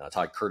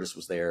Todd Curtis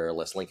was there,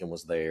 Les Lincoln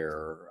was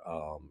there,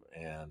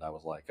 and I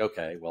was like,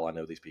 okay, well, I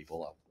know these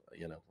people. I'll,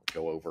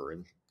 go over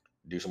and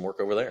do some work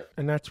over there.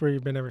 And that's where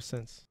you've been ever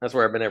since. That's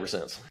where I've been ever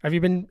since. Have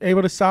you been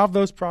able to solve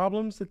those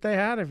problems that they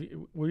had?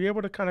 Were you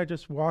able to kind of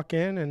just walk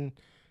in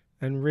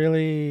and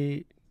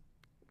really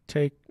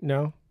take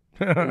no?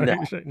 No.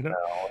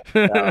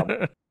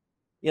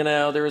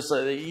 There was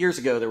years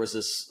ago, there was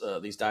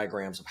these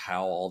diagrams of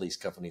how all these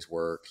companies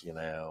work,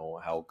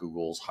 how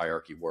Google's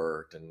hierarchy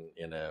worked, and,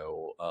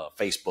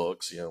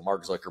 Facebook's,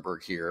 Mark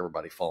Zuckerberg here,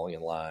 everybody falling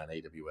in line,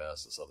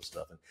 AWS, this other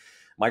stuff. And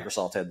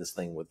Microsoft had this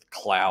thing with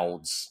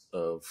clouds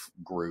of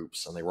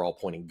groups, and they were all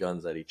pointing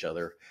guns at each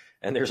other.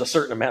 And there's a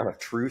certain amount of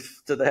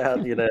truth to that.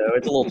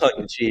 It's a little tongue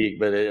in cheek,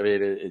 but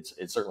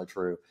it's certainly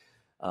true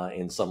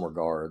in some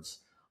regards.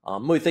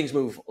 Things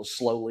move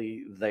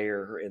slowly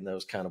there in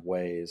those kind of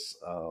ways.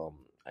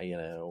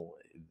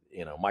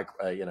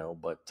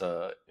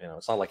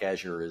 It's not like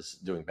Azure is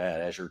doing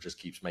bad. Azure just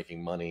keeps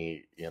making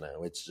money.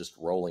 It's just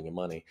rolling in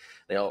money.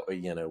 They all,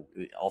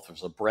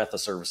 offers a breadth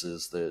of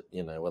services that,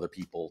 other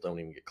people don't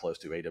even get close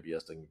to.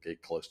 AWS doesn't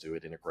get close to.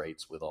 It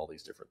integrates with all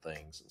these different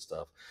things and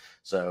stuff.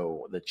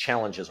 So the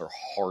challenges are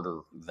harder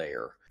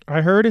there.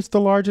 I heard it's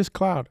the largest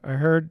cloud. I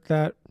heard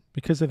that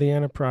because of the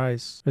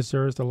enterprise,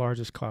 Azure is the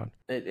largest cloud.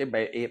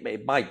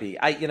 It might be.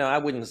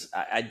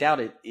 I doubt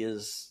it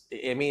is.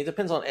 I mean, it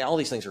depends on, all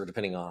these things are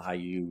depending on how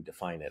you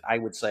define it. I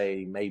would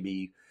say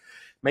maybe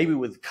maybe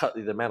with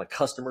the amount of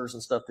customers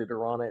and stuff that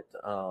are on it,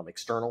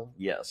 external,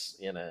 yes,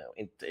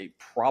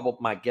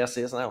 my guess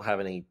is, and I don't have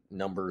any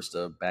numbers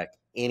to back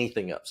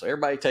anything up. So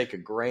everybody take a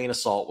grain of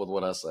salt with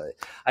what I say.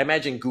 I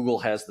imagine Google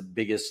has the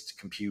biggest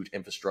compute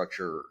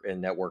infrastructure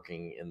and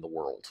networking in the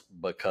world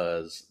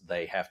because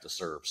they have to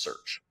serve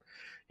search.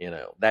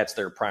 That's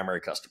their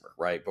primary customer,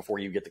 right? Before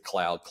you get the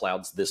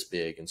cloud's this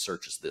big and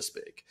search is this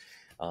big.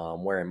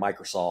 Where in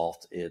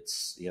Microsoft,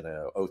 it's,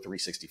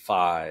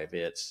 O365,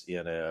 it's,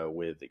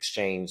 with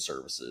Exchange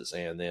services,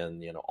 and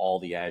then, all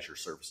the Azure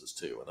services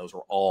too. And those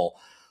are all,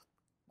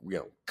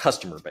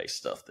 customer-based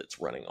stuff that's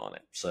running on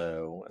it.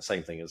 So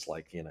same thing as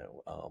like,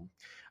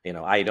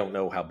 I don't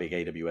know how big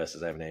AWS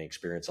is. I haven't any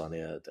experience on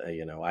it.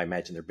 I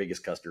imagine their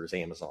biggest customer is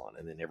Amazon,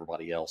 and then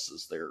everybody else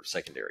is their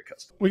secondary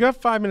customer. We got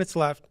 5 minutes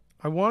left.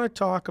 I want to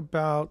talk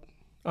about,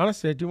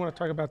 honestly, I do want to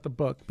talk about the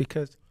book,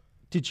 because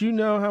did you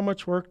know how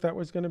much work that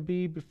was going to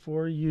be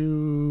before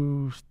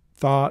you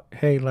thought,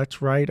 hey,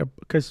 let's write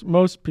because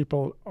most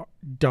people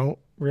don't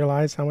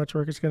realize how much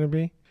work it's going to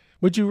be.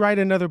 Would you write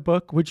another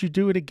book? Would you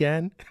do it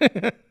again?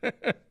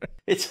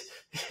 It's,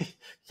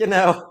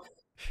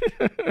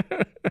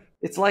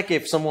 it's like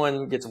if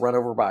someone gets run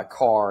over by a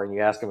car and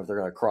you ask them if they're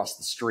going to cross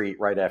the street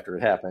right after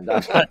it happened.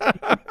 I'm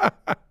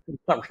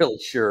not really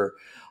sure.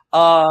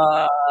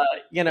 I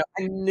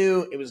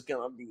knew it was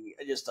going to be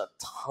just a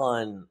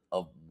ton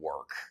of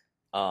work.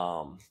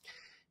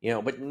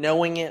 But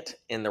knowing it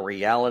and the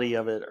reality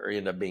of it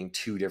end up being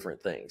two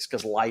different things,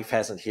 because life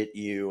hasn't hit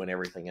you and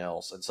everything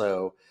else. And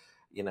so,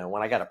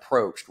 when I got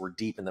approached, we're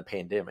deep in the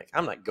pandemic.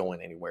 I'm not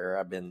going anywhere.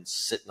 I've been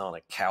sitting on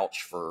a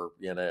couch for,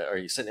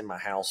 or sitting in my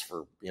house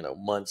for,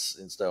 months.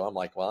 And so I'm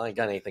like, well, I ain't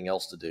got anything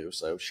else to do.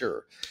 So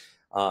sure.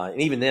 And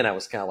even then I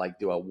was kind of like,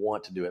 do I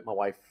want to do it? My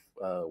wife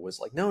was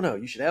like, no,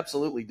 you should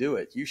absolutely do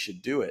it. You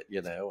should do it,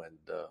 and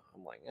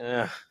I'm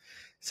like,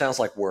 sounds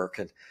like work,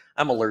 and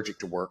I'm allergic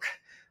to work.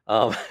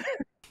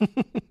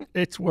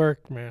 It's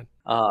work, man.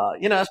 That's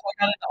why I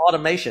got into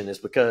automation, is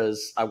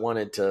because I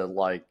wanted to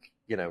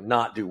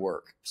not do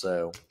work.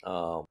 So,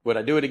 would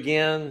I do it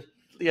again?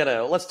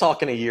 Let's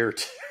talk in a year or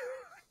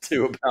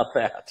two about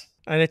that.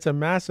 And it's a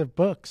massive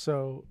book.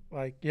 So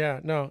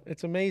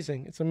it's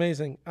amazing. It's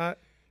amazing.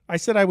 I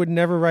said I would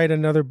never write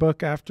another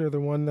book after the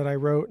one that I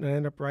wrote, and I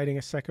ended up writing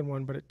a second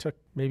one, but it took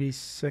maybe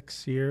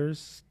 6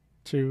 years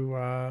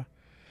to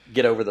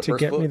get over the to first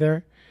get book. Me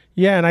there.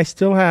 Yeah, and I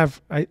still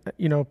have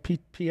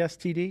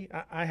PSTD.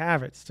 I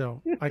have it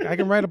still. Like I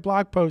can write a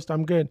blog post.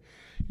 I'm good.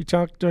 You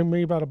talk to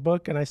me about a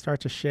book, and I start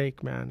to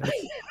shake, man.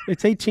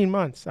 It's 18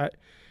 months.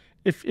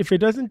 If it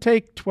doesn't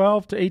take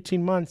 12 to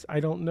 18 months, I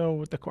don't know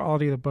what the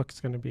quality of the book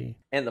is going to be.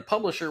 And the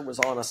publisher was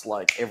on us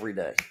like every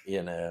day.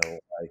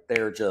 Like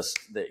they're just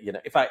that.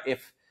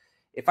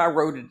 If I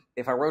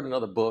wrote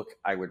another book,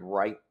 I would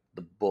write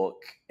the book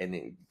and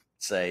then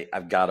say,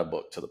 I've got a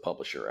book to the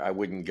publisher. I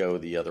wouldn't go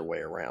the other way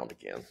around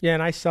again. Yeah,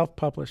 and I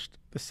self-published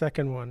the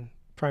second one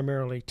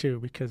primarily too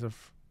because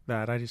of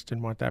that. I just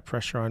didn't want that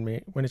pressure on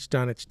me. When it's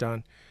done, it's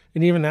done.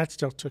 And even that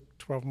still took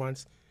 12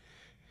 months.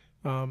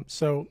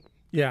 So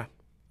yeah,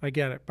 I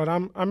get it. But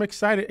I'm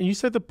excited. And you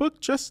said the book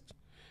I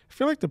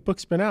feel like the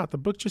book's been out. The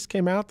book just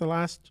came out the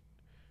last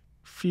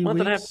few month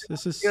weeks. And a half,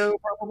 this is ago,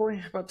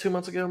 probably about 2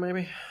 months ago,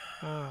 maybe.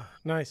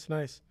 Nice.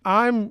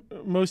 I'm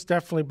most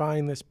definitely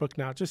buying this book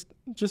now, just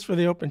for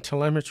the open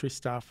telemetry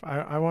stuff.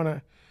 I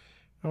want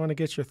to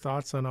get your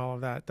thoughts on all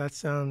of that. That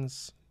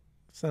sounds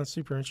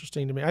super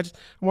interesting to me. I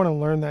want to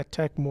learn that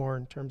tech more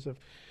in terms of.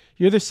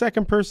 You're the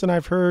second person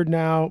I've heard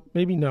now.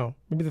 Maybe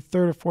the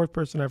third or fourth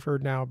person I've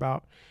heard now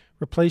about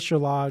replace your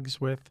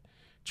logs with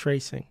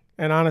tracing.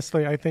 And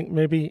honestly, I think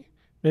maybe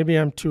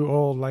I'm too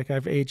old, like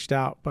I've aged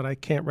out, but I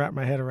can't wrap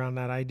my head around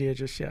that idea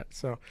just yet.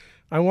 So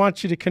I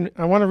want you to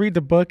I want to read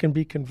the book and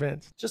be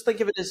convinced. Just think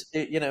of it as,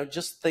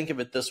 just think of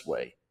it this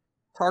way.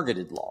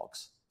 Targeted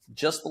logs,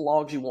 just the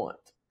logs you want,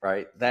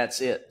 right? That's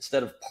it.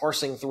 Instead of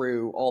parsing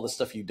through all the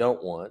stuff you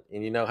don't want,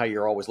 and how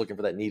you're always looking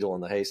for that needle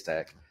in the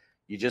haystack,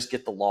 you just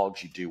get the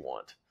logs you do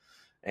want,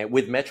 and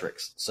with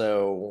metrics.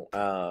 So,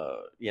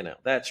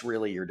 that's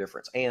really your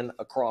difference, and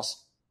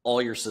across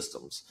all your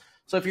systems.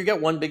 So if you've got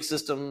one big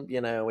system,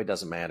 it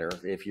doesn't matter.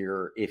 If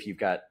you've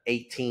got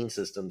 18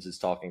 systems it's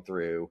talking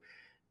through,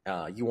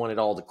 you want it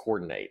all to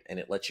coordinate, and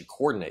it lets you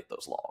coordinate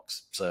those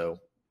logs. So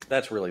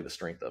that's really the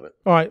strength of it.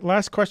 All right.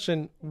 Last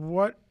question.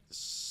 What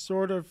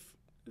sort of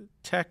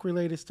tech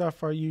related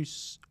stuff are you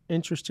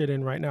interested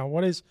in right now?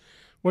 What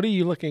are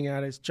you looking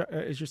at as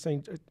you're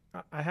saying,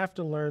 I have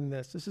to learn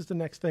this. This is the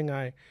next thing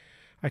I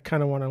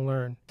kind of want to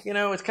learn.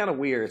 It's kind of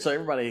weird. So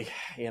everybody,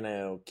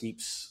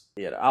 keeps,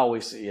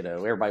 always,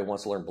 everybody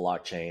wants to learn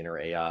blockchain or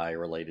AI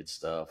related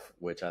stuff,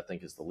 which I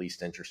think is the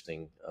least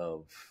interesting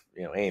of,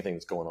 anything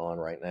that's going on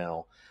right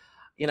now.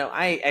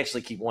 I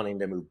actually keep wanting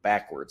to move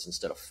backwards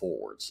instead of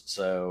forwards.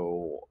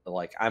 So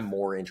like I'm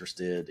more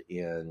interested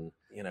in,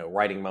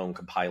 writing my own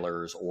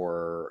compilers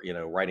or,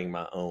 writing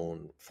my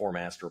own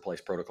formats to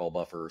replace protocol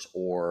buffers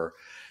or,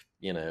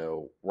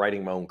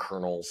 writing my own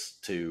kernels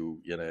to,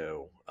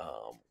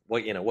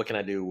 what can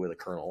I do with a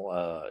kernel?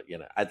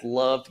 I'd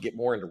love to get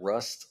more into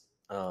Rust.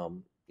 My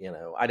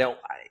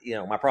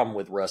problem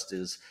with Rust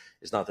is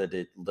not that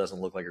it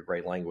doesn't look like a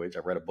great language.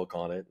 I've read a book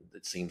on it.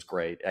 It seems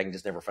great. I can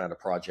just never find a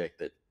project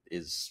that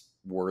is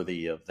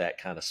worthy of that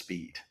kind of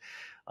speed,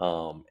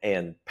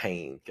 and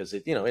pain, because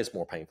it's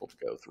more painful to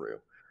go through.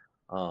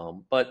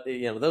 But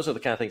those are the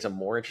kind of things I'm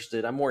more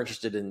interested. I'm more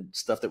interested in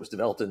stuff that was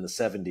developed in the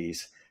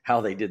 '70s,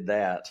 how they did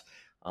that.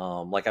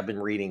 Like I've been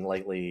reading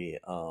lately,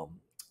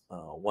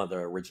 one of the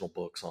original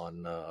books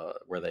on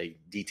where they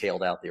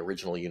detailed out the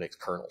original Unix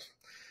kernel.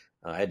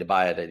 I had to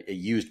buy it a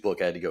used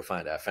book. I had to go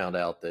find it. I found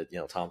out that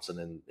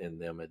Thompson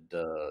and them had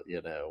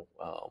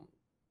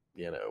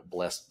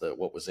blessed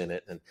what was in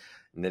it, and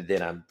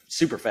then I'm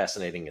super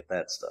fascinating at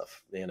that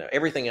stuff.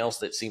 Everything else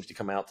that seems to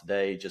come out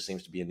today just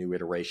seems to be a new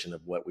iteration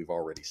of what we've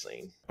already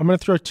seen. I'm going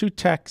to throw two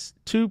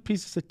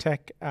pieces of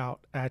tech out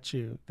at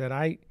you that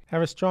I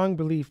have a strong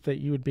belief that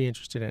you would be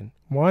interested in.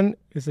 One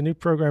is a new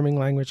programming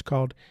language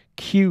called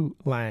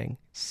QLang,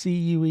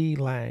 C-U-E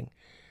Lang.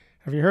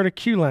 Have you heard of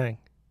QLang?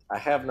 I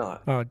have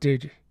not. Oh,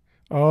 dude.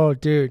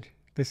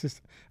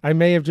 I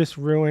may have just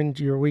ruined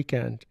your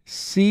weekend.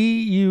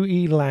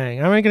 C-U-E Lang.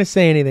 I'm not going to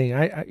say anything.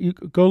 You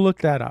go look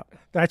that up.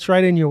 That's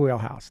right in your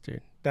wheelhouse,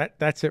 dude.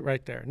 That's it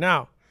right there.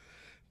 Now,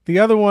 the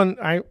other one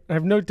I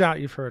have no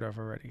doubt you've heard of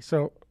already.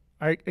 So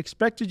I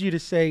expected you to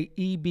say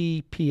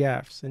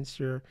eBPF since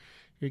you're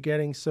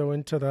getting so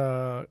into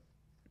the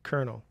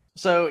kernel.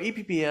 So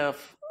eBPF,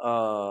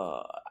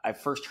 I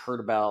first heard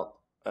about.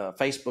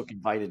 Facebook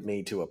invited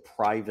me to a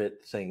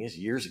private thing. It's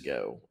years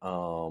ago.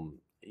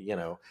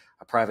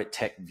 A private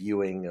tech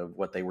viewing of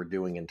what they were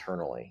doing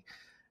internally,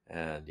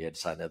 and you had to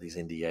sign out these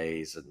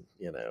NDAs and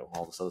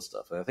all this other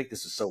stuff. And I think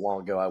this is so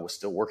long ago. I was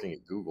still working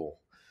at Google.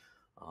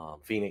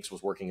 Phoenix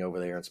was working over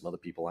there, and some other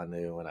people I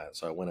knew, and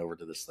so I went over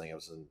to this thing. I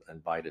was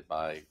invited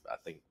by, I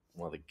think,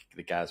 one of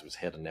the guys who was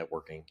head of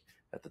networking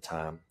at the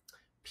time,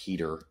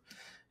 Peter,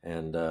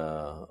 and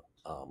I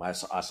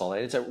saw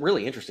that. It's a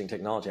really interesting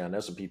technology. I know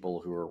some people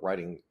who are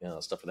writing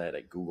stuff for that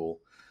at Google,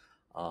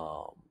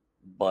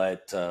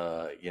 but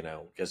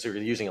because they're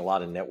using a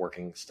lot of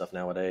networking stuff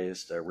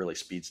nowadays to really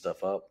speed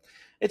stuff up.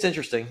 It's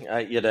interesting,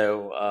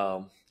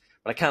 but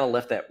I kind of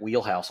left that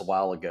wheelhouse a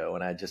while ago,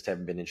 and I just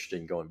haven't been interested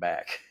in going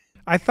back.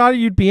 I thought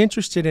you'd be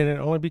interested in it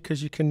only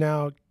because you can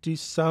now do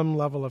some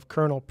level of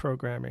kernel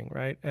programming,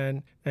 right?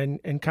 And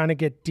kind of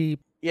get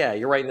deep. Yeah,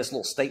 you're writing this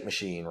little state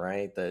machine,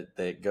 right?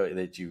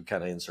 That you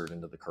kind of insert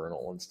into the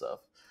kernel and stuff.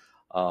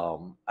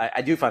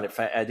 I do find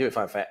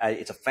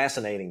it's a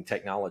fascinating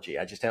technology.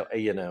 I just have,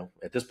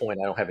 at this point,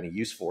 I don't have any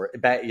use for it.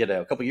 Back,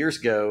 a couple years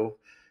ago,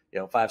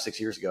 5-6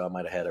 years ago, I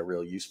might have had a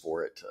real use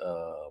for it.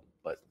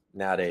 But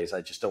nowadays,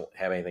 I just don't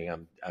have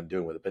anything I'm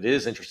doing with it. But it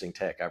is interesting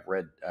tech. I've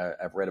read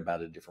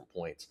about it at different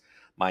points.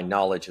 My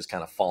knowledge has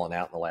kind of fallen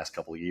out in the last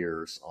couple of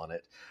years on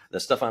it.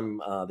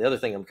 The other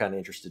thing I'm kind of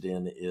interested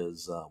in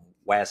is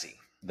WASI.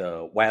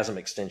 The WASM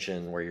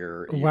extension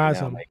where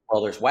WASM.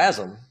 There's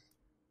WASM,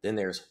 then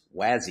there's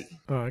WASI.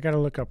 Oh, I got to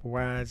look up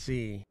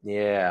WASI.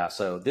 Yeah,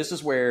 so this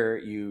is where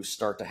you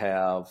start to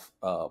have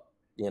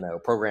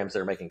programs that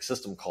are making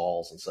system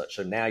calls and such.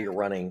 So now you're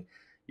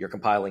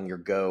compiling your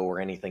Go or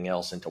anything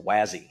else into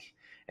WASI,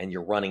 and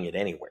you're running it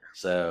anywhere.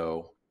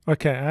 So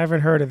okay, I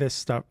haven't heard of this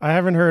stuff. I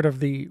haven't heard of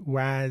the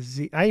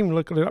WASI. I even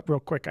looked it up real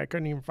quick. I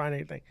couldn't even find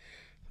anything.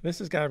 This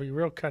has got to be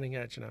real cutting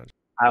edge now.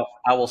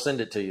 I will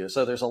send it to you.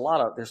 So there's a lot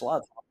of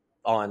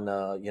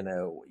on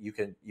you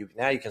can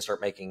start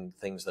making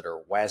things that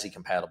are WASI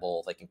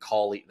compatible. They can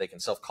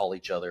self call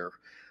each other.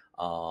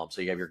 So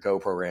you have your Go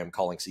program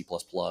calling C++,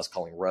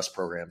 calling Rust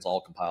programs, all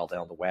compiled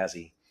down to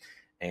WASI,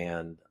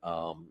 and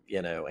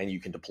and you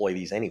can deploy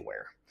these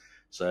anywhere.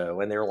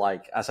 So, and they're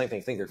like, I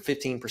think they're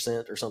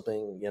 15% or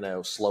something,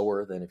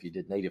 slower than if you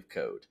did native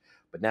code.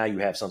 But now you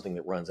have something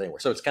that runs anywhere.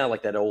 So it's kind of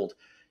like that old.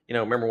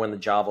 Remember when the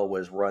Java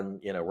was run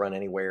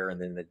anywhere, and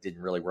then it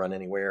didn't really run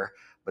anywhere.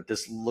 But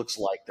this looks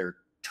like they're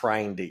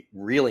trying to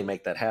really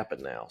make that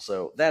happen now.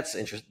 So that's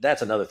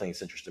another thing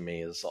that's interesting to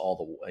me is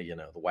all the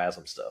the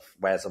WASM stuff,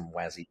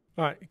 WASI.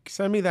 All right,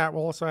 send me that.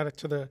 We'll also add it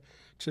to the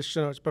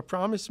show notes. But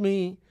promise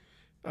me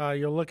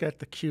you'll look at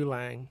the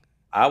QLang.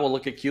 I will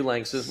look at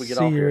QLang as soon as we get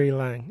off here.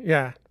 Lang.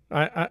 Yeah,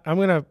 I'm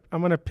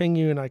gonna ping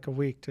you in like a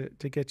week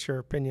to get your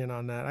opinion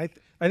on that. I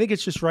think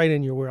it's just right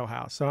in your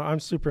wheelhouse. So I'm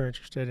super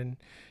interested in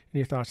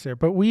your thoughts there.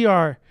 But we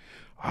are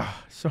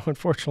so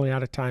unfortunately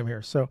out of time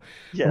here. So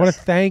yes. I want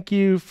to thank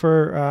you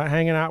for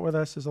hanging out with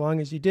us as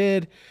long as you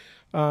did,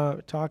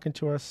 talking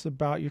to us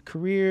about your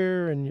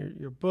career and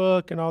your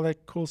book and all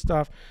that cool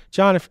stuff.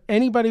 John, if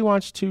anybody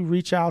wants to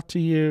reach out to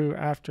you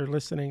after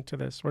listening to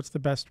this, what's the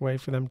best way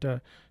for them to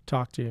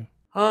talk to you?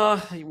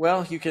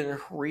 Well, you can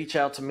reach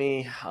out to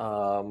me.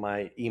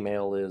 My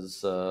email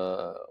is,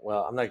 I'm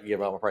not going to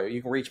give out my private.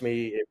 You can reach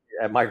me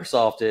at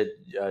Microsoft at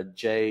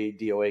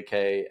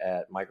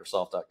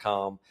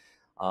jdoak@microsoft.com.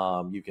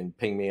 You can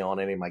ping me on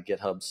any of my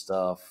GitHub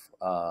stuff.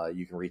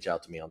 You can reach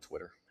out to me on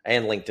Twitter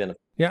and LinkedIn.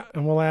 Yeah,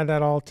 and we'll add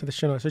that all to the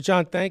show notes. So,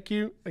 John, thank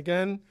you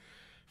again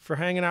for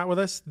hanging out with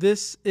us.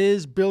 This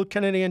is Bill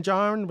Kennedy and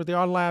John with the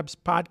Ardan Labs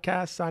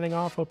podcast signing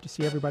off. Hope to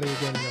see everybody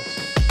again real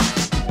soon.